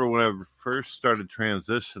remember when I first started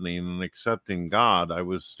transitioning and accepting God, I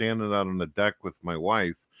was standing out on the deck with my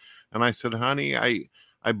wife, and I said, honey,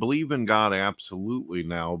 I believe in God absolutely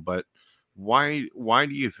now, but why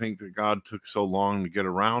do you think that God took so long to get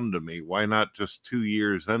around to me? Why not just 2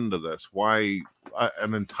 years into this? Why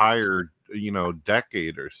an entire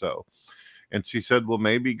decade or so? And she said, well,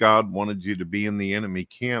 maybe God wanted you to be in the enemy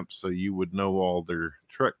camp so you would know all their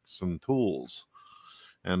tricks and tools.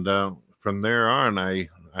 And from there on, I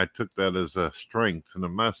took that as a strength and a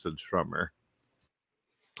message from her.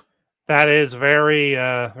 That is very,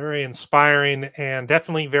 very inspiring and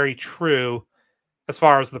definitely very true as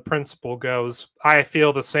far as the principle goes. I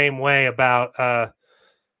feel the same way about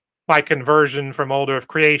my conversion from older of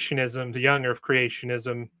creationism to younger of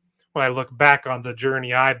creationism when I look back on the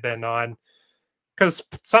journey I've been on. Because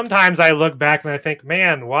sometimes I look back and I think,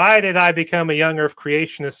 man, why did I become a younger of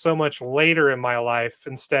creationist so much later in my life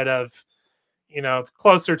instead of,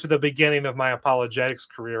 closer to the beginning of my apologetics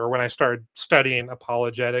career or when I started studying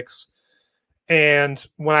apologetics? And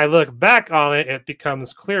when I look back on it, it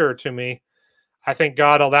becomes clearer to me. I think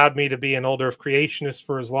God allowed me to be an older of creationist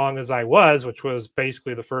for as long as I was, which was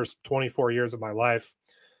basically the first 24 years of my life,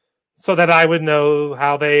 so that I would know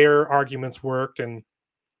how their arguments worked and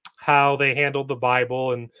how they handled the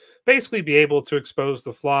Bible and basically be able to expose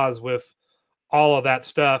the flaws with all of that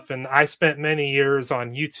stuff. And I spent many years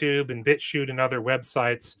on YouTube and BitChute and other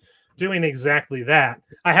websites doing exactly that.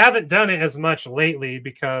 I haven't done it as much lately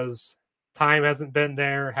because time hasn't been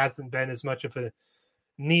there, hasn't been as much of a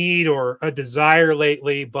need or a desire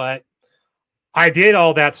lately, but I did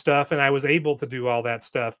all that stuff and I was able to do all that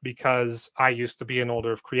stuff because I used to be an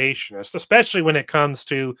older creationist, especially when it comes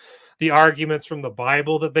to the arguments from the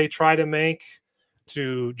Bible that they try to make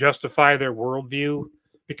to justify their worldview.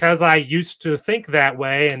 Because I used to think that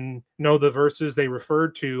way and know the verses they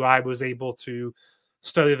referred to, I was able to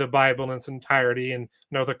study the Bible in its entirety and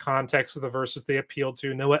know the context of the verses they appealed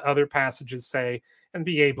to, know what other passages say, and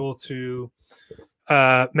be able to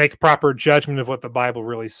make proper judgment of what the Bible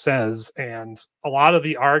really says. And a lot of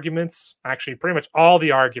the arguments, actually pretty much all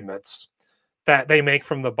the arguments that they make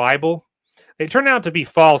from the Bible, they turn out to be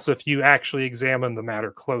false if you actually examine the matter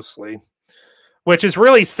closely, which is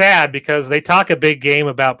really sad because they talk a big game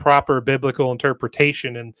about proper biblical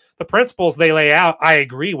interpretation, and the principles they lay out I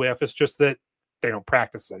agree with. It's just that they don't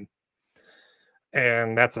practice them,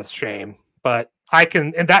 and that's a shame. But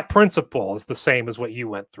and that principle is the same as what you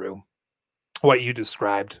went through, what you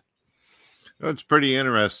described. It's pretty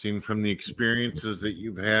interesting from the experiences that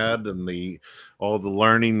you've had and all the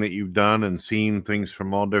learning that you've done and seeing things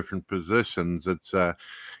from all different positions. It's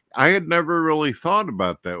I had never really thought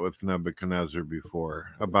about that with Nebuchadnezzar before,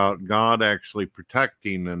 about God actually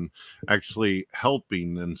protecting and actually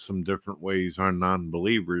helping in some different ways our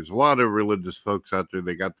non-believers. A lot of religious folks out there,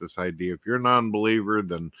 they got this idea, if you're a non-believer,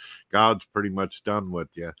 then God's pretty much done with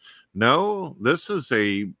you. No, this is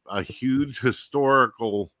a huge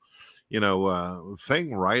historical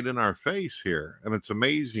thing right in our face here. And it's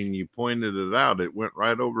amazing you pointed it out. It went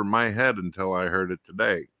right over my head until I heard it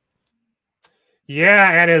today.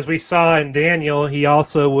 Yeah, and as we saw in Daniel, he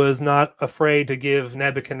also was not afraid to give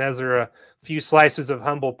Nebuchadnezzar a few slices of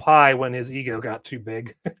humble pie when his ego got too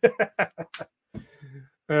big.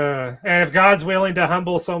 And if God's willing to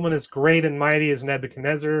humble someone as great and mighty as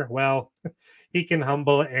Nebuchadnezzar, well, he can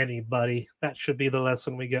humble anybody. That should be the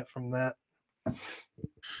lesson we get from that.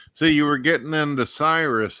 So you were getting into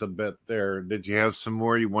Cyrus a bit there. Did you have some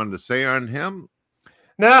more you wanted to say on him?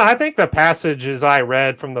 No, I think the passages I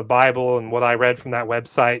read from the Bible and what I read from that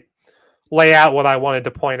website lay out what I wanted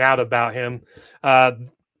to point out about him.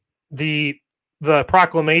 The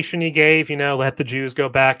proclamation he gave, let the Jews go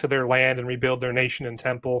back to their land and rebuild their nation and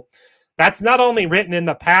temple. That's not only written in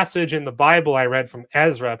the passage in the Bible I read from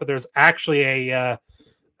Ezra, but there's actually I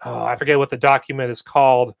forget what the document is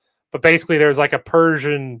called, but basically there's like a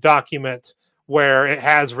Persian document where it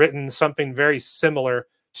has written something very similar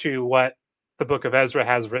to what the book of Ezra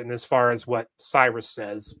has written as far as what Cyrus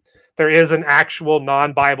says. There is an actual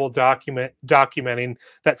non-Bible document documenting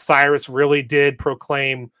that Cyrus really did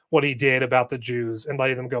proclaim what he did about the Jews and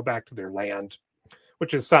letting them go back to their land,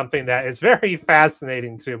 which is something that is very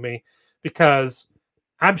fascinating to me because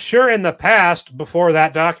I'm sure in the past, before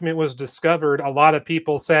that document was discovered, a lot of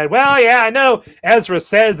people said, well, yeah, I know Ezra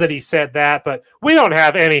says that he said that, but we don't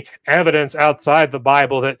have any evidence outside the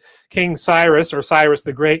Bible that King Cyrus or Cyrus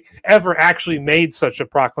the Great ever actually made such a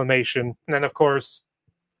proclamation. And then, of course,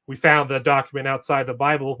 we found the document outside the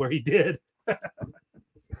Bible where he did.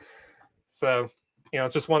 So,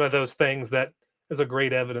 it's just one of those things that is a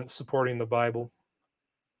great evidence supporting the Bible.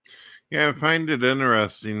 Yeah, I find it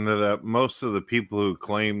interesting that most of the people who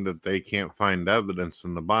claim that they can't find evidence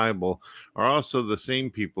in the Bible are also the same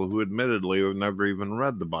people who admittedly have never even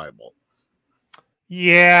read the Bible.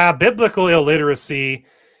 Yeah, biblical illiteracy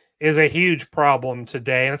is a huge problem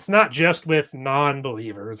today. And it's not just with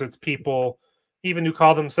non-believers. It's people even who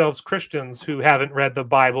call themselves Christians who haven't read the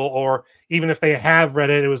Bible, or even if they have read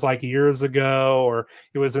it, it was like years ago, or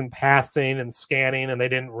it was in passing and scanning, and they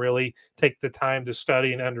didn't really take the time to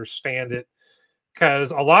study and understand it. Because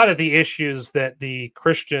a lot of the issues that the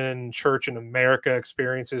Christian church in America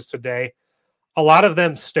experiences today, a lot of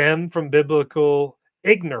them stem from biblical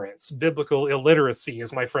ignorance, biblical illiteracy,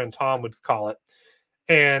 as my friend Tom would call it.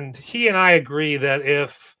 And he and I agree that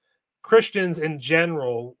if Christians in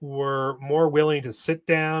general were more willing to sit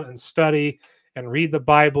down and study and read the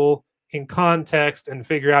Bible in context and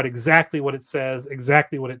figure out exactly what it says,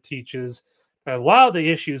 exactly what it teaches, a lot of the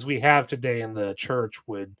issues we have today in the church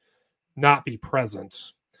would not be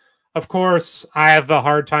present. Of course, I have a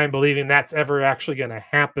hard time believing that's ever actually going to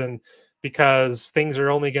happen because things are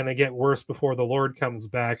only going to get worse before the Lord comes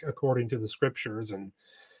back, according to the scriptures. And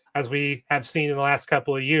as we have seen in the last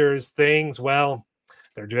couple of years, things, well,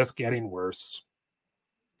 they're just getting worse.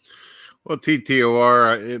 Well,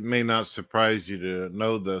 TTOR, it may not surprise you to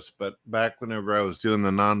know this, but back whenever I was doing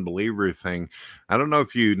the non-believer thing, I don't know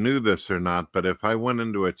if you knew this or not, but if I went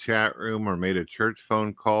into a chat room or made a church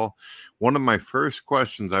phone call, one of my first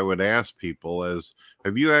questions I would ask people is,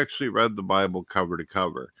 have you actually read the Bible cover to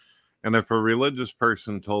cover? And if a religious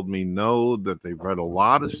person told me no, that they've read a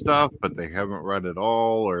lot of stuff, but they haven't read it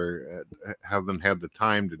all or haven't had the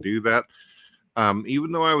time to do that,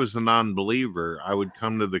 even though I was a non-believer, I would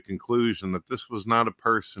come to the conclusion that this was not a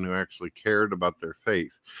person who actually cared about their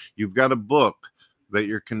faith. You've got a book that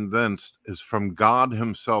you're convinced is from God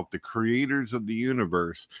himself, the creators of the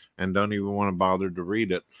universe, and don't even want to bother to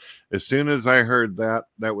read it. As soon as I heard that,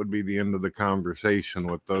 that would be the end of the conversation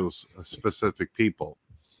with those specific people.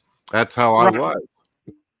 That's how I was.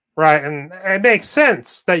 Right. And it makes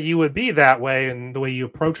sense that you would be that way in the way you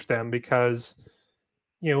approach them, because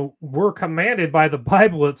we're commanded by the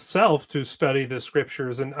Bible itself to study the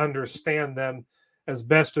scriptures and understand them as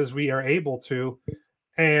best as we are able to.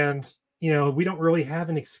 And, we don't really have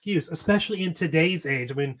an excuse, especially in today's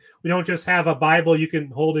age. I mean, we don't just have a Bible you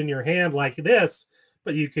can hold in your hand like this,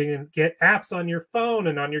 but you can get apps on your phone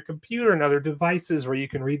and on your computer and other devices where you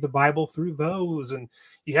can read the Bible through those. And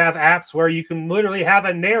you have apps where you can literally have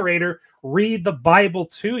a narrator read the Bible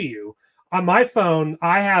to you. On my phone,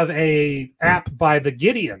 I have a app by the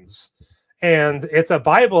Gideons, and it's a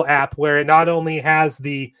Bible app where it not only has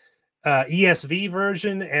the ESV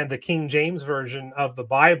version and the King James version of the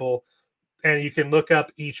Bible, and you can look up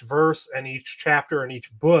each verse and each chapter and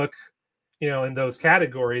each book, in those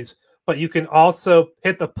categories, but you can also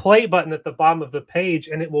hit the play button at the bottom of the page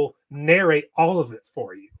and it will narrate all of it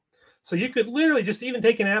for you. So you could literally just even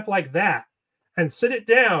take an app like that and sit it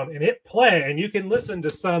down and hit play, and you can listen to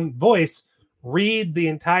some voice read the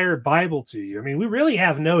entire Bible to you. I mean, we really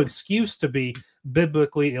have no excuse to be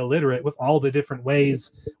biblically illiterate with all the different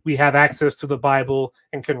ways we have access to the Bible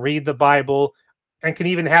and can read the Bible and can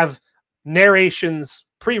even have narrations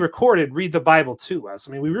pre-recorded read the Bible to us.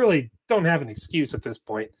 I mean, we really don't have an excuse at this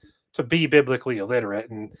point to be biblically illiterate.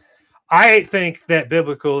 And I think that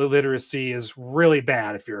biblical illiteracy is really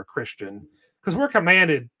bad if you're a Christian, because we're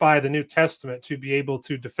commanded by the New Testament to be able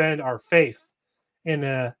to defend our faith in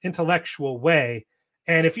an intellectual way.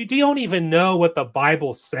 And if you don't even know what the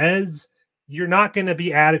Bible says, you're not going to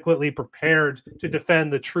be adequately prepared to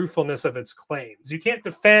defend the truthfulness of its claims. You can't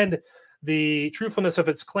defend the truthfulness of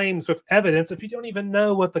its claims with evidence if you don't even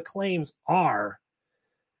know what the claims are.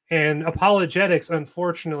 And apologetics,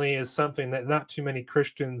 unfortunately, is something that not too many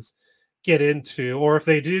Christians get into, or if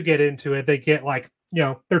they do get into it, they get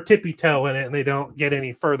they're tippy toe in it and they don't get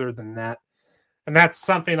any further than that. And that's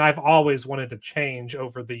something I've always wanted to change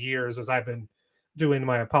over the years as I've been doing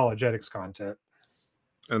my apologetics content.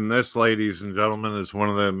 And this, ladies and gentlemen, is one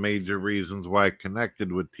of the major reasons why I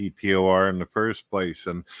connected with TTOR in the first place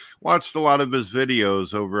and watched a lot of his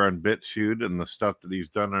videos over on BitChute and the stuff that he's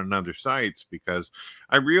done on other sites, because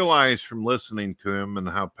I realized from listening to him and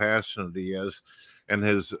how passionate he is and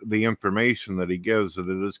the information that he gives, that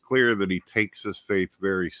it is clear that he takes his faith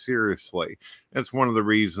very seriously. It's one of the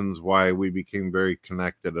reasons why we became very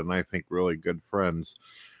connected and I think really good friends.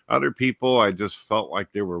 Other people, I just felt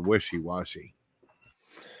like they were wishy-washy.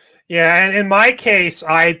 Yeah, and in my case,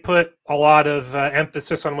 I put a lot of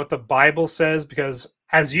emphasis on what the Bible says, because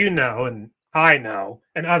as you know, and I know,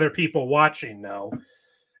 and other people watching know,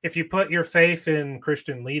 if you put your faith in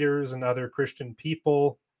Christian leaders and other Christian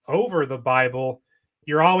people over the Bible,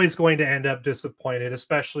 you're always going to end up disappointed,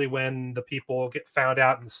 especially when the people get found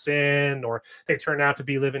out in sin, or they turn out to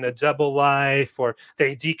be living a double life, or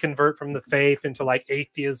they deconvert from the faith into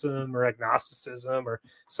atheism or agnosticism or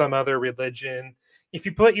some other religion. If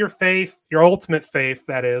you put your faith, your ultimate faith,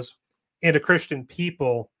 that is, into Christian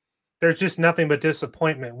people, there's just nothing but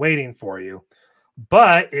disappointment waiting for you.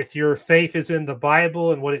 But if your faith is in the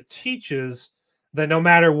Bible and what it teaches, then no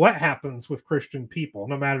matter what happens with Christian people,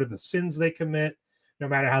 no matter the sins they commit, no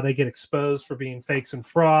matter how they get exposed for being fakes and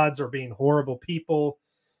frauds or being horrible people,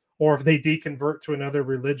 or if they deconvert to another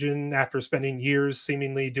religion after spending years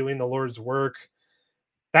seemingly doing the Lord's work,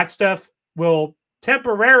 that stuff will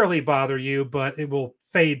temporarily bother you, but it will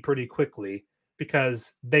fade pretty quickly,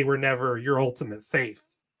 because they were never your ultimate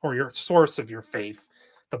faith or your source of your faith.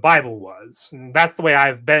 The Bible was. And that's the way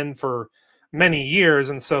I've been for many years.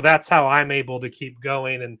 And so that's how I'm able to keep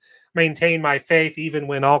going and maintain my faith, even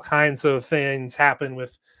when all kinds of things happen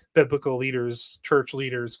with biblical leaders, church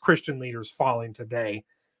leaders, Christian leaders falling today.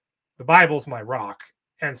 The Bible's my rock.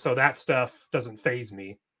 And so that stuff doesn't faze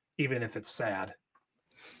me, even if it's sad.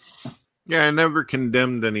 Yeah, I never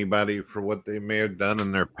condemned anybody for what they may have done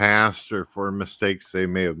in their past or for mistakes they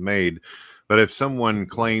may have made. But if someone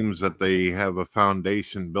claims that they have a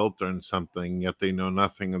foundation built on something, yet they know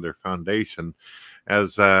nothing of their foundation,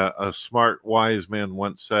 as a smart, wise man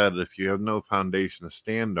once said, if you have no foundation to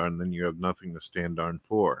stand on, then you have nothing to stand on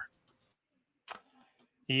for.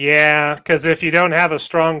 Yeah, because if you don't have a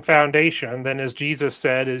strong foundation, then as Jesus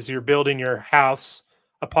said, is you're building your house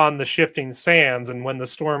upon the shifting sands, and when the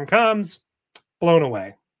storm comes, blown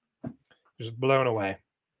away. Just blown away.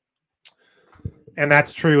 And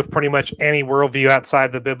that's true of pretty much any worldview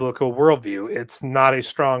outside the biblical worldview. It's not a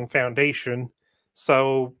strong foundation.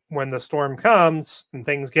 So when the storm comes and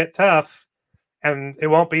things get tough, and it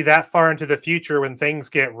won't be that far into the future when things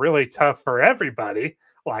get really tough for everybody,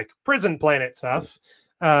 like prison planet tough,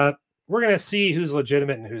 we're going to see who's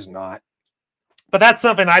legitimate and who's not. But that's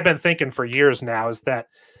something I've been thinking for years now, is that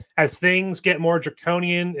as things get more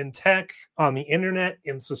draconian in tech, on the internet,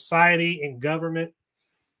 in society, in government,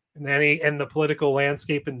 and the political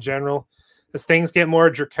landscape in general, as things get more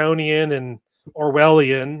draconian and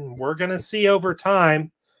Orwellian, we're going to see over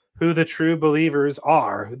time who the true believers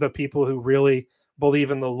are, the people who really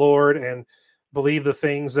believe in the Lord and believe the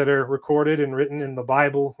things that are recorded and written in the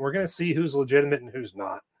Bible. We're going to see who's legitimate and who's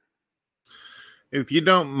not. If you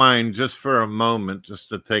don't mind, just for a moment, just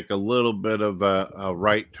to take a little bit of a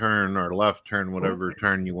right turn or left turn, whatever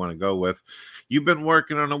turn you want to go with. You've been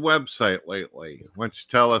working on a website lately. Why don't you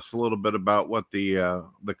tell us a little bit about what the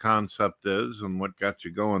concept is and what got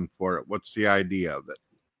you going for it? What's the idea of it?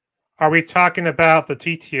 Are we talking about the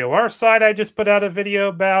TTOR site I just put out a video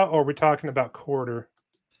about, or are we talking about Quarter?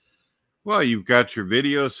 Well, you've got your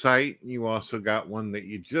video site. You also got one that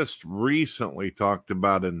you just recently talked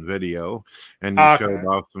about in video, and you showed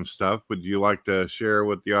off some stuff. Would you like to share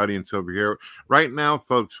with the audience over here? Right now,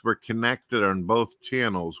 folks, we're connected on both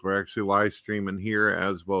channels. We're actually live streaming here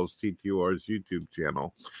as well as TTOR's YouTube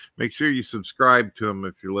channel. Make sure you subscribe to them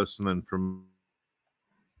if you're listening from.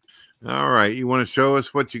 All right. You want to show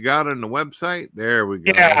us what you got on the website? There we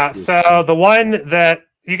go. Yeah. So the one that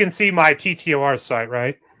you can see my TTOR site,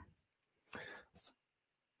 right?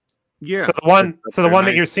 Yeah. So the one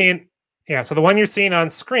that you're seeing, so the one you're seeing on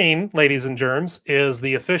screen, ladies and germs, is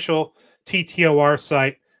the official TTOR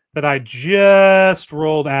site that I just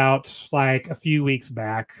rolled out like a few weeks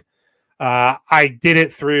back. I did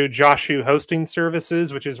it through Joshu Hosting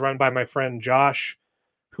Services, which is run by my friend Josh,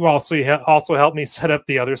 who also helped me set up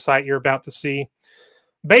the other site you're about to see.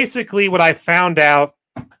 Basically, what I found out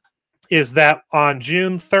is that on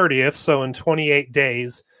June 30th, so in 28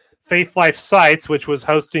 days, Faith Life Sites, which was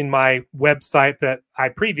hosting my website that I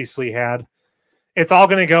previously had, it's all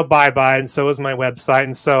going to go bye-bye, and so is my website.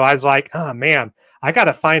 And so I was like, oh, man, I got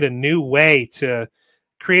to find a new way to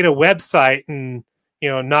create a website and,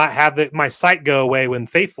 not have my site go away when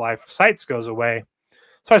Faith Life Sites goes away.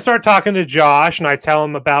 So I started talking to Josh, and I tell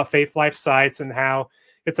him about Faith Life Sites and how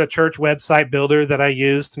it's a church website builder that I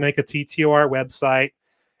use to make a TTOR website.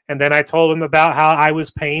 And then I told him about how I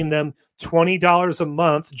was paying them $20 a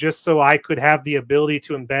month just so I could have the ability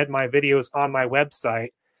to embed my videos on my website.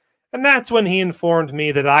 And that's when he informed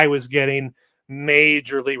me that I was getting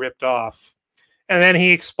majorly ripped off. And then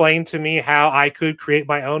he explained to me how I could create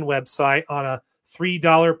my own website on a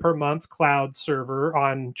 $3 per month cloud server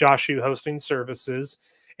on Joshu Hosting Services.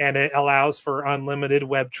 And it allows for unlimited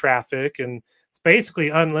web traffic. And it's basically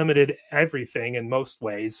unlimited everything in most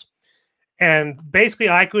ways. And basically,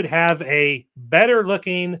 I could have a better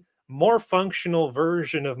looking, more functional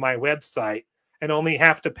version of my website and only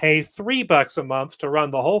have to pay $3 a month to run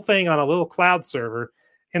the whole thing on a little cloud server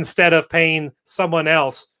instead of paying someone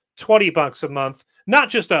else $20 a month, not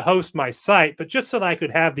just to host my site, but just so that I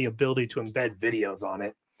could have the ability to embed videos on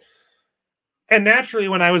it. And naturally,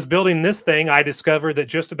 when I was building this thing, I discovered that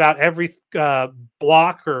just about every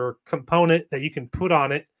block or component that you can put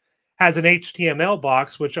on it has an HTML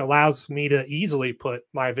box, which allows me to easily put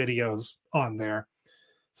my videos on there.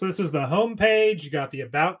 So this is the home page. You got the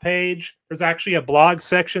about page. There's actually a blog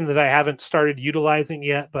section that I haven't started utilizing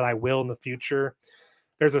yet, but I will in the future.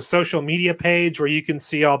 There's a social media page where you can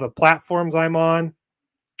see all the platforms I'm on,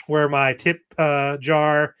 where my tip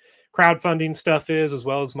jar crowdfunding stuff is, as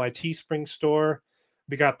well as my Teespring store.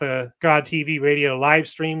 We got the God TV radio live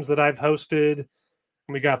streams that I've hosted.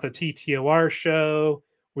 We got the TTOR show.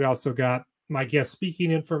 We also got my guest speaking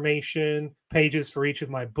information, pages for each of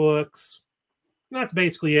my books. And that's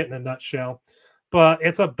basically it in a nutshell. But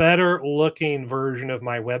it's a better looking version of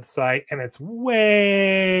my website, and it's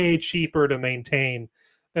way cheaper to maintain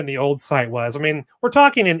than the old site was. I mean, we're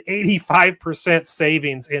talking an 85%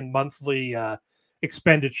 savings in monthly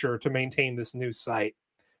expenditure to maintain this new site.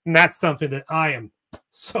 And that's something that I am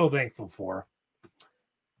so thankful for.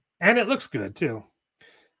 And it looks good, too.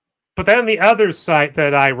 But then the other site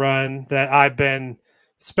that I run that I've been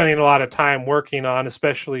spending a lot of time working on,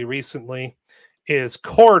 especially recently, is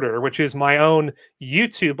Quarter, which is my own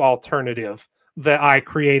YouTube alternative that I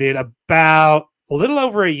created about a little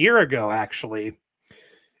over a year ago, actually.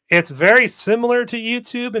 It's very similar to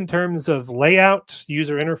YouTube in terms of layout,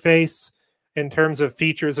 user interface, in terms of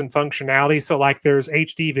features and functionality. So, like, there's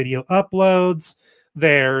HD video uploads,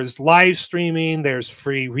 there's live streaming, there's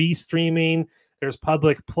free restreaming, there's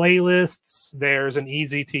public playlists, there's an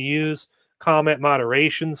easy to use comment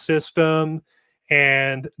moderation system,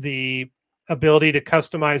 and the ability to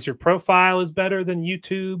customize your profile is better than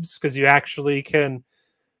YouTube's because you actually can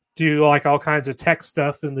do like all kinds of tech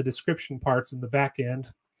stuff in the description parts in the back end.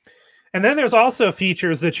 And then there's also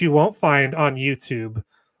features that you won't find on YouTube,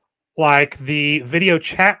 like the video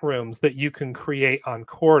chat rooms that you can create on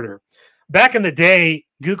Quarter. Back in the day,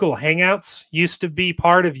 Google Hangouts used to be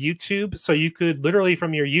part of YouTube, so you could literally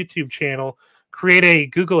from your YouTube channel create a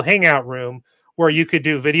Google Hangout room where you could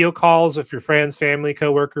do video calls with your friends, family,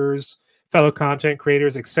 coworkers, fellow content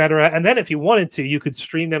creators, etc. And then if you wanted to, you could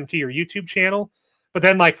stream them to your YouTube channel. But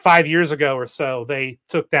then like 5 years ago or so, they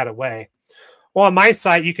took that away. Well, on my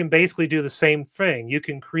site, you can basically do the same thing. You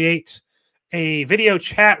can create a video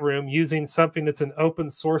chat room using something that's an open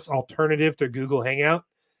source alternative to Google Hangout.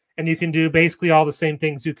 And you can do basically all the same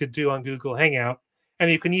things you could do on Google Hangout. And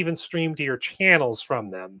you can even stream to your channels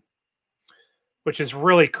from them, which is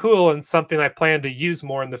really cool and something I plan to use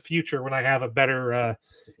more in the future when I have a better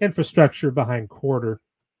infrastructure behind Quarter.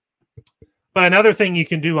 But another thing you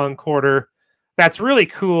can do on Quarter that's really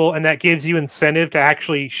cool and that gives you incentive to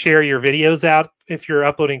actually share your videos out if you're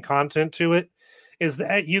uploading content to it is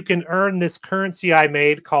that you can earn this currency I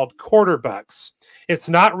made called Quarter Bucks. It's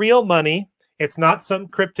not real money. It's not some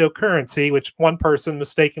cryptocurrency, which one person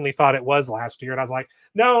mistakenly thought it was last year. And I was like,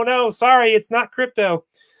 no, sorry, it's not crypto.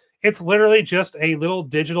 It's literally just a little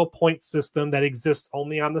digital point system that exists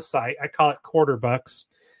only on the site. I call it Quarter Bucks.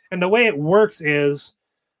 And the way it works is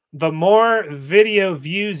the more video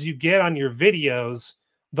views you get on your videos,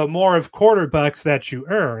 the more of Quarter Bucks that you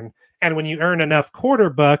earn. And when you earn enough Quarter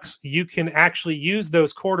Bucks, you can actually use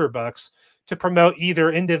those Quarter Bucks to promote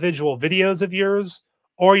either individual videos of yours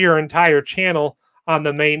or your entire channel on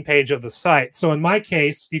the main page of the site. So in my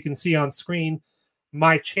case, you can see on screen,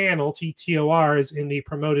 my channel, TTOR, is in the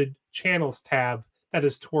Promoted Channels tab that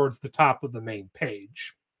is towards the top of the main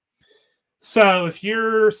page. So if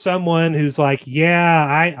you're someone who's like,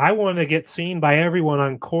 yeah, I want to get seen by everyone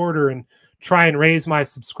on Quarter and try and raise my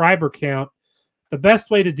subscriber count, the best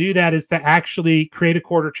way to do that is to actually create a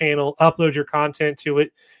Quarter channel, upload your content to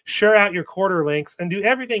it, share out your Quarter links, and do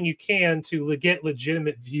everything you can to get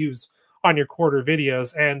legitimate views on your Quarter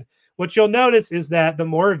videos. And what you'll notice is that the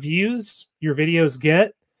more views your videos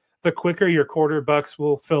get, the quicker your Quarter Bucks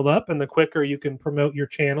will fill up and the quicker you can promote your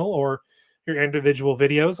channel or your individual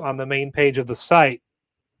videos on the main page of the site.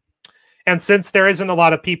 And since there isn't a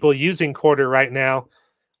lot of people using Quarter right now,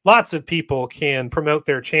 lots of people can promote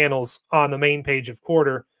their channels on the main page of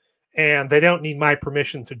Quarter, and they don't need my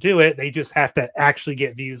permission to do it. They just have to actually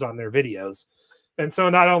get views on their videos. And so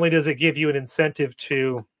not only does it give you an incentive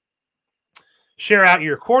to share out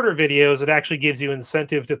your Quarter videos, it actually gives you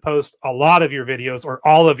incentive to post a lot of your videos or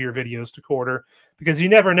all of your videos to Quarter, because you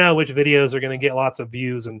never know which videos are going to get lots of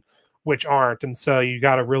views and which aren't. And so you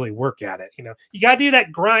got to really work at it. You got to do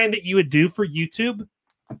that grind that you would do for YouTube.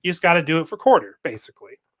 You just got to do it for Quarter,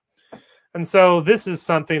 basically. And so this is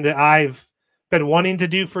something that I've been wanting to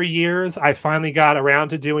do for years. I finally got around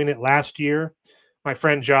to doing it last year. My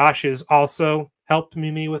friend Josh has also helped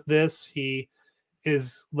me with this. He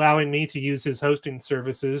is allowing me to use his hosting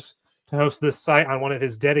services to host this site on one of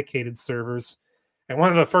his dedicated servers. And one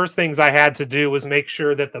of the first things I had to do was make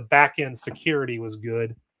sure that the back-end security was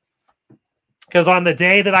good. Because on the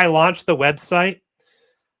day that I launched the website,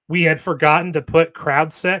 we had forgotten to put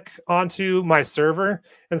CrowdSec onto my server.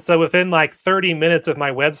 And so within like 30 minutes of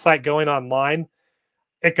my website going online,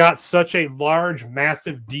 it got such a large,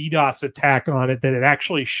 massive DDoS attack on it that it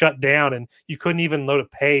actually shut down and you couldn't even load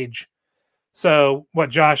a page. So what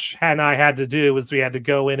Josh and I had to do was we had to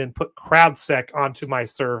go in and put CrowdSec onto my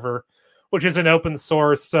server, which is an open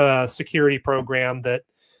source security program that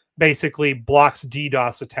basically blocks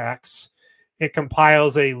DDoS attacks. It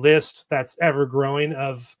compiles a list that's ever growing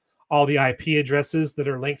of all the IP addresses that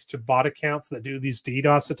are linked to bot accounts that do these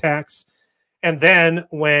DDoS attacks. And then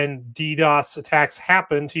when DDoS attacks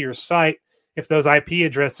happen to your site, if those IP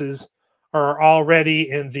addresses are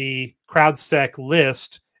already in the CrowdSec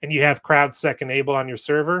list and you have CrowdSec enabled on your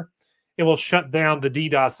server, it will shut down the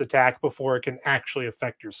DDoS attack before it can actually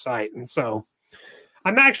affect your site. And so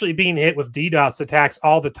I'm actually being hit with DDoS attacks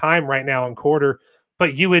all the time right now in Quarter,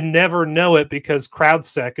 but you would never know it because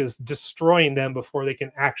CrowdSec is destroying them before they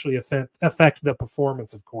can actually affect the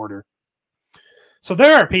performance of Quarter. So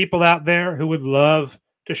there are people out there who would love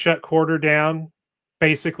to shut Quarter down,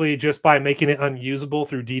 basically just by making it unusable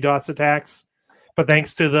through DDoS attacks. But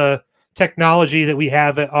thanks to the technology that we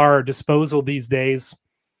have at our disposal these days,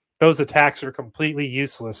 those attacks are completely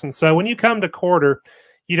useless. And so when you come to Quarter,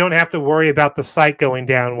 you don't have to worry about the site going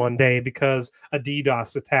down one day because a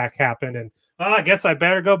DDoS attack happened. And I guess I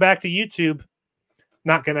better go back to YouTube.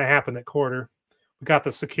 Not going to happen at Quarter. We got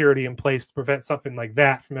the security in place to prevent something like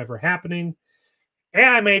that from ever happening. And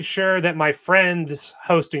I made sure that my friend's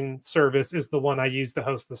hosting service is the one I use to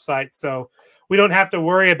host the site. So we don't have to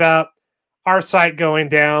worry about our site going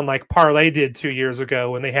down like Parlay did 2 years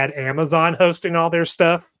ago when they had Amazon hosting all their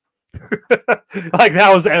stuff. Like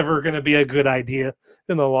that was ever going to be a good idea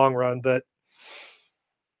in the long run. But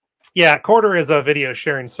yeah, Quarter is a video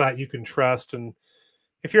sharing site you can trust. And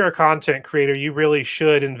if you're a content creator, you really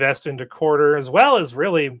should invest into Quarter as well as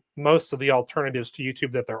really most of the alternatives to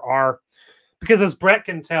YouTube that there are. Because as Brett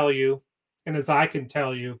can tell you, and as I can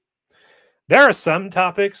tell you, there are some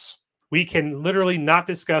topics we can literally not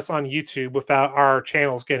discuss on YouTube without our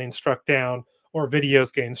channels getting struck down or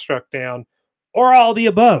videos getting struck down or all the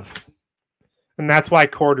above. And that's why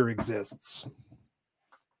Quarter exists.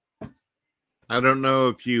 I don't know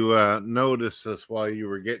if you noticed this while you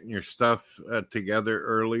were getting your stuff together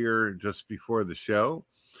earlier just before the show.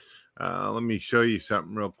 Let me show you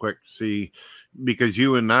something real quick. See, because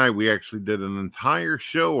you and I, we actually did an entire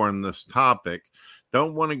show on this topic.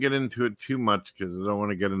 Don't want to get into it too much because I don't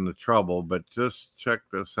want to get into trouble, but just check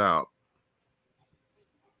this out.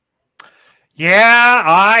 Yeah,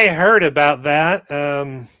 I heard about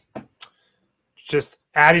that. Just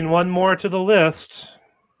adding one more to the list.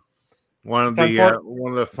 One of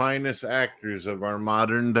the finest actors of our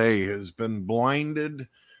modern day has been blinded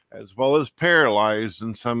as well as paralyzed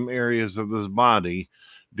in some areas of his body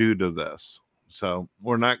due to this. So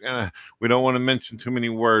we don't want to mention too many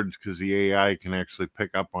words because the AI can actually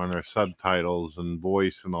pick up on our subtitles and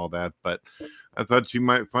voice and all that. But I thought you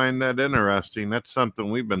might find that interesting. That's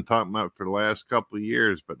something we've been talking about for the last couple of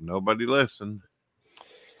years, but nobody listened.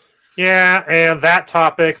 Yeah, and that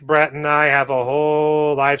topic, Brett and I have a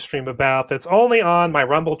whole live stream about that's only on my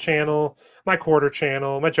Rumble channel, my Quarter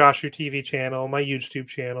channel, my Joshua TV channel, my YouTube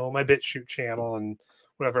channel, my BitChute channel, and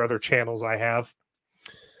whatever other channels I have.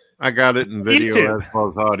 I got it in video YouTube. as well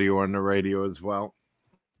as audio on the radio as well.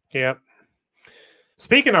 Yep.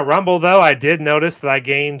 Speaking of Rumble, though, I did notice that I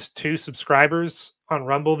gained 2 subscribers on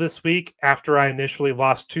Rumble this week after I initially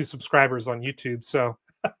lost 2 subscribers on YouTube. So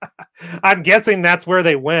I'm guessing that's where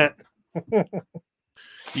they went.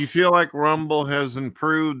 You feel like Rumble has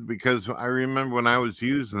improved? Because I remember when I was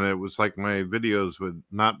using it, it was like my videos would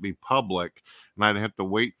not be public and I'd have to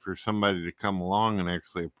wait for somebody to come along and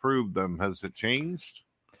actually approve them. Has it changed?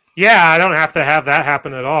 Yeah, I don't have to have that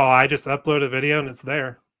happen at all. I just upload a video and it's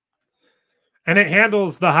there. And it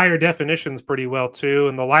handles the higher definitions pretty well too.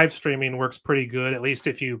 And the live streaming works pretty good, at least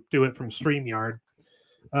if you do it from StreamYard.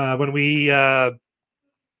 When we,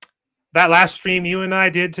 that last stream you and I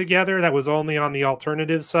did together, that was only on the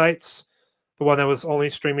alternative sites. The one that was only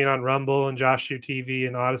streaming on Rumble and Joshua TV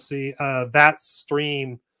and Odyssey. That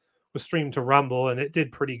stream was streamed to Rumble and it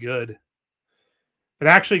did pretty good. It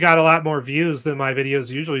actually got a lot more views than my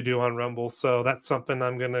videos usually do on Rumble. So that's something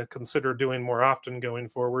I'm going to consider doing more often going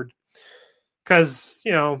forward. Because,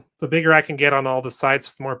 you know, the bigger I can get on all the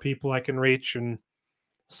sites, the more people I can reach. And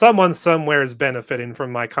someone somewhere is benefiting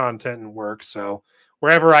from my content and work. So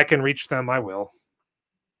wherever I can reach them, I will.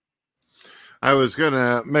 I was going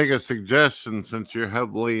to make a suggestion since you're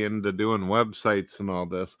heavily into doing websites and all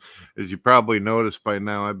this. As you probably noticed by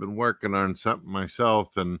now, I've been working on something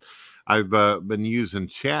myself, and I've been using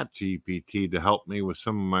ChatGPT to help me with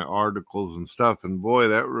some of my articles and stuff. And boy,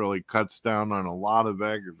 that really cuts down on a lot of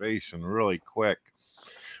aggravation really quick.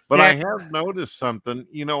 But yeah. I have noticed something.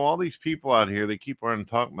 You know, all these people out here, they keep on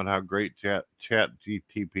talking about how great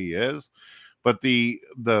ChatGPT is. But the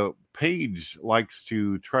page likes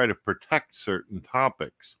to try to protect certain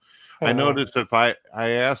topics. I notice if I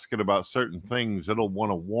ask it about certain things, it'll want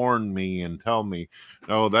to warn me and tell me,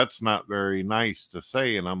 no, that's not very nice to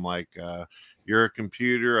say. And I'm like, you're a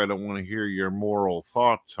computer. I don't want to hear your moral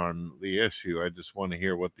thoughts on the issue. I just want to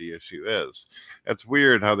hear what the issue is. It's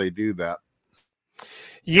weird how they do that.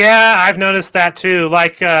 Yeah, I've noticed that too.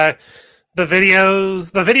 Like the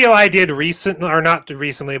video I did recently, or not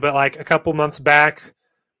recently, but like a couple months back,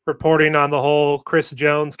 reporting on the whole Chris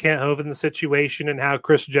Jones, Kent Hovind situation and how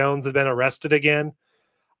Chris Jones had been arrested again.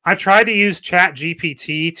 I tried to use Chat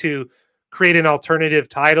GPT to create an alternative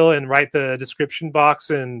title and write the description box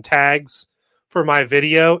and tags for my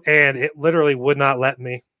video, and it literally would not let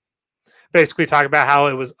me. Basically talk about how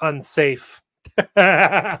it was unsafe.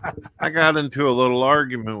 I got into a little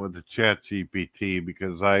argument with the Chat GPT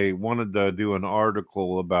because I wanted to do an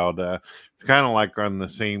article about it's kind of like on the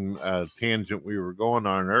same tangent we were going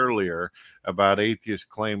on earlier about atheists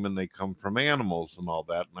claiming they come from animals and all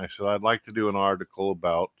that. And I said I'd like to do an article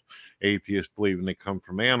about atheists believing they come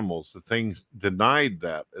from animals. The thing denied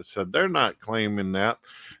that. It said they're not claiming that,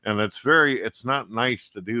 and it's not nice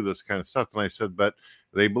to do this kind of stuff. And I said, but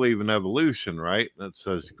they believe in evolution, right? And it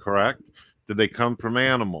says correct. Did they come from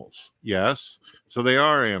animals? Yes. So they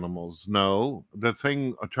are animals. No. The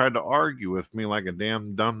thing tried to argue with me like a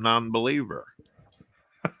damn dumb non-believer.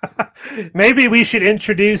 Maybe we should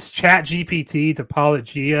introduce ChatGPT to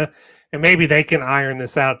Apologia, and maybe they can iron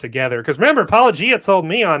this out together. Because remember, Apologia told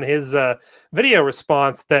me on his video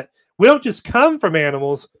response that we don't just come from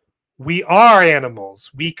animals, we are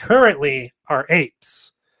animals. We currently are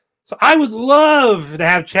apes. So I would love to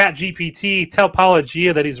have ChatGPT tell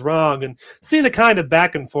Apologia that he's wrong and see the kind of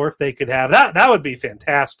back and forth they could have. That would be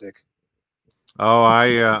fantastic. Oh,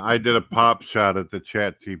 I did a pop shot at the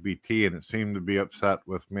ChatGPT, and it seemed to be upset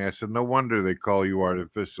with me. I said, no wonder they call you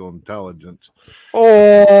artificial intelligence.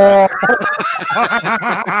 Oh,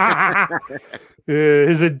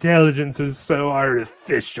 his intelligence is so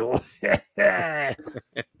artificial.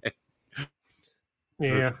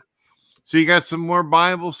 Yeah. So you got some more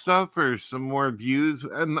Bible stuff or some more views?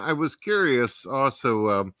 And I was curious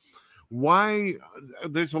also why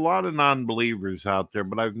there's a lot of non-believers out there,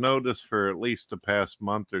 but I've noticed for at least the past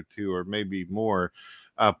month or two or maybe more,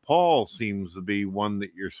 Paul seems to be one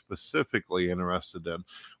that you're specifically interested in.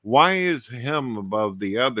 Why is him above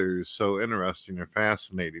the others so interesting or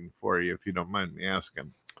fascinating for you, if you don't mind me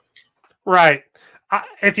asking? Right.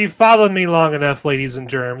 If you've followed me long enough, ladies and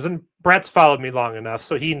germs, and Brett's followed me long enough,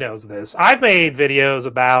 so he knows this. I've made videos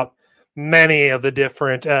about many of the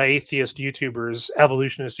different atheist YouTubers,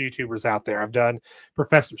 evolutionist YouTubers out there. I've done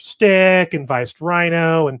Professor Stick and Viced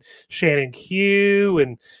Rhino and Shannon Q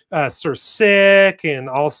and Sir Sick, and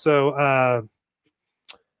also,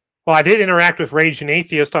 well, I did interact with Raging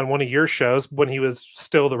Atheist on one of your shows when he was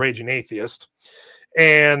still the Raging Atheist.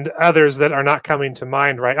 And others that are not coming to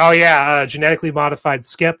mind right. Oh, yeah, Genetically Modified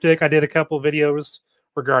Skeptic. I did a couple videos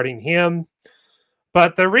regarding him.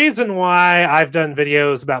 But the reason why I've done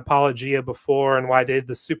videos about Apologia before and why I did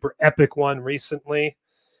the super epic one recently,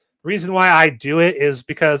 the reason why I do it is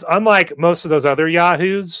because unlike most of those other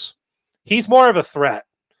Yahoos, he's more of a threat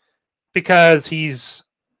because he's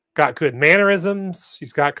got good mannerisms,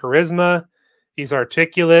 he's got charisma, he's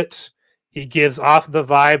articulate. He gives off the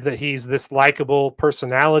vibe that he's this likable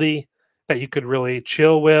personality that you could really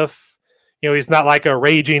chill with. You know, he's not like a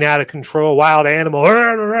raging out of control wild animal,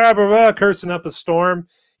 cursing up a storm.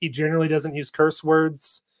 He generally doesn't use curse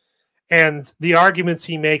words. And the arguments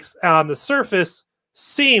he makes on the surface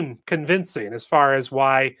seem convincing as far as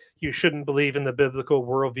why you shouldn't believe in the biblical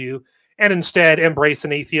worldview and instead embrace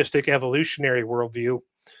an atheistic evolutionary worldview.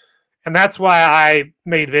 And that's why I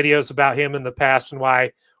made videos about him in the past and why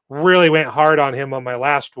I really went hard on him on my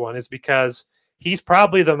last one is because he's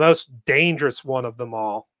probably the most dangerous one of them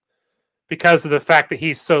all because of the fact that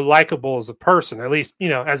he's so likable as a person, at least, you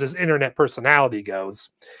know, as his internet personality goes,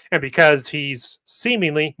 and because he's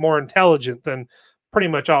seemingly more intelligent than pretty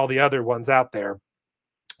much all the other ones out there.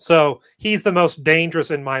 So he's the most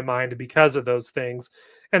dangerous in my mind because of those things.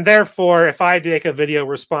 And therefore, if I make a video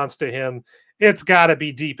response to him, it's got to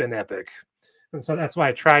be deep and epic. And so that's why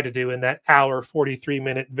I tried to do in that hour,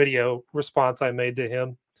 43-minute video response I made to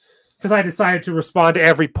him. Because I decided to respond to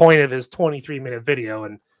every point of his 23-minute video.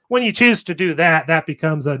 And when you choose to do that, that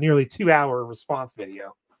becomes a nearly 2-hour response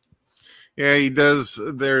video. Yeah, he does.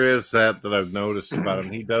 There is that I've noticed about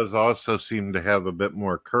him. He does also seem to have a bit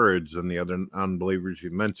more courage than the other unbelievers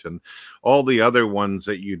you mentioned. All the other ones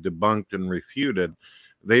that you debunked and refuted,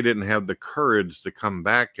 they didn't have the courage to come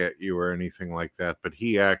back at you or anything like that, but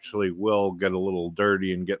he actually will get a little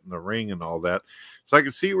dirty and get in the ring and all that. So I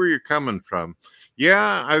can see where you're coming from.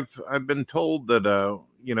 Yeah, I've been told that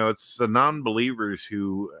you know, it's the non-believers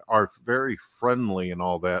who are very friendly and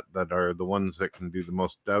all that are the ones that can do the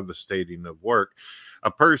most devastating of work.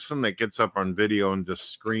 A person that gets up on video and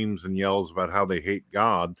just screams and yells about how they hate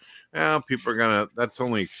God, people are that's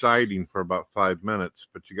only exciting for about 5 minutes,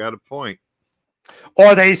 but you got a point.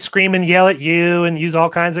 Or they scream and yell at you and use all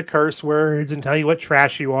kinds of curse words and tell you what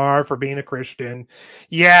trash you are for being a Christian.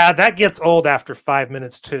 Yeah, that gets old after 5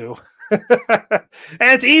 minutes too. And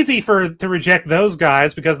it's easy to reject those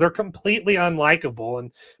guys because they're completely unlikable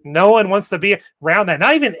and no one wants to be around that.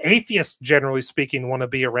 Not even atheists, generally speaking, want to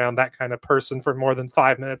be around that kind of person for more than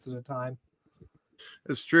 5 minutes at a time.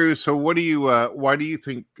 It's true. So what do you why do you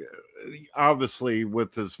think obviously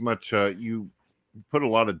with as much you put a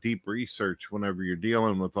lot of deep research whenever you're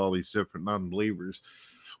dealing with all these different non-believers.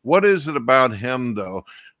 What is it about him though?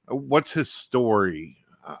 What's his story?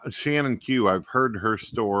 Shannon Q, I've heard her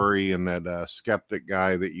story and that skeptic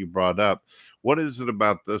guy that you brought up. What is it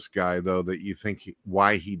about this guy though that you think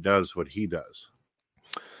why he does what he does?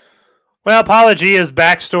 Well, Apologia's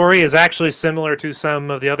backstory is actually similar to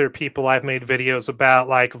some of the other people I've made videos about,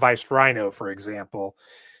 like Vice Rhino, for example.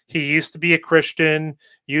 He used to be a Christian,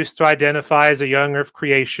 used to identify as a young earth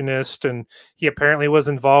creationist, and he apparently was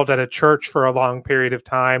involved at a church for a long period of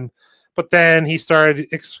time. But then he started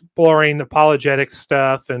exploring apologetic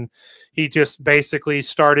stuff, and he just basically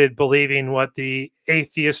started believing what the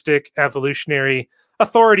atheistic evolutionary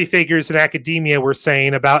authority figures in academia were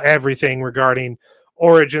saying about everything regarding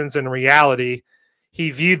origins and reality. He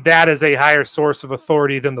viewed that as a higher source of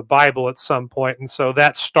authority than the Bible at some point, and so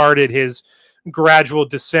that started his gradual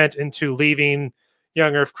descent into leaving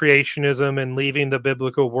young earth creationism and leaving the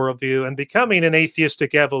biblical worldview and becoming an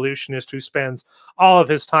atheistic evolutionist who spends all of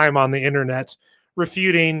his time on the internet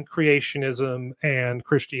refuting creationism and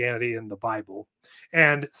Christianity and the Bible,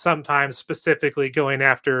 and sometimes specifically going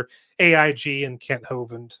after AIG and Kent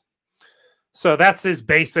Hovind. So that's his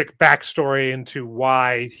basic backstory into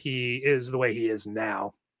why he is the way he is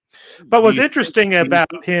now. But what's interesting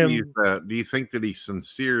about him... do you think that he's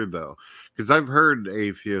sincere, though? Because I've heard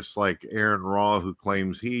atheists like Aaron Raw who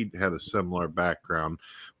claims he had a similar background.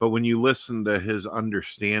 But when you listen to his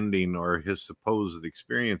understanding or his supposed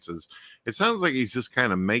experiences, it sounds like he's just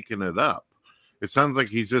kind of making it up. It sounds like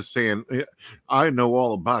he's just saying, I know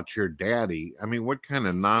all about your daddy. I mean, what kind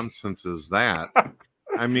of nonsense is that?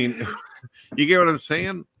 I mean, you get what I'm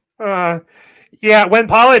saying? Yeah, when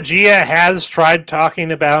Apologia has tried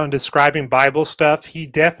talking about and describing Bible stuff, he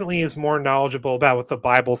definitely is more knowledgeable about what the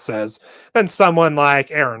Bible says than someone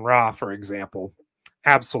like Aaron Ra, for example.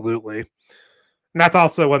 Absolutely. And that's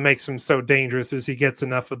also what makes him so dangerous, is he gets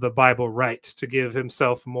enough of the Bible right to give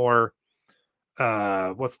himself more,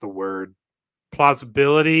 what's the word?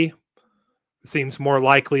 Plausibility. It seems more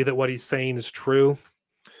likely that what he's saying is true.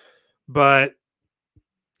 But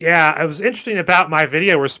yeah, it was interesting about my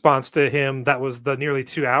video response to him. That was the nearly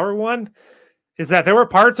 2-hour one, is that there were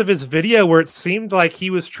parts of his video where it seemed like he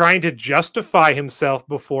was trying to justify himself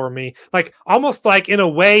before me. Like almost like in a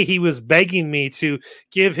way he was begging me to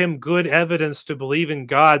give him good evidence to believe in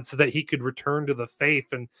God so that he could return to the faith.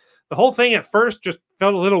 And the whole thing at first just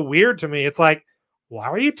felt a little weird to me. It's like, why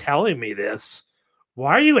are you telling me this?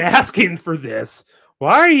 Why are you asking for this?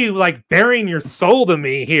 Why are you like bearing your soul to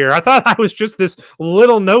me here? I thought I was just this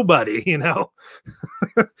little nobody, you know.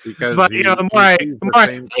 Because but you know, the more I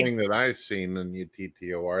same thing that I've seen in you,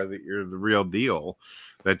 TTOR, that you're the real deal,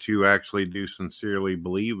 that you actually do sincerely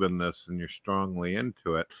believe in this and you're strongly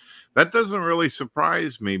into it. That doesn't really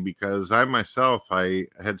surprise me, because I myself, I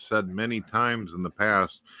had said many times in the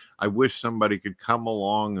past, I wish somebody could come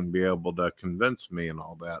along and be able to convince me and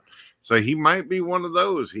all that. So he might be one of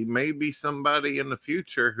those. He may be somebody in the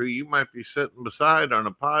future who you might be sitting beside on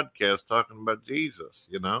a podcast talking about Jesus,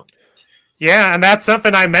 you know? Yeah, and that's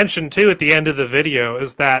something I mentioned too at the end of the video,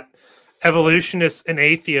 is that evolutionists and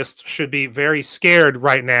atheists should be very scared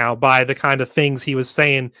right now by the kind of things he was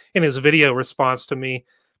saying in his video response to me,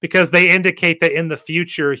 because they indicate that in the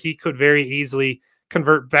future he could very easily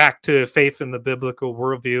convert back to faith in the biblical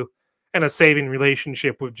worldview and a saving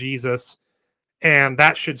relationship with Jesus. And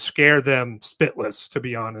that should scare them spitless, to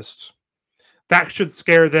be honest. That should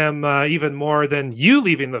scare them even more than you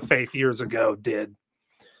leaving the faith years ago did.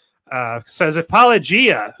 Says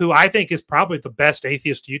Apologia, who I think is probably the best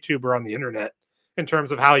atheist YouTuber on the internet in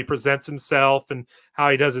terms of how he presents himself and how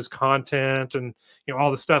he does his content and, you know, all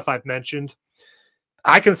the stuff I've mentioned.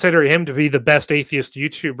 I consider him to be the best atheist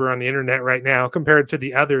YouTuber on the internet right now compared to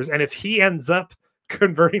the others. And if he ends up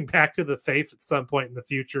converting back to the faith at some point in the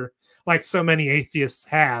future, like so many atheists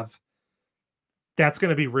have, that's going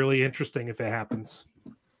to be really interesting if it happens.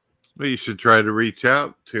 Well, you should try to reach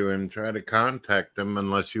out to him, try to contact him,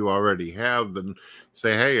 unless you already have, and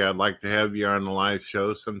say, hey, I'd like to have you on a live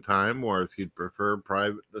show sometime, or if you'd prefer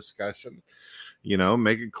private discussion, you know,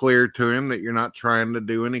 make it clear to him that you're not trying to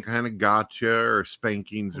do any kind of gotcha or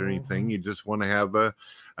spankings or anything. You just want to have a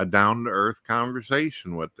down-to-earth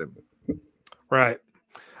conversation with him. Right.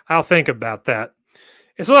 I'll think about that.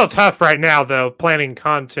 It's a little tough right now, though, planning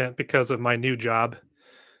content because of my new job.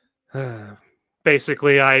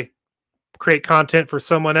 Basically, I create content for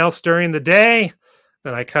someone else during the day,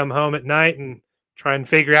 then I come home at night and try and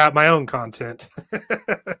figure out my own content.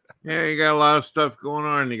 Yeah, you got a lot of stuff going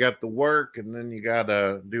on. You got the work, and then you got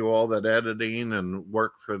to do all that editing and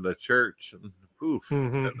work for the church. And oof,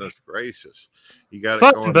 goodness gracious, you got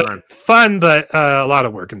it going on. Fun, but a lot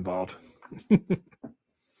of work involved.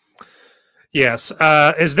 Yes.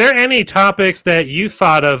 Is there any topics that you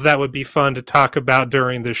thought of that would be fun to talk about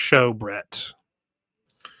during the show, Brett?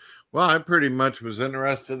 Well, I pretty much was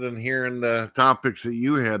interested in hearing the topics that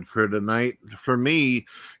you had for tonight. For me,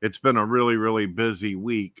 it's been a really, really busy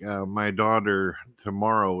week. My daughter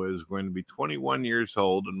tomorrow is going to be 21 years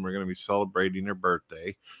old, and we're going to be celebrating her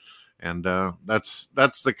birthday. And that's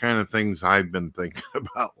the kind of things I've been thinking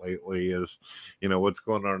about lately is, what's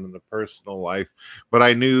going on in the personal life. But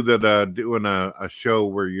I knew that doing a show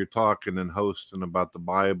where you're talking and hosting about the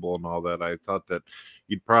Bible and all that, I thought that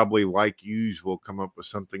you'd probably, like usual, come up with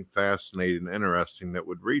something fascinating and interesting that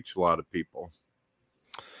would reach a lot of people.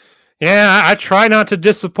 Yeah, I try not to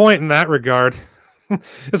disappoint in that regard,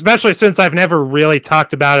 especially since I've never really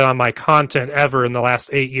talked about it on my content ever in the last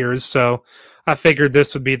 8 years. So I figured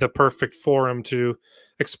this would be the perfect forum to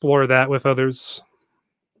explore that with others.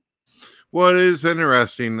 Well, it is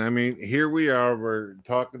interesting. I mean, here we are, we're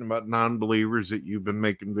talking about non-believers that you've been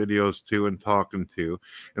making videos to and talking to.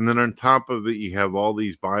 And then on top of it, you have all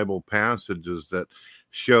these Bible passages that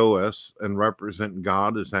show us and represent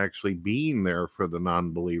God as actually being there for the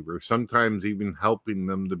non-believer, sometimes even helping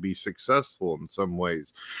them to be successful in some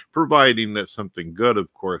ways, providing that something good,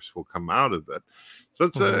 of course, will come out of it. So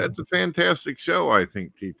it's a fantastic show, I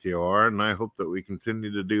think, TTR, and I hope that we continue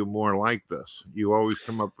to do more like this. You always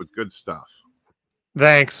come up with good stuff.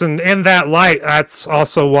 Thanks. And in that light, that's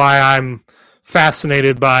also why I'm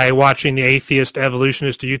fascinated by watching the Atheist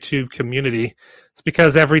Evolutionist YouTube community. It's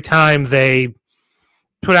because every time they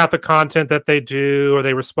put out the content that they do, or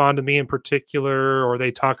they respond to me in particular, or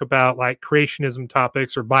they talk about like creationism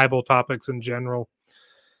topics or Bible topics in general,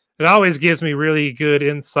 it always gives me really good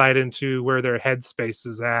insight into where their headspace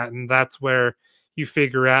is at. And that's where you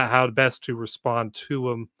figure out how best to respond to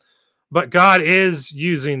them. But God is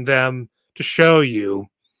using them to show you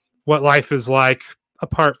what life is like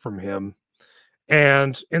apart from him.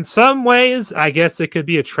 And in some ways, I guess it could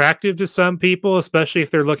be attractive to some people, especially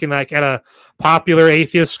if they're looking like at a popular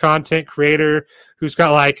atheist content creator who's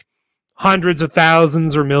got like hundreds of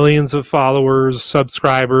thousands or millions of followers,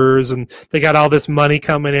 subscribers, and they got all this money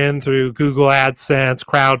coming in through Google AdSense,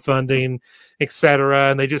 crowdfunding,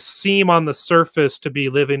 etc. And they just seem on the surface to be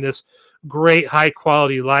living this great high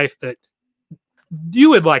quality life that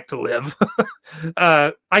you would like to live.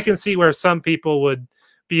 I can see where some people would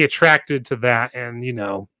be attracted to that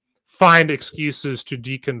and, find excuses to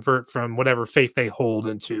deconvert from whatever faith they hold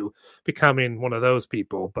into becoming one of those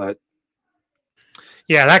people. But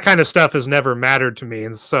yeah, that kind of stuff has never mattered to me.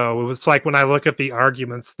 And so it's like when I look at the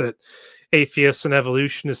arguments that atheists and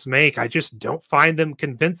evolutionists make, I just don't find them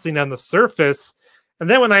convincing on the surface. And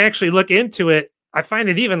then when I actually look into it, I find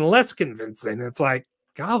it even less convincing. It's like,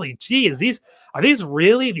 golly gee, are these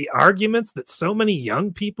really the arguments that so many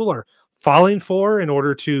young people are falling for in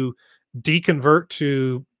order to deconvert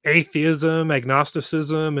to atheism,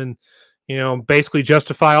 agnosticism, and basically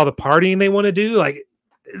justify all the partying they want to do? Like,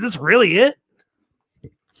 is this really it?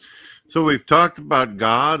 So we've talked about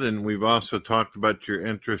God, and we've also talked about your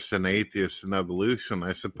interest in atheists and evolution.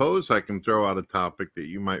 I suppose I can throw out a topic that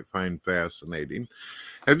you might find fascinating.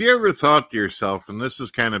 Have you ever thought to yourself, and this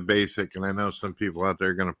is kind of basic, and I know some people out there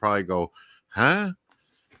are going to probably go, huh?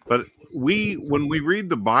 But when we read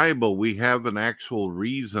the Bible, we have an actual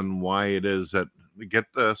reason why it is that,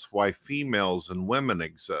 get this, why females and women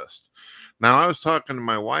exist. Now, I was talking to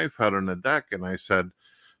my wife out on the deck, and I said,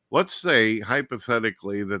 let's say,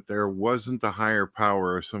 hypothetically, that there wasn't a higher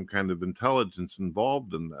power or some kind of intelligence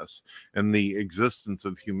involved in this and the existence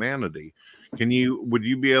of humanity. Would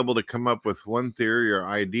you be able to come up with one theory or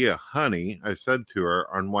idea, honey, I said to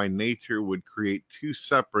her, on why nature would create two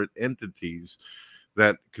separate entities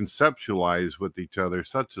that conceptualize with each other,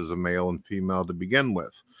 such as a male and female to begin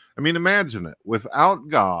with? I mean, imagine it. Without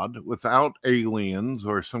God, without aliens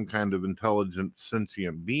or some kind of intelligent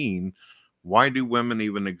sentient being, why do women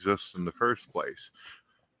even exist in the first place?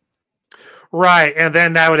 Right. And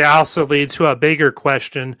then that would also lead to a bigger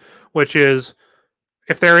question, which is,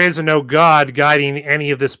 if there is no God guiding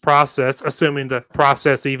any of this process, assuming the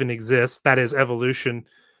process even exists, that is evolution,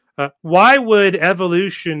 why would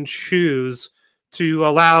evolution choose to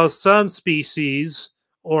allow some species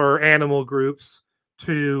or animal groups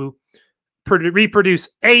to reproduce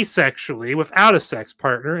asexually without a sex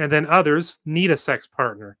partner, and then others need a sex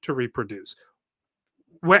partner to reproduce.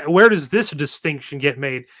 Where does this distinction get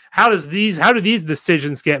made? How do these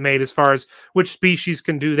decisions get made as far as which species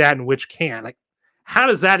can do that and which can't? Like, how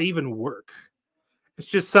does that even work? It's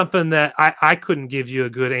just something that I couldn't give you a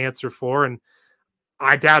good answer for, and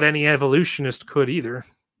I doubt any evolutionist could either.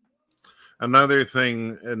 Another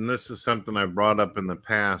thing, and this is something I brought up in the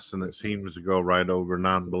past, and it seems to go right over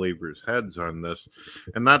non-believers' heads on this,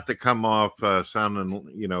 and not to come off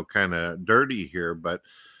sounding, kind of dirty here, but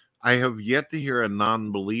I have yet to hear a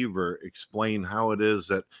non-believer explain how it is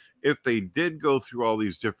that if they did go through all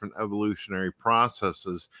these different evolutionary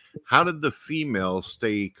processes, how did the females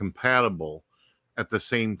stay compatible at the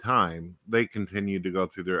same time they continued to go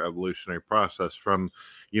through their evolutionary process from,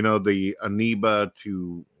 the amoeba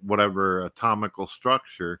to whatever atomical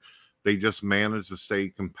structure? They just managed to stay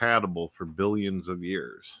compatible for billions of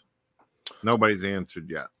years. Nobody's answered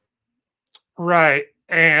yet. Right.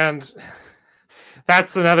 And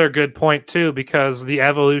that's another good point too, because the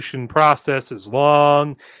evolution process is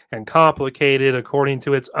long and complicated according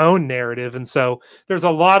to its own narrative. And so there's a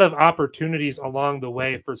lot of opportunities along the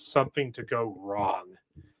way for something to go wrong.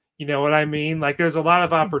 You know what I mean? Like, there's a lot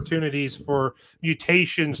of opportunities for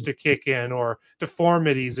mutations to kick in, or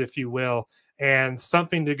deformities, if you will, and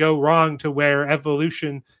something to go wrong to where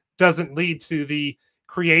evolution doesn't lead to the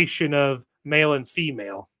creation of male and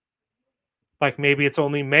female. Like, maybe it's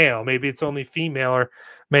only male, maybe it's only female, or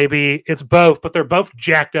maybe it's both, but they're both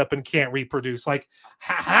jacked up and can't reproduce. Like,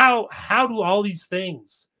 how do all these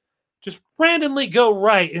things just randomly go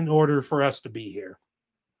right in order for us to be here?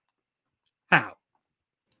 How?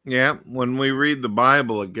 Yeah, when we read the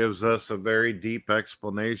Bible, it gives us a very deep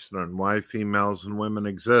explanation on why females and women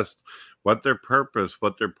exist, what their purpose,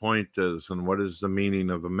 what their point is, and what is the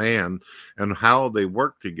meaning of a man, and how they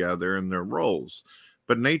work together in their roles.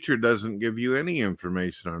 But nature doesn't give you any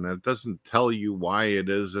information on it. It doesn't tell you why it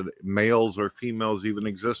is that males or females even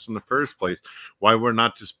exist in the first place, why we're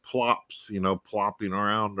not just plops, plopping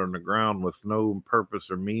around on the ground with no purpose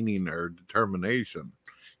or meaning or determination.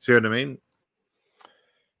 See what I mean?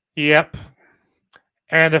 Yep.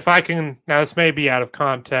 And if I can, now this may be out of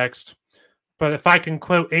context, but if I can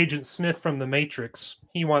quote Agent Smith from The Matrix,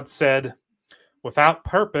 he once said, "Without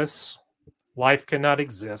purpose, life cannot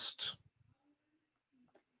exist."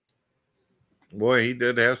 Boy, he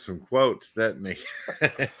did have some quotes, didn't he?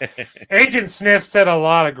 Agent Smith said a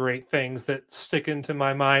lot of great things that stick into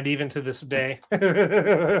my mind even to this day.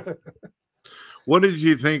 What did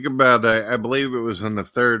you think about, I believe it was in the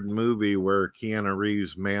third movie where Keanu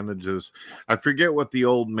Reeves manages, I forget what the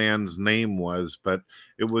old man's name was, but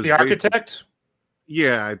it was The Architect?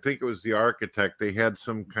 Yeah, I think it was the architect. They had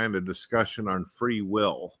some kind of discussion on free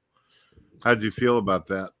will. How'd you feel about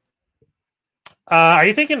that? Are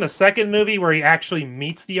you thinking the second movie where he actually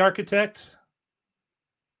meets the architect?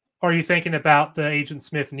 Or are you thinking about the Agent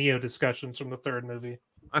Smith Neo discussions from the third movie?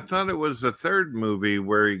 I thought it was the third movie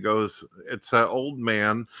where he goes, it's an old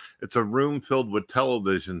man. It's a room filled with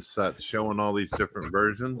television sets showing all these different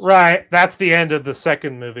versions. Right. That's the end of the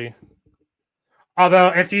second movie. Although,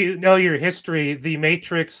 if you know your history, The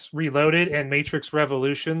Matrix Reloaded and Matrix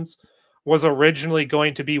Revolutions was originally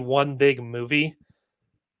going to be one big movie,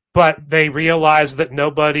 but they realized that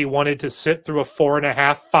nobody wanted to sit through a 4.5,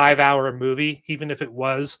 5-hour movie, even if it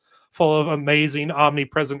was full of amazing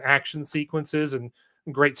omnipresent action sequences and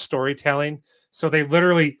great storytelling. So they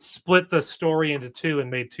literally split the story into two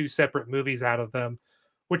and made two separate movies out of them,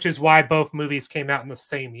 which is why both movies came out in the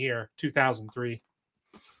same year, 2003.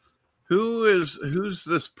 Who's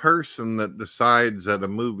this person that decides that a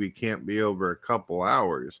movie can't be over a couple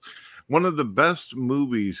hours? One of the best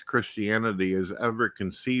movies Christianity has ever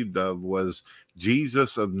conceived of was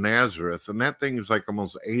Jesus of Nazareth, and that thing is like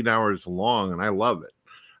almost 8 hours long, and I love it.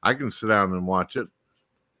 I can sit down and watch it.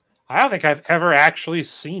 I don't think I've ever actually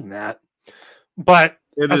seen that, but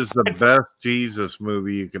it is the best Jesus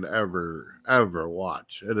movie you could ever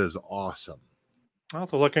watch. It is awesome. I'll have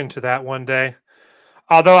to look into that one day.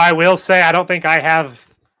 Although I will say, I don't think I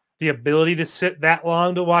have the ability to sit that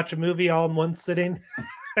long to watch a movie all in one sitting.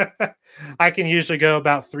 I can usually go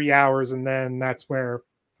about 3 hours, and then that's where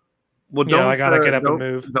I gotta get up and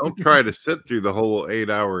move. Don't try to sit through the whole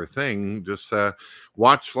 8-hour thing. Just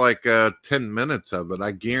watch like 10 minutes of it.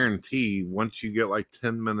 I guarantee once you get like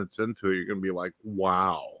 10 minutes into it, you're gonna be like,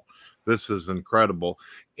 wow, This is incredible.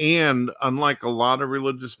 And unlike a lot of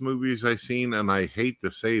religious movies I've seen, and I hate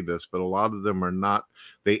to say this, but a lot of them are not,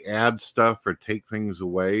 they add stuff or take things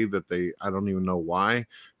away that I don't even know why,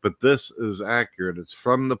 but this is accurate. It's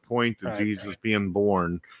from the point of Jesus being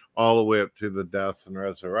born all the way up to the death and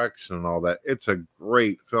resurrection and all that. It's a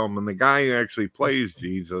great film. And the guy who actually plays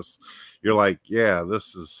Jesus, you're like, yeah,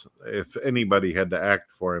 this is, if anybody had to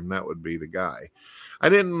act for him, that would be the guy. I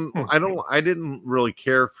didn't really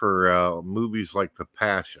care for movies like The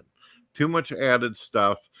Passion. Too much added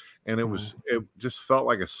stuff, and it just felt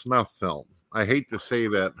like a snuff film. I hate to say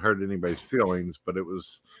that hurt anybody's feelings, but it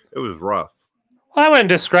was rough. Well, I wouldn't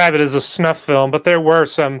describe it as a snuff film, but there were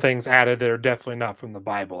some things added that are definitely not from the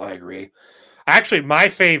Bible. I agree. Actually, my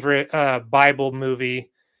favorite Bible movie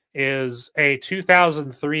is a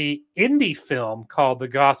 2003 indie film called The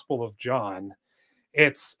Gospel of John.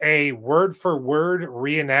 It's a word-for-word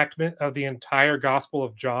reenactment of the entire Gospel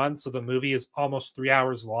of John, so the movie is almost 3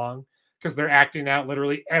 hours long because they're acting out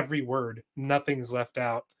literally every word. Nothing's left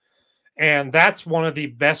out. And that's one of the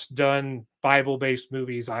best done Bible-based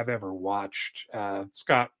movies I've ever watched. It's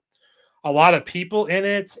got a lot of people in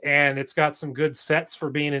it, and it's got some good sets for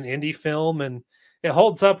being an indie film, and it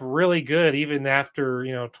holds up really good even after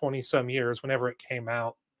 20-some years, whenever it came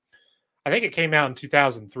out. I think it came out in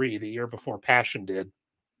 2003, the year before Passion did.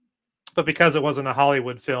 But because it wasn't a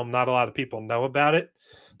Hollywood film, not a lot of people know about it.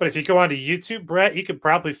 But if you go onto YouTube, Brett, you could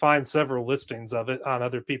probably find several listings of it on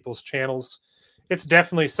other people's channels. It's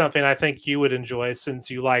definitely something I think you would enjoy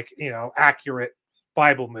since you like, accurate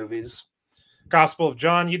Bible movies. Gospel of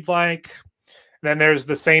John you'd like. Then there's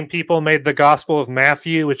the same people made the Gospel of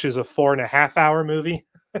Matthew, which is a 4.5-hour movie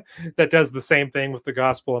that does the same thing with the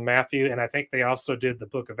Gospel of Matthew. And I think they also did the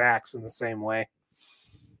Book of Acts in the same way.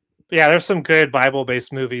 But yeah, there's some good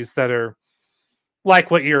Bible-based movies that are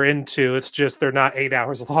like what you're into. It's just they're not 8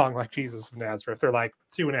 hours long like Jesus of Nazareth. They're like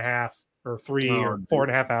 2.5 or 3 or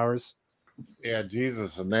 4.5 hours. Yeah,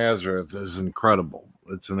 Jesus of Nazareth is incredible.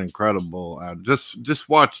 It's an incredible. Just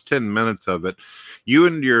watch 10 minutes of it. You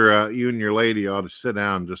and your lady ought to sit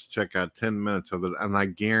down and just check out 10 minutes of it, and I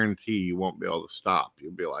guarantee you won't be able to stop.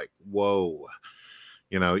 You'll be like, "Whoa!"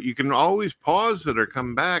 You can always pause it or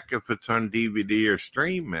come back if it's on DVD or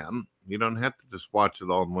stream. Man, you don't have to just watch it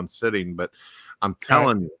all in one sitting. But I'm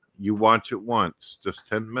telling you, you watch it once, just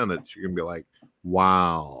 10 minutes, you're gonna be like,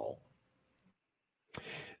 "Wow."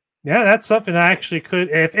 Yeah, that's something I actually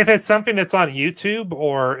could, if it's something that's on YouTube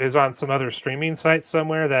or is on some other streaming site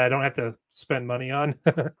somewhere that I don't have to spend money on,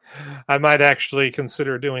 I might actually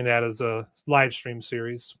consider doing that as a live stream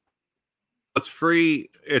series. It's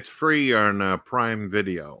free. It's free on Prime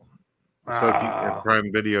Video. So if you have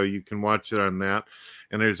Prime Video, you can watch it on that.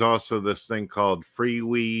 And there's also this thing called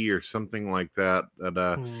Freewee or something like that.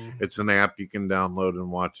 It's an app you can download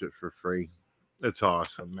and watch it for free. It's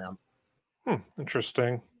awesome, man.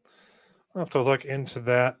 Interesting. I'll have to look into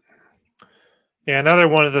that. Yeah, another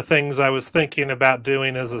one of the things I was thinking about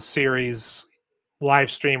doing as a series, live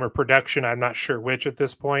stream or production, I'm not sure which at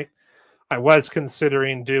this point. I was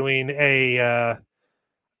considering doing a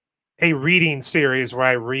reading series where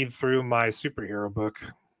I read through my superhero book.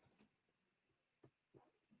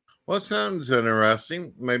 Well, it sounds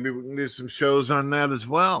interesting. Maybe we can do some shows on that as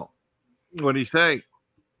well. What do you say?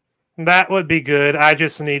 That would be good. I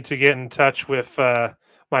just need to get in touch with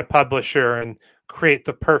my publisher and create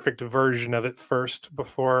the perfect version of it first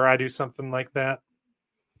before I do something like that.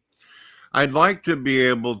 I'd like to be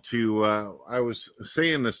able to, I was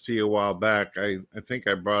saying this to you a while back. I think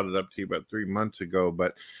I brought it up to you about 3 months ago,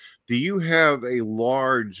 but do you have as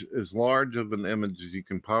large of an image as you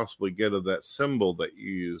can possibly get of that symbol that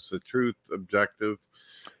you use, the truth objective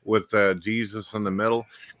with Jesus in the middle?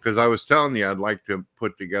 Because I was telling you, I'd like to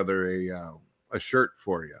put together a shirt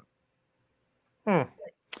for you.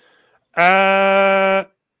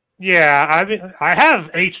 Yeah, I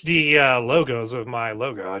have HD logos of my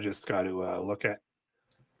logo. I just got to look at.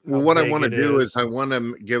 Well, what I want to do is I want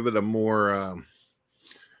to give it a more.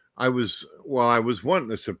 I was wanting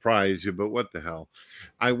to surprise you, but what the hell?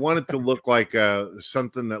 I want it to look like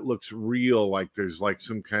something that looks real, like there's like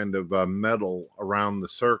some kind of metal around the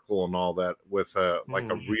circle and all that, with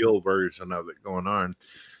like a real version of it going on.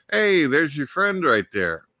 Hey, there's your friend right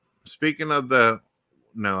there. Speaking of the.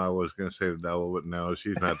 No, I was going to say the devil, but no,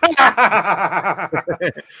 she's not.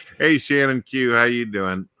 Hey, Shannon Q, how you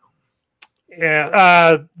doing?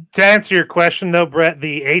 Yeah. To answer your question, though, Brett,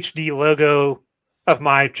 the HD logo of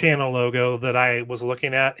my channel logo that I was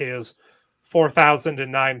looking at is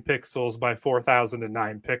 4009 pixels by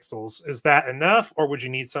 4009 pixels. Is that enough, or would you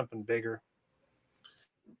need something bigger?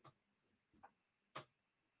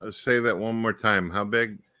 Let's say that one more time. How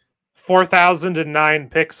big? 4,009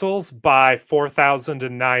 pixels by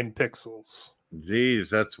 4,009 pixels. Geez,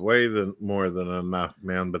 that's way more than enough,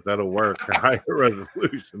 man. But that'll work. The higher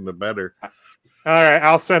resolution, the better. All right,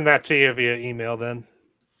 I'll send that to you via email then.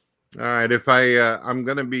 All right, if I'm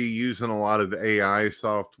going to be using a lot of AI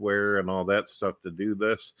software and all that stuff to do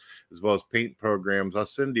this, as well as paint programs, I'll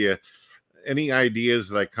send you any ideas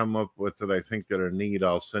that I come up with that I think that are neat.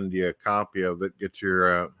 I'll send you a copy of it. Get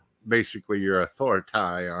your basically your authority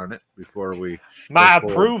on it before we. My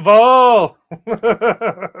approval.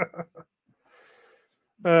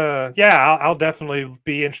 Yeah, I'll definitely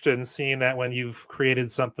be interested in seeing that when you've created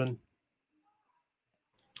something.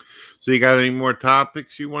 So you got any more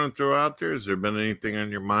topics you want to throw out there? Has there been anything on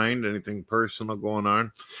your mind, anything personal going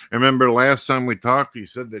on? I remember last time we talked, you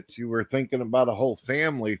said that you were thinking about a whole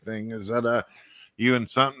family thing. Is that you and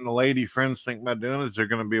something the lady friends think about doing? Is there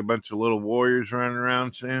going to be a bunch of little warriors running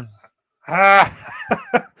around, Sam? I'm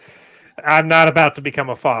not about to become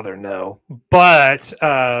a father, no. But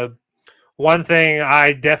one thing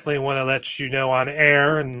I definitely want to let you know on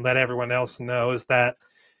air and let everyone else know is that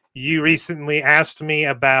you recently asked me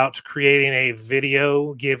about creating a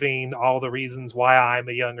video giving all the reasons why I'm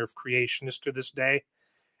a young earth creationist to this day.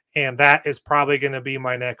 And that is probably going to be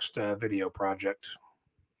my next video project.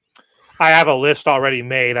 I have a list already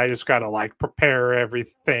made. I just got to prepare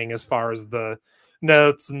everything as far as the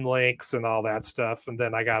notes and links and all that stuff. And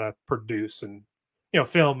then I got to produce and,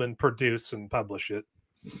 film and produce and publish it.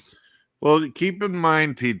 Well, keep in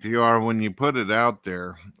mind, TTR, when you put it out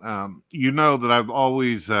there, that I've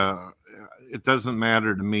always, it doesn't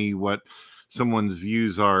matter to me what someone's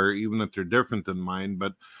views are, even if they're different than mine,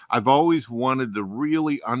 but I've always wanted to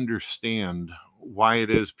really understand why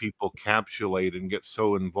it is people capsulate and get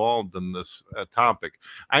so involved in this topic.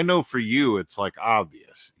 I know for you, it's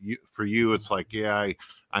obvious. For you, it's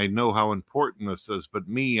I know how important this is, but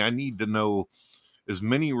me, I need to know as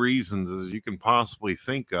many reasons as you can possibly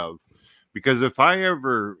think of. Because if I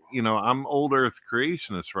ever, I'm old earth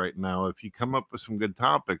creationist right now. If you come up with some good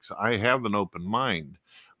topics, I have an open mind.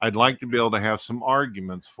 I'd like to be able to have some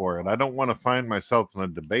arguments for it. I don't want to find myself in a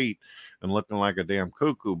debate and looking like a damn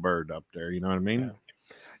cuckoo bird up there. You know what I mean?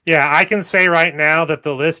 Yeah, I can say right now that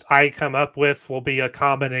the list I come up with will be a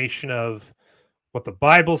combination of what the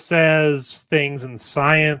Bible says, things in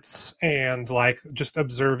science, and just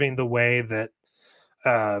observing the way that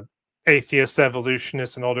atheists,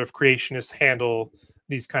 evolutionists, and old earth creationists handle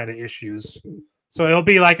these kind of issues. So it'll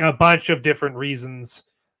be a bunch of different reasons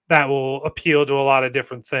that will appeal to a lot of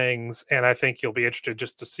different things, and I think you'll be interested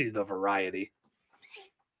just to see the variety.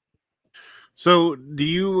 So do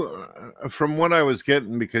you, from what I was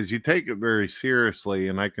getting, because you take it very seriously,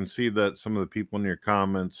 and I can see that some of the people in your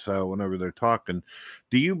comments, whenever they're talking,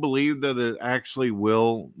 do you believe that it actually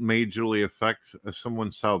will majorly affect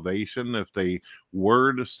someone's salvation if they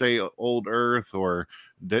were to stay old earth or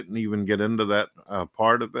didn't even get into that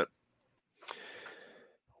part of it?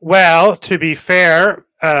 Well, to be fair,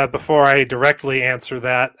 before I directly answer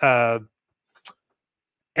that,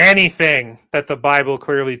 anything that the Bible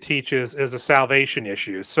clearly teaches is a salvation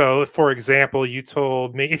issue. So, for example, you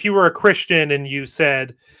told me, if you were a Christian and you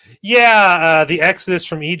said, the Exodus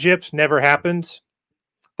from Egypt never happened,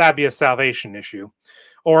 that'd be a salvation issue.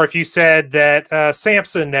 Or if you said that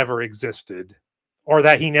Samson never existed, or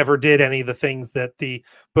that he never did any of the things that the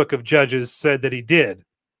book of Judges said that he did,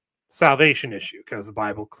 salvation issue, because the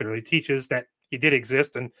Bible clearly teaches that he did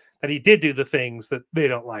exist and that he did do the things that they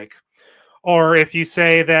don't like. Or if you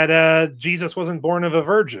say that Jesus wasn't born of a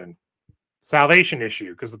virgin, salvation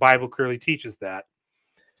issue, because the Bible clearly teaches that.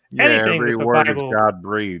 Yeah, anything every word Bible, is God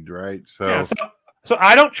breathed, right? So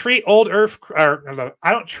I don't treat I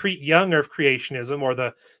don't treat young Earth creationism or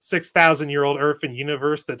the 6,000-year-old Earth and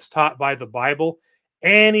universe that's taught by the Bible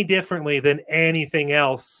any differently than anything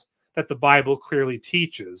else that the Bible clearly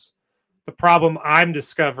teaches. The problem I'm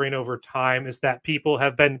discovering over time is that people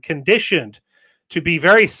have been conditioned to be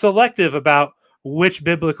very selective about which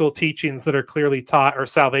biblical teachings that are clearly taught are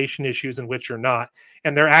salvation issues and which are not.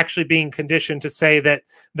 And they're actually being conditioned to say that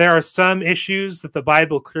there are some issues that the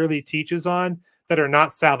Bible clearly teaches on that are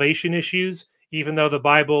not salvation issues, even though the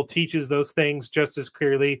Bible teaches those things just as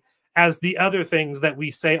clearly as the other things that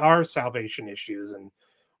we say are salvation issues. And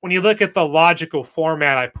when you look at the logical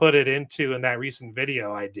format I put it into in that recent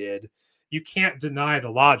video I did, you can't deny the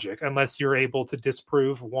logic unless you're able to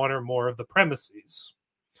disprove one or more of the premises,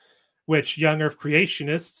 which young earth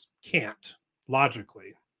creationists can't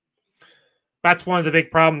logically. That's one of the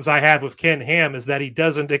big problems I have with Ken Ham, is that he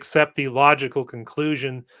doesn't accept the logical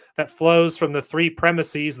conclusion that flows from the three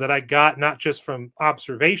premises that I got not just from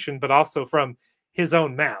observation, but also from his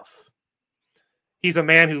own mouth. He's a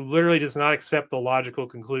man who literally does not accept the logical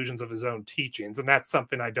conclusions of his own teachings, and that's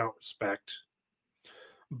something I don't respect.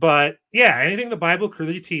 But yeah, anything the Bible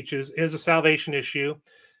clearly teaches is a salvation issue.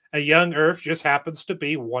 A young earth just happens to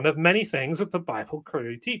be one of many things that the Bible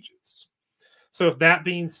clearly teaches. So, if that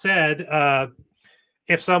being said,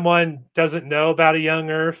 if someone doesn't know about a young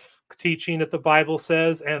earth teaching that the Bible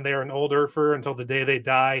says and they're an old earther until the day they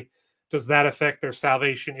die, does that affect their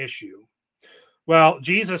salvation issue? Well,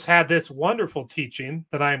 Jesus had this wonderful teaching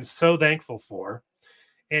that I am so thankful for.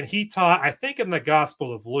 And he taught, I think in the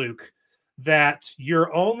Gospel of Luke, that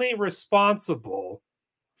you're only responsible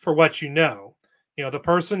for what you know. You know, the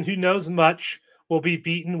person who knows much will be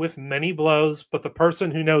beaten with many blows, but the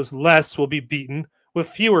person who knows less will be beaten with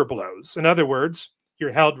fewer blows. In other words,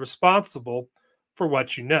 you're held responsible for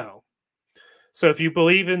what you know. So if you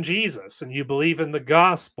believe in Jesus and you believe in the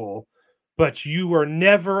gospel, but you are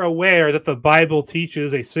never aware that the Bible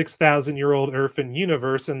teaches a 6,000-year-old earth and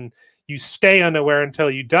universe, and you stay unaware until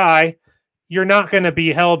you die, you're not going to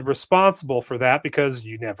be held responsible for that because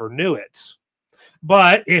you never knew it.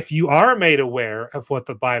 But if you are made aware of what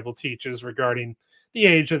the Bible teaches regarding the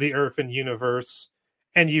age of the earth and universe,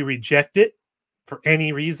 and you reject it for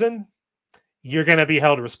any reason, you're going to be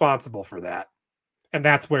held responsible for that. And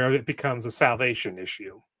that's where it becomes a salvation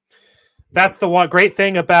issue. That's the one great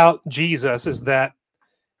thing about Jesus, is that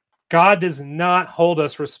God does not hold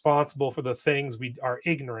us responsible for the things we are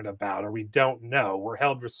ignorant about or we don't know. We're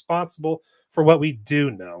held responsible for what we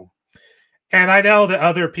do know. And I know that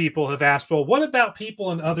other people have asked, well, what about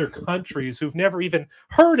people in other countries who've never even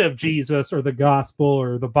heard of Jesus or the gospel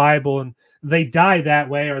or the Bible, and they die that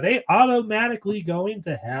way? Are they automatically going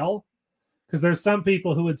to hell? Because there's some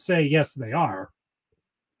people who would say, yes, they are.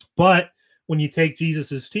 But when you take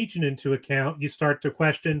Jesus's teaching into account, you start to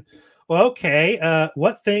question, well, okay,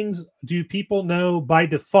 what things do people know by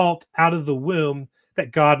default out of the womb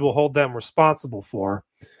that God will hold them responsible for?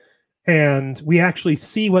 And we actually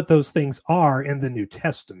see what those things are in the New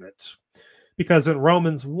Testament. Because in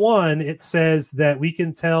Romans 1, it says that we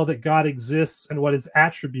can tell that God exists and what his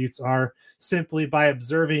attributes are simply by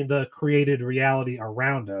observing the created reality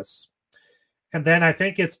around us. And then I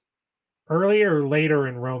think it's earlier or later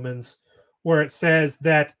in Romans where it says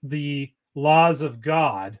that the laws of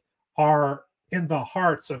God are in the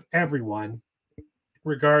hearts of everyone,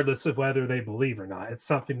 regardless of whether they believe or not. It's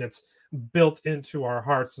something that's built into our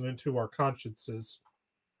hearts and into our consciences.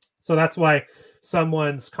 So that's why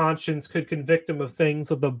someone's conscience could convict them of things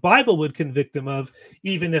that the Bible would convict them of,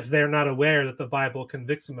 even if they're not aware that the Bible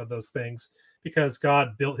convicts them of those things, because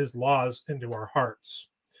God built his laws into our hearts.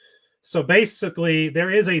 So basically,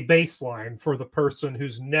 there is a baseline for the person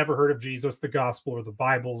who's never heard of Jesus, the gospel, or the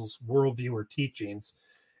Bible's worldview or teachings.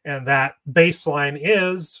 And that baseline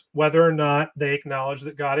is whether or not they acknowledge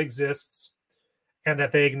that God exists and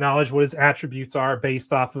that they acknowledge what his attributes are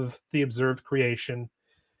based off of the observed creation.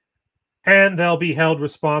 And they'll be held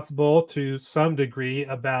responsible to some degree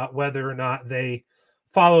about whether or not they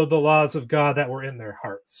follow the laws of God that were in their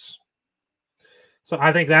hearts. So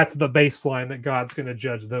I think that's the baseline that God's going to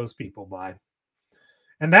judge those people by.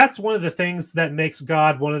 And that's one of the things that makes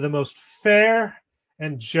God one of the most fair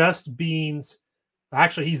and just beings.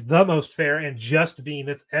 Actually, he's the most fair and just being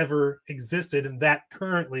that's ever existed, and that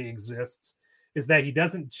currently exists, is that he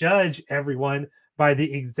doesn't judge everyone by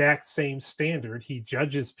the exact same standard. He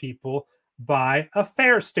judges people by a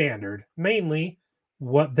fair standard, mainly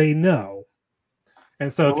what they know.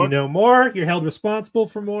 And so if you know more, you're held responsible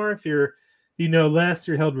for more. If you know less,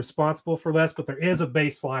 you're held responsible for less, but there is a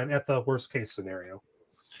baseline at the worst case scenario.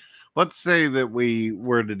 Let's say that we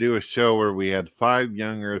were to do a show where we had 5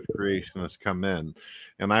 young earth creationists come in,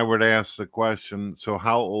 and I were to ask the question, so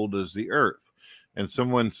how old is the earth? And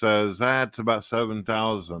someone says, it's about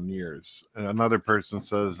 7,000 years. And another person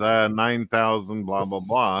says, 9,000, blah, blah,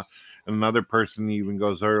 blah. And another person even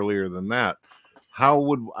goes earlier than that. How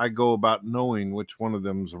would I go about knowing which one of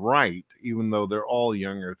them's right, even though they're all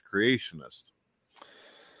young earth creationists?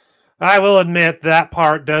 I will admit that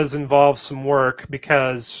part does involve some work,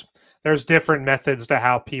 because there's different methods to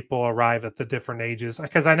how people arrive at the different ages.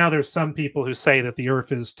 Because I know there's some people who say that the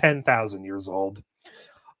earth is 10,000 years old.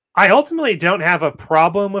 I ultimately don't have a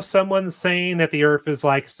problem with someone saying that the earth is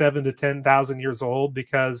like 7,000 to 10,000 years old,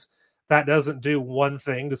 because that doesn't do one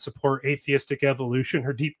thing to support atheistic evolution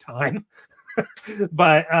or deep time.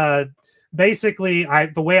 But basically,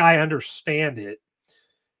 the way I understand it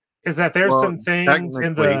is that there's some things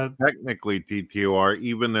in the... Technically, TTOR,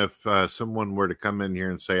 even if someone were to come in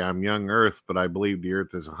here and say, I'm young earth, but I believe the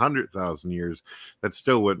earth is 100,000 years, that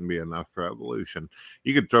still wouldn't be enough for evolution.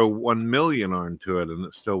 You could throw 1 million onto it and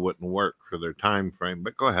it still wouldn't work for their time frame.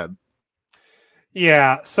 But go ahead.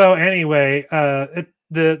 Yeah. So anyway,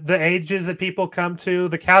 the ages that people come to,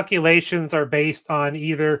 the calculations are based on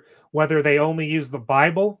either whether they only use the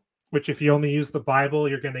Bible, which if you only use the Bible,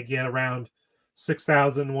 you're going to get around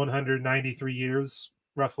 6,193 years,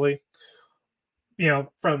 roughly.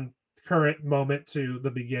 From current moment to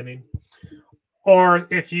the beginning. Or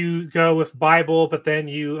if you go with Bible, but then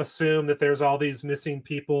you assume that there's all these missing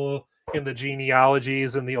people in the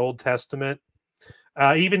genealogies in the Old Testament.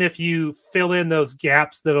 Even if you fill in those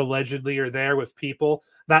gaps that allegedly are there with people,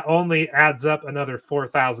 that only adds up another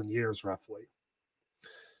 4,000 years roughly.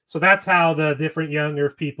 So that's how the different young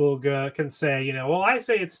Earth people can say, well, I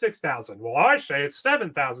say it's 6,000. Well, I say it's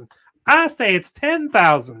 7,000. I say it's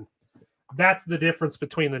 10,000. That's the difference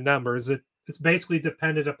between the numbers. It's basically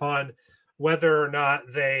dependent upon whether or not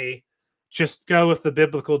they just go with the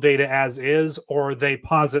biblical data as is, or they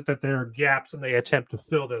posit that there are gaps and they attempt to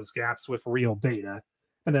fill those gaps with real data.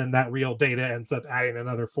 And then that real data ends up adding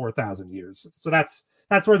another 4,000 years. So that's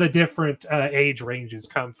where the different age ranges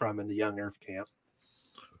come from in the young Earth camp.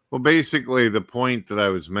 Well, basically, the point that I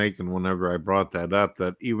was making whenever I brought that up,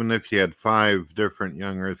 that even if you had 5 different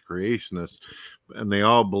young Earth creationists, and they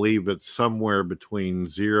all believe it's somewhere between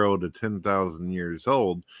 0 to 10,000 years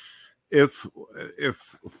old, if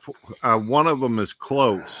one of them is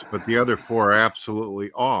close, but the other 4 are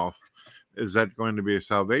absolutely off, is that going to be a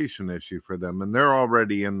salvation issue for them? And they're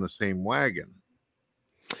already in the same wagon.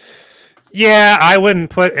 Yeah, I wouldn't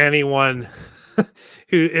put anyone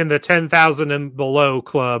who in the 10,000 and below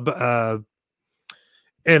club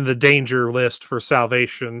in the danger list for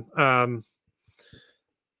salvation.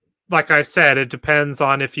 Like I said, it depends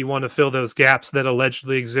on if you want to fill those gaps that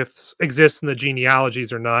allegedly exist in the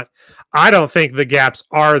genealogies or not. I don't think the gaps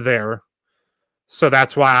are there. So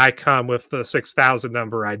that's why I come with the 6,000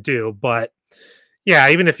 number I do. But yeah,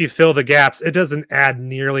 even if you fill the gaps, it doesn't add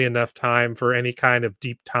nearly enough time for any kind of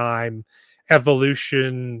deep time,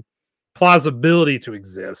 evolution, plausibility to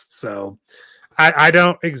exist. So I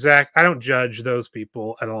don't judge those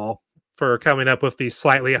people at all for coming up with these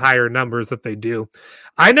slightly higher numbers that they do.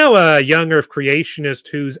 I know a young Earth creationist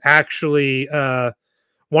who's actually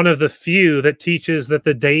one of the few that teaches that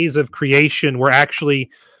the days of creation were actually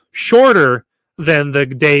shorter than the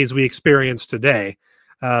days we experience today.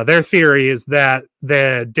 Their theory is that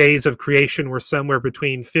the days of creation were somewhere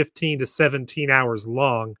between 15 to 17 hours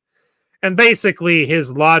long. And basically,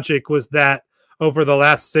 his logic was that over the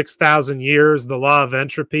last 6,000 years, the law of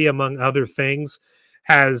entropy, among other things,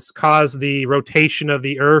 has caused the rotation of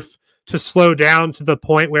the Earth to slow down to the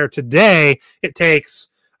point where today it takes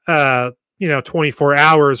 24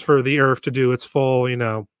 hours for the Earth to do its full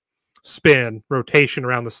spin rotation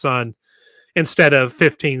around the sun, instead of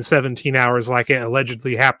 15 17 hours like it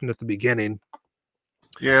allegedly happened at the beginning.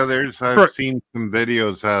 Yeah, I've seen some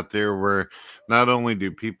videos out there where not only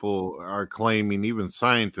do people are claiming, even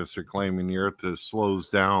scientists are claiming the Earth slows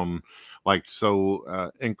down like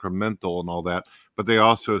so incremental and all that, but they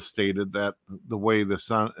also stated that the way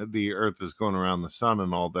the Earth is going around the sun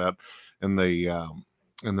and all that, and the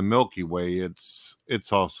Milky Way,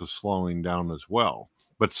 it's also slowing down as well,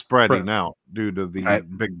 but spreading out due to the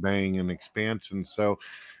Big Bang and expansion. So,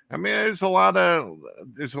 I mean, there's a lot of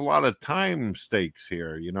time stakes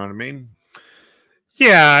here. You know what I mean?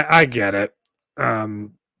 Yeah, I get it. I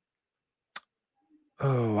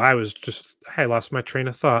lost my train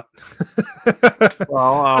of thought.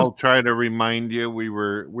 Well, I'll try to remind you. We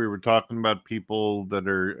were talking about people that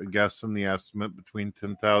are guessing the estimate between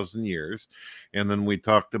 10,000 years, and then we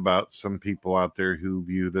talked about some people out there who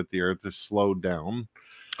view that the Earth is slowed down.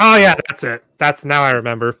 Oh yeah, that's it. That's now I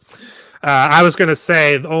remember. I was going to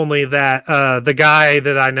say only that the guy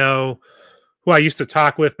that I know, who I used to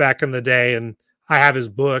talk with back in the day, and I have his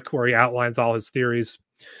book where he outlines all his theories.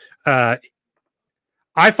 I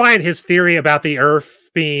find his theory about the Earth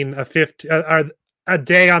being a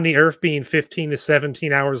day on the Earth being 15 to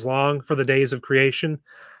 17 hours long for the days of creation.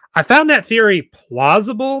 I found that theory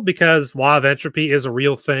plausible because law of entropy is a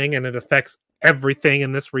real thing and it affects everything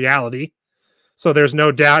in this reality. So there's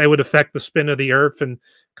no doubt it would affect the spin of the Earth and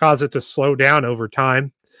cause it to slow down over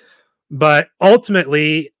time. But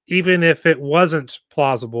ultimately, even if it wasn't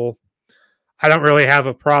plausible, I don't really have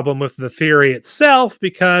a problem with the theory itself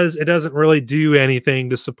because it doesn't really do anything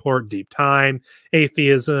to support deep time,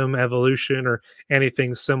 atheism, evolution, or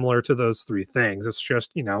anything similar to those three things. It's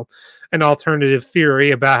just, an alternative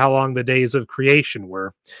theory about how long the days of creation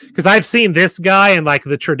were. Because I've seen this guy and like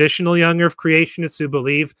the traditional young Earth creationists who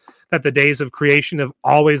believe that the days of creation have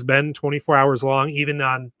always been 24 hours long, even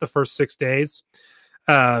on the first 6 days.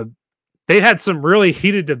 They had some really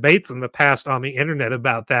heated debates in the past on the internet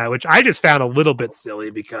about that, which I just found a little bit silly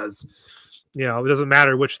because You know, it doesn't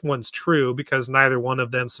matter which one's true because neither one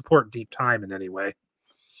of them support deep time in any way.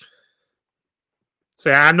 So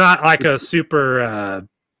yeah, I'm not like a super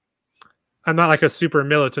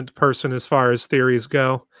militant person as far as theories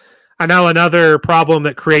go. I know another problem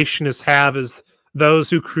that creationists have is those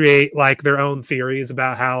who create like their own theories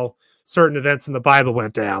about how certain events in the Bible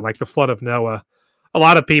went down, like the flood of Noah. A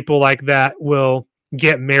lot of people like that will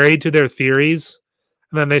get married to their theories,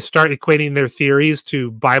 and then they start equating their theories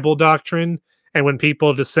to Bible doctrine. And when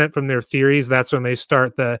people dissent from their theories, that's when they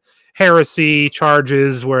start the heresy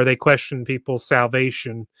charges where they question people's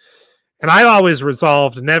salvation. And I always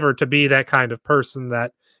resolved never to be that kind of person,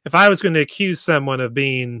 that if I was going to accuse someone of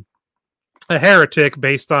being a heretic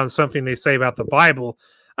based on something they say about the Bible,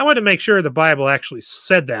 I wanted to make sure the Bible actually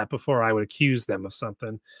said that before I would accuse them of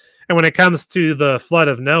something. And when it comes to the flood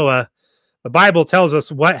of Noah, the Bible tells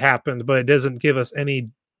us what happened, but it doesn't give us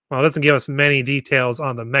many details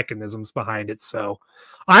on the mechanisms behind it. So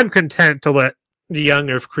I'm content to let the young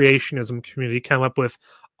earth creationism community come up with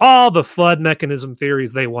all the flood mechanism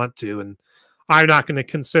theories they want to, and I'm not going to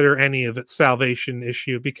consider any of its salvation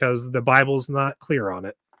issue because the Bible's not clear on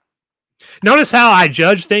it. Notice how I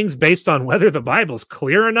judge things based on whether the Bible's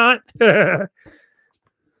clear or not?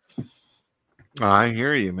 I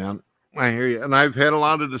hear you, man. I hear you. And I've had a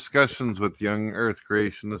lot of discussions with young earth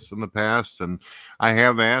creationists in the past, and I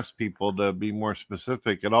have asked people to be more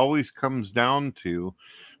specific. It always comes down to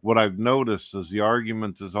what I've noticed is the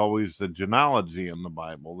argument is always the genealogy in the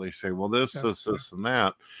Bible. They say, well, this, and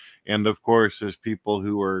that. And of course, there's people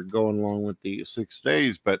who are going along with the 6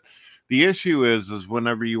 days. But the issue is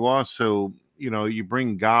whenever you also, you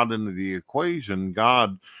bring God into the equation,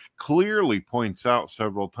 God clearly points out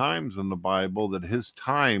several times in the Bible that his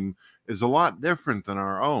time is a lot different than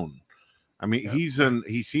our own. I mean,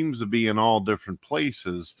 he seems to be in all different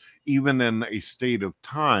places, even in a state of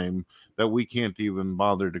time that we can't even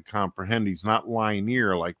bother to comprehend. He's not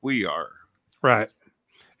linear like we are. Right.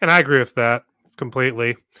 And I agree with that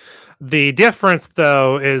completely. The difference,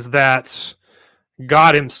 though, is that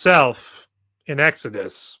God himself in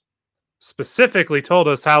Exodus specifically told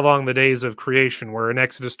us how long the days of creation were in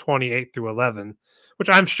Exodus 28 through 11, which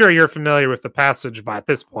I'm sure you're familiar with the passage by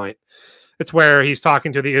this point. It's where he's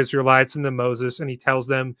talking to the Israelites and to Moses, and he tells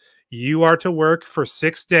them, you are to work for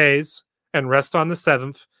 6 days and rest on the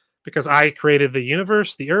seventh, because I created the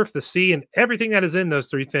universe, the earth, the sea, and everything that is in those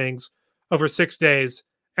three things over 6 days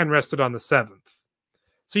and rested on the seventh.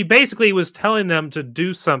 So he basically was telling them to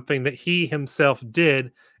do something that he himself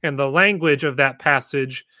did, and the language of that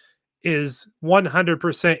passage is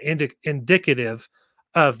 100% indicative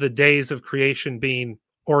of the days of creation being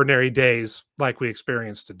ordinary days like we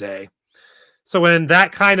experience today. So when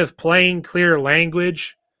that kind of plain, clear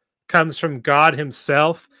language comes from God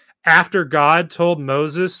himself, after God told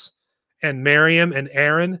Moses and Miriam and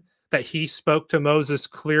Aaron that he spoke to Moses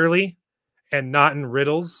clearly and not in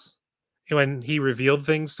riddles when he revealed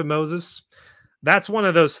things to Moses, that's one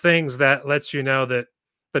of those things that lets you know that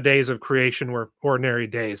the days of creation were ordinary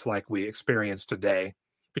days like we experience today,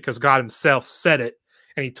 because God himself said it.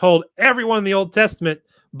 And he told everyone in the Old Testament,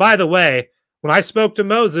 by the way, when I spoke to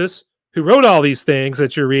Moses, who wrote all these things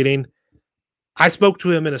that you're reading, I spoke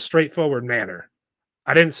to him in a straightforward manner.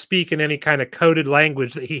 I didn't speak in any kind of coded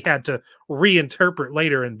language that he had to reinterpret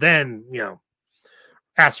later and then,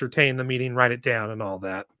 ascertain the meaning, write it down and all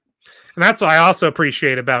that. And that's what I also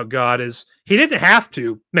appreciate about God is he didn't have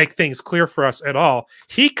to make things clear for us at all.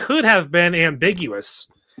 He could have been ambiguous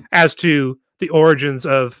as to the origins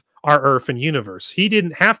of our earth and universe. He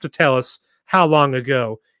didn't have to tell us how long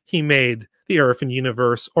ago he made the earth and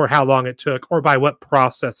universe, or how long it took, or by what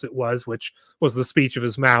process it was, which was the speech of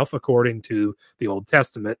his mouth, according to the Old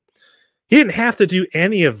Testament. He didn't have to do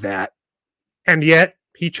any of that, and yet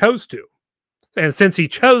he chose to. And since he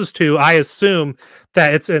chose to, I assume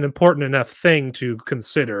that it's an important enough thing to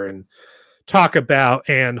consider and talk about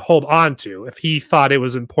and hold on to, if he thought it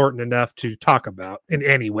was important enough to talk about in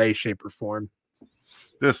any way, shape, or form.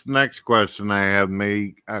 This next question I have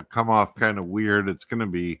may come off kind of weird. It's going to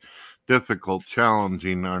be difficult,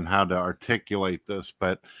 challenging on how to articulate this,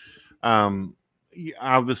 but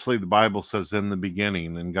obviously the Bible says in the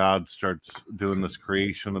beginning, and God starts doing this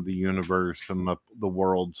creation of the universe and the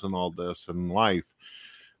worlds and all this and life.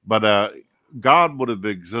 But God would have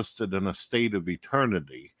existed in a state of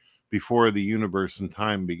eternity before the universe and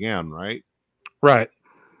time began, right? Right.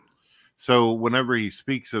 So whenever he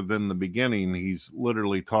speaks of in the beginning, he's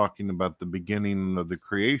literally talking about the beginning of the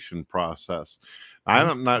creation process.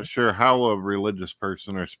 I'm not sure how a religious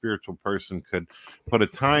person or spiritual person could put a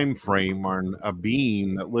time frame on a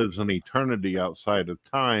being that lives in eternity outside of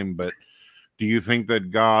time, but Do you think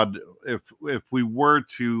that God, if we were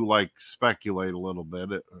to like speculate a little bit,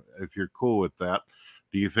 if you're cool with that,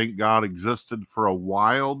 do you think God existed for a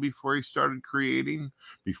while before he started creating,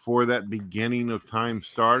 before that beginning of time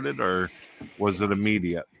started, or was it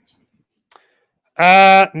immediate?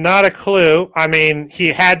 Not a clue. I mean, he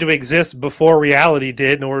had to exist before reality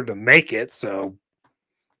did in order to make it, so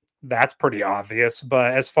that's pretty obvious.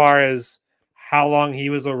 But as far as how long he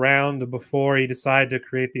was around before he decided to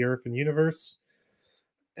create the Earth and universe,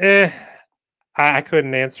 I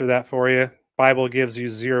couldn't answer that for you. Bible gives you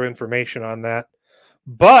zero information on that.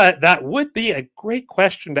 But that would be a great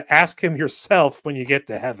question to ask him yourself when you get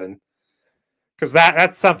to heaven, because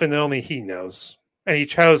that's something that only he knows, and he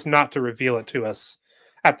chose not to reveal it to us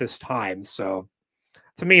at this time. So,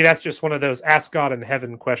 to me, that's just one of those ask God in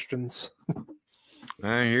heaven questions.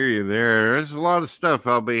 I hear you there. There's a lot of stuff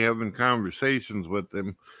I'll be having conversations with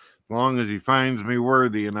him as long as he finds me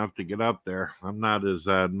worthy enough to get up there. I'm not as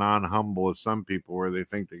non-humble as some people where they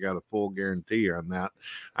think they got a full guarantee on that.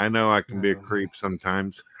 I know I can be a creep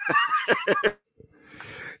sometimes.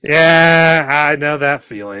 Yeah, I know that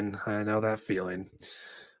feeling.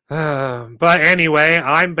 But anyway,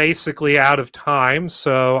 I'm basically out of time,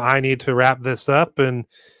 so I need to wrap this up and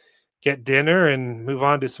get dinner and move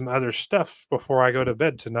on to some other stuff before I go to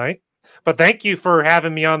bed tonight. But thank you for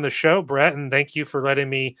having me on the show, Brett, and thank you for letting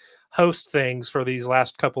me host things for these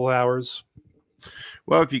last couple hours.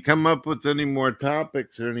 Well, if you come up with any more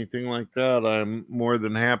topics or anything like that, I'm more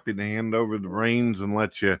than happy to hand over the reins and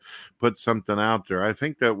let you put something out there. I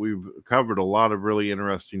think that we've covered a lot of really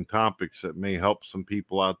interesting topics that may help some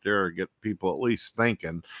people out there or get people at least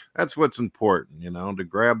thinking. That's what's important, to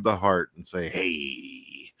grab the heart and say, hey.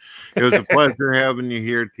 It was a pleasure having you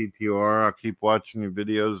here, TTR. I'll keep watching your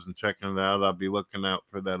videos and checking it out. I'll be looking out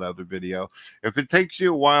for that other video. If it takes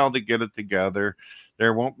you a while to get it together,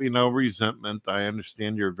 there won't be no resentment. I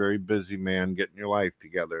understand you're a very busy man getting your life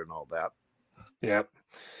together and all that. Yep.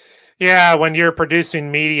 Yeah, when you're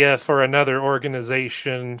producing media for another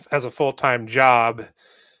organization as a full-time job,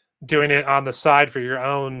 doing it on the side for your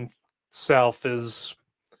own self is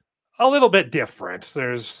a little bit different.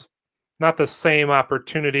 There's not the same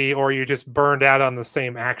opportunity, or you just burned out on the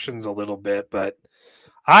same actions a little bit, but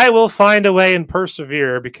I will find a way and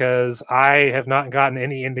persevere because I have not gotten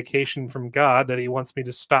any indication from God that he wants me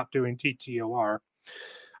to stop doing TTOR.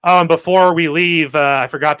 Oh, and before we leave, I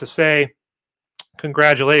forgot to say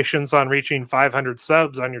congratulations on reaching 500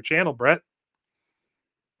 subs on your channel, Brett.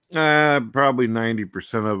 Probably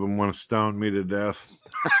 90% of them want to stone me to death.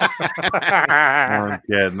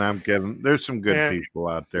 I'm kidding. There's some good people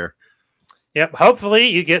out there. Yep. Hopefully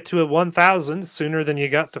you get to 1,000 sooner than you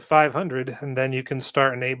got to 500, and then you can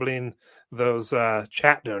start enabling those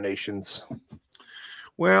chat donations.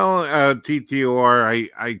 Well, TTOR,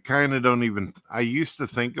 I kind of don't even, I used to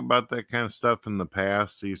think about that kind of stuff in the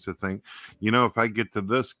past. I used to think, if I get to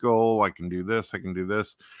this goal, I can do this, I can do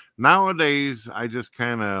this. Nowadays, I just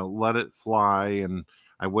kind of let it fly, and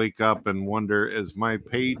I wake up and wonder, is my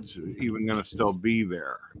page even going to still be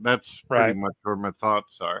there? That's pretty much where my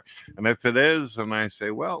thoughts are. And if it is, and I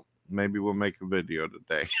say, well, maybe we'll make a video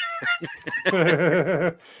today.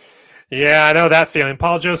 Yeah, I know that feeling.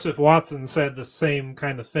 Paul Joseph Watson said the same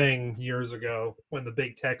kind of thing years ago when the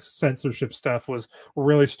big tech censorship stuff was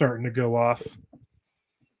really starting to go off.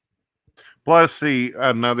 Plus,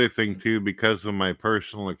 another thing, too, because of my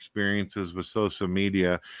personal experiences with social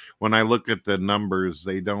media, when I look at the numbers,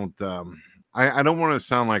 they don't, I don't want to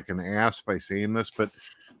sound like an ass by saying this, but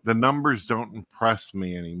the numbers don't impress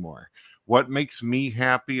me anymore. What makes me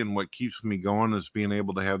happy and what keeps me going is being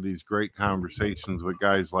able to have these great conversations with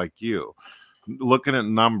guys like you. Looking at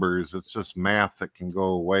numbers, it's just math that can go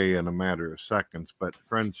away in a matter of seconds, but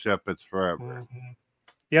friendship, it's forever. Mm-hmm.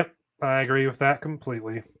 Yep, I agree with that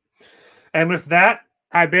completely. And with that,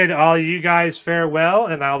 I bid all you guys farewell,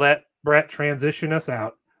 and I'll let Brett transition us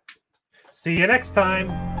out. See you next time.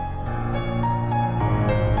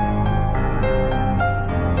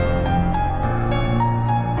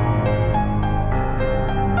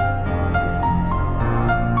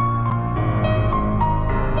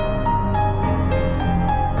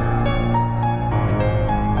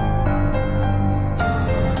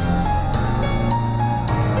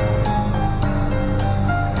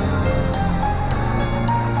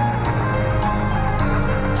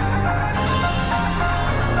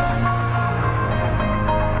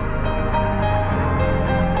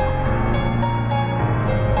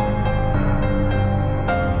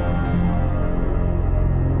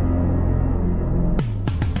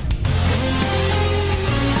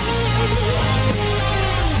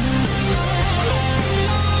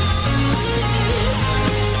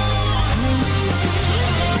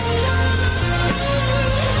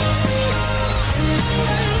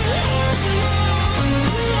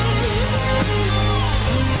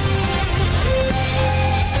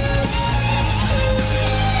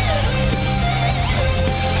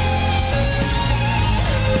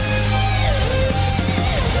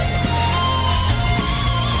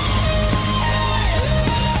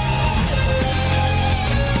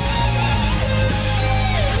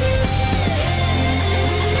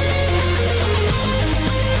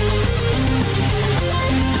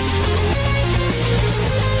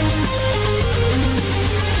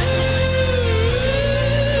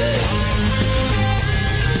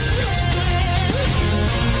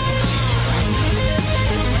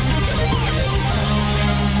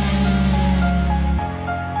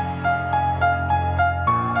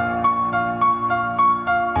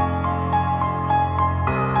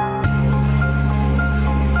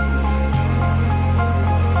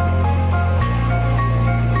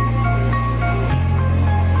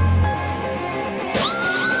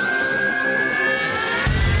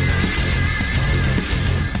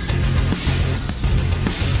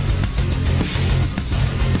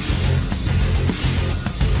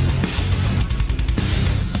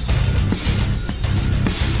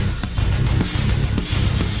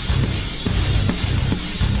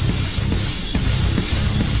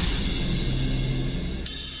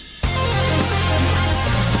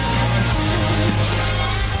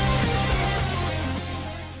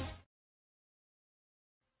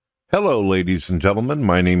 Hello, ladies and gentlemen.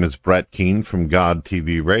 My name is Brett Keane from God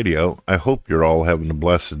TV Radio. I hope you're all having a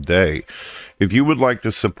blessed day. If you would like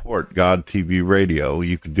to support God TV Radio,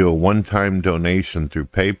 you could do a one-time donation through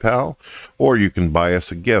PayPal, or you can buy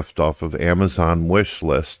us a gift off of Amazon wish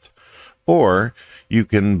list, or you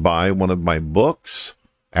can buy one of my books.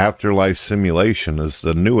 Afterlife Simulation is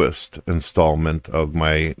the newest installment of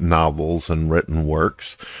my novels and written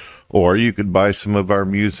works, or you could buy some of our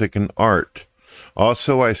music and art.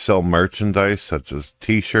 Also, I sell merchandise such as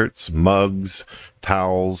t-shirts, mugs,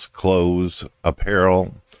 towels, clothes,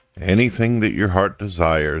 apparel, anything that your heart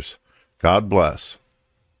desires. God bless.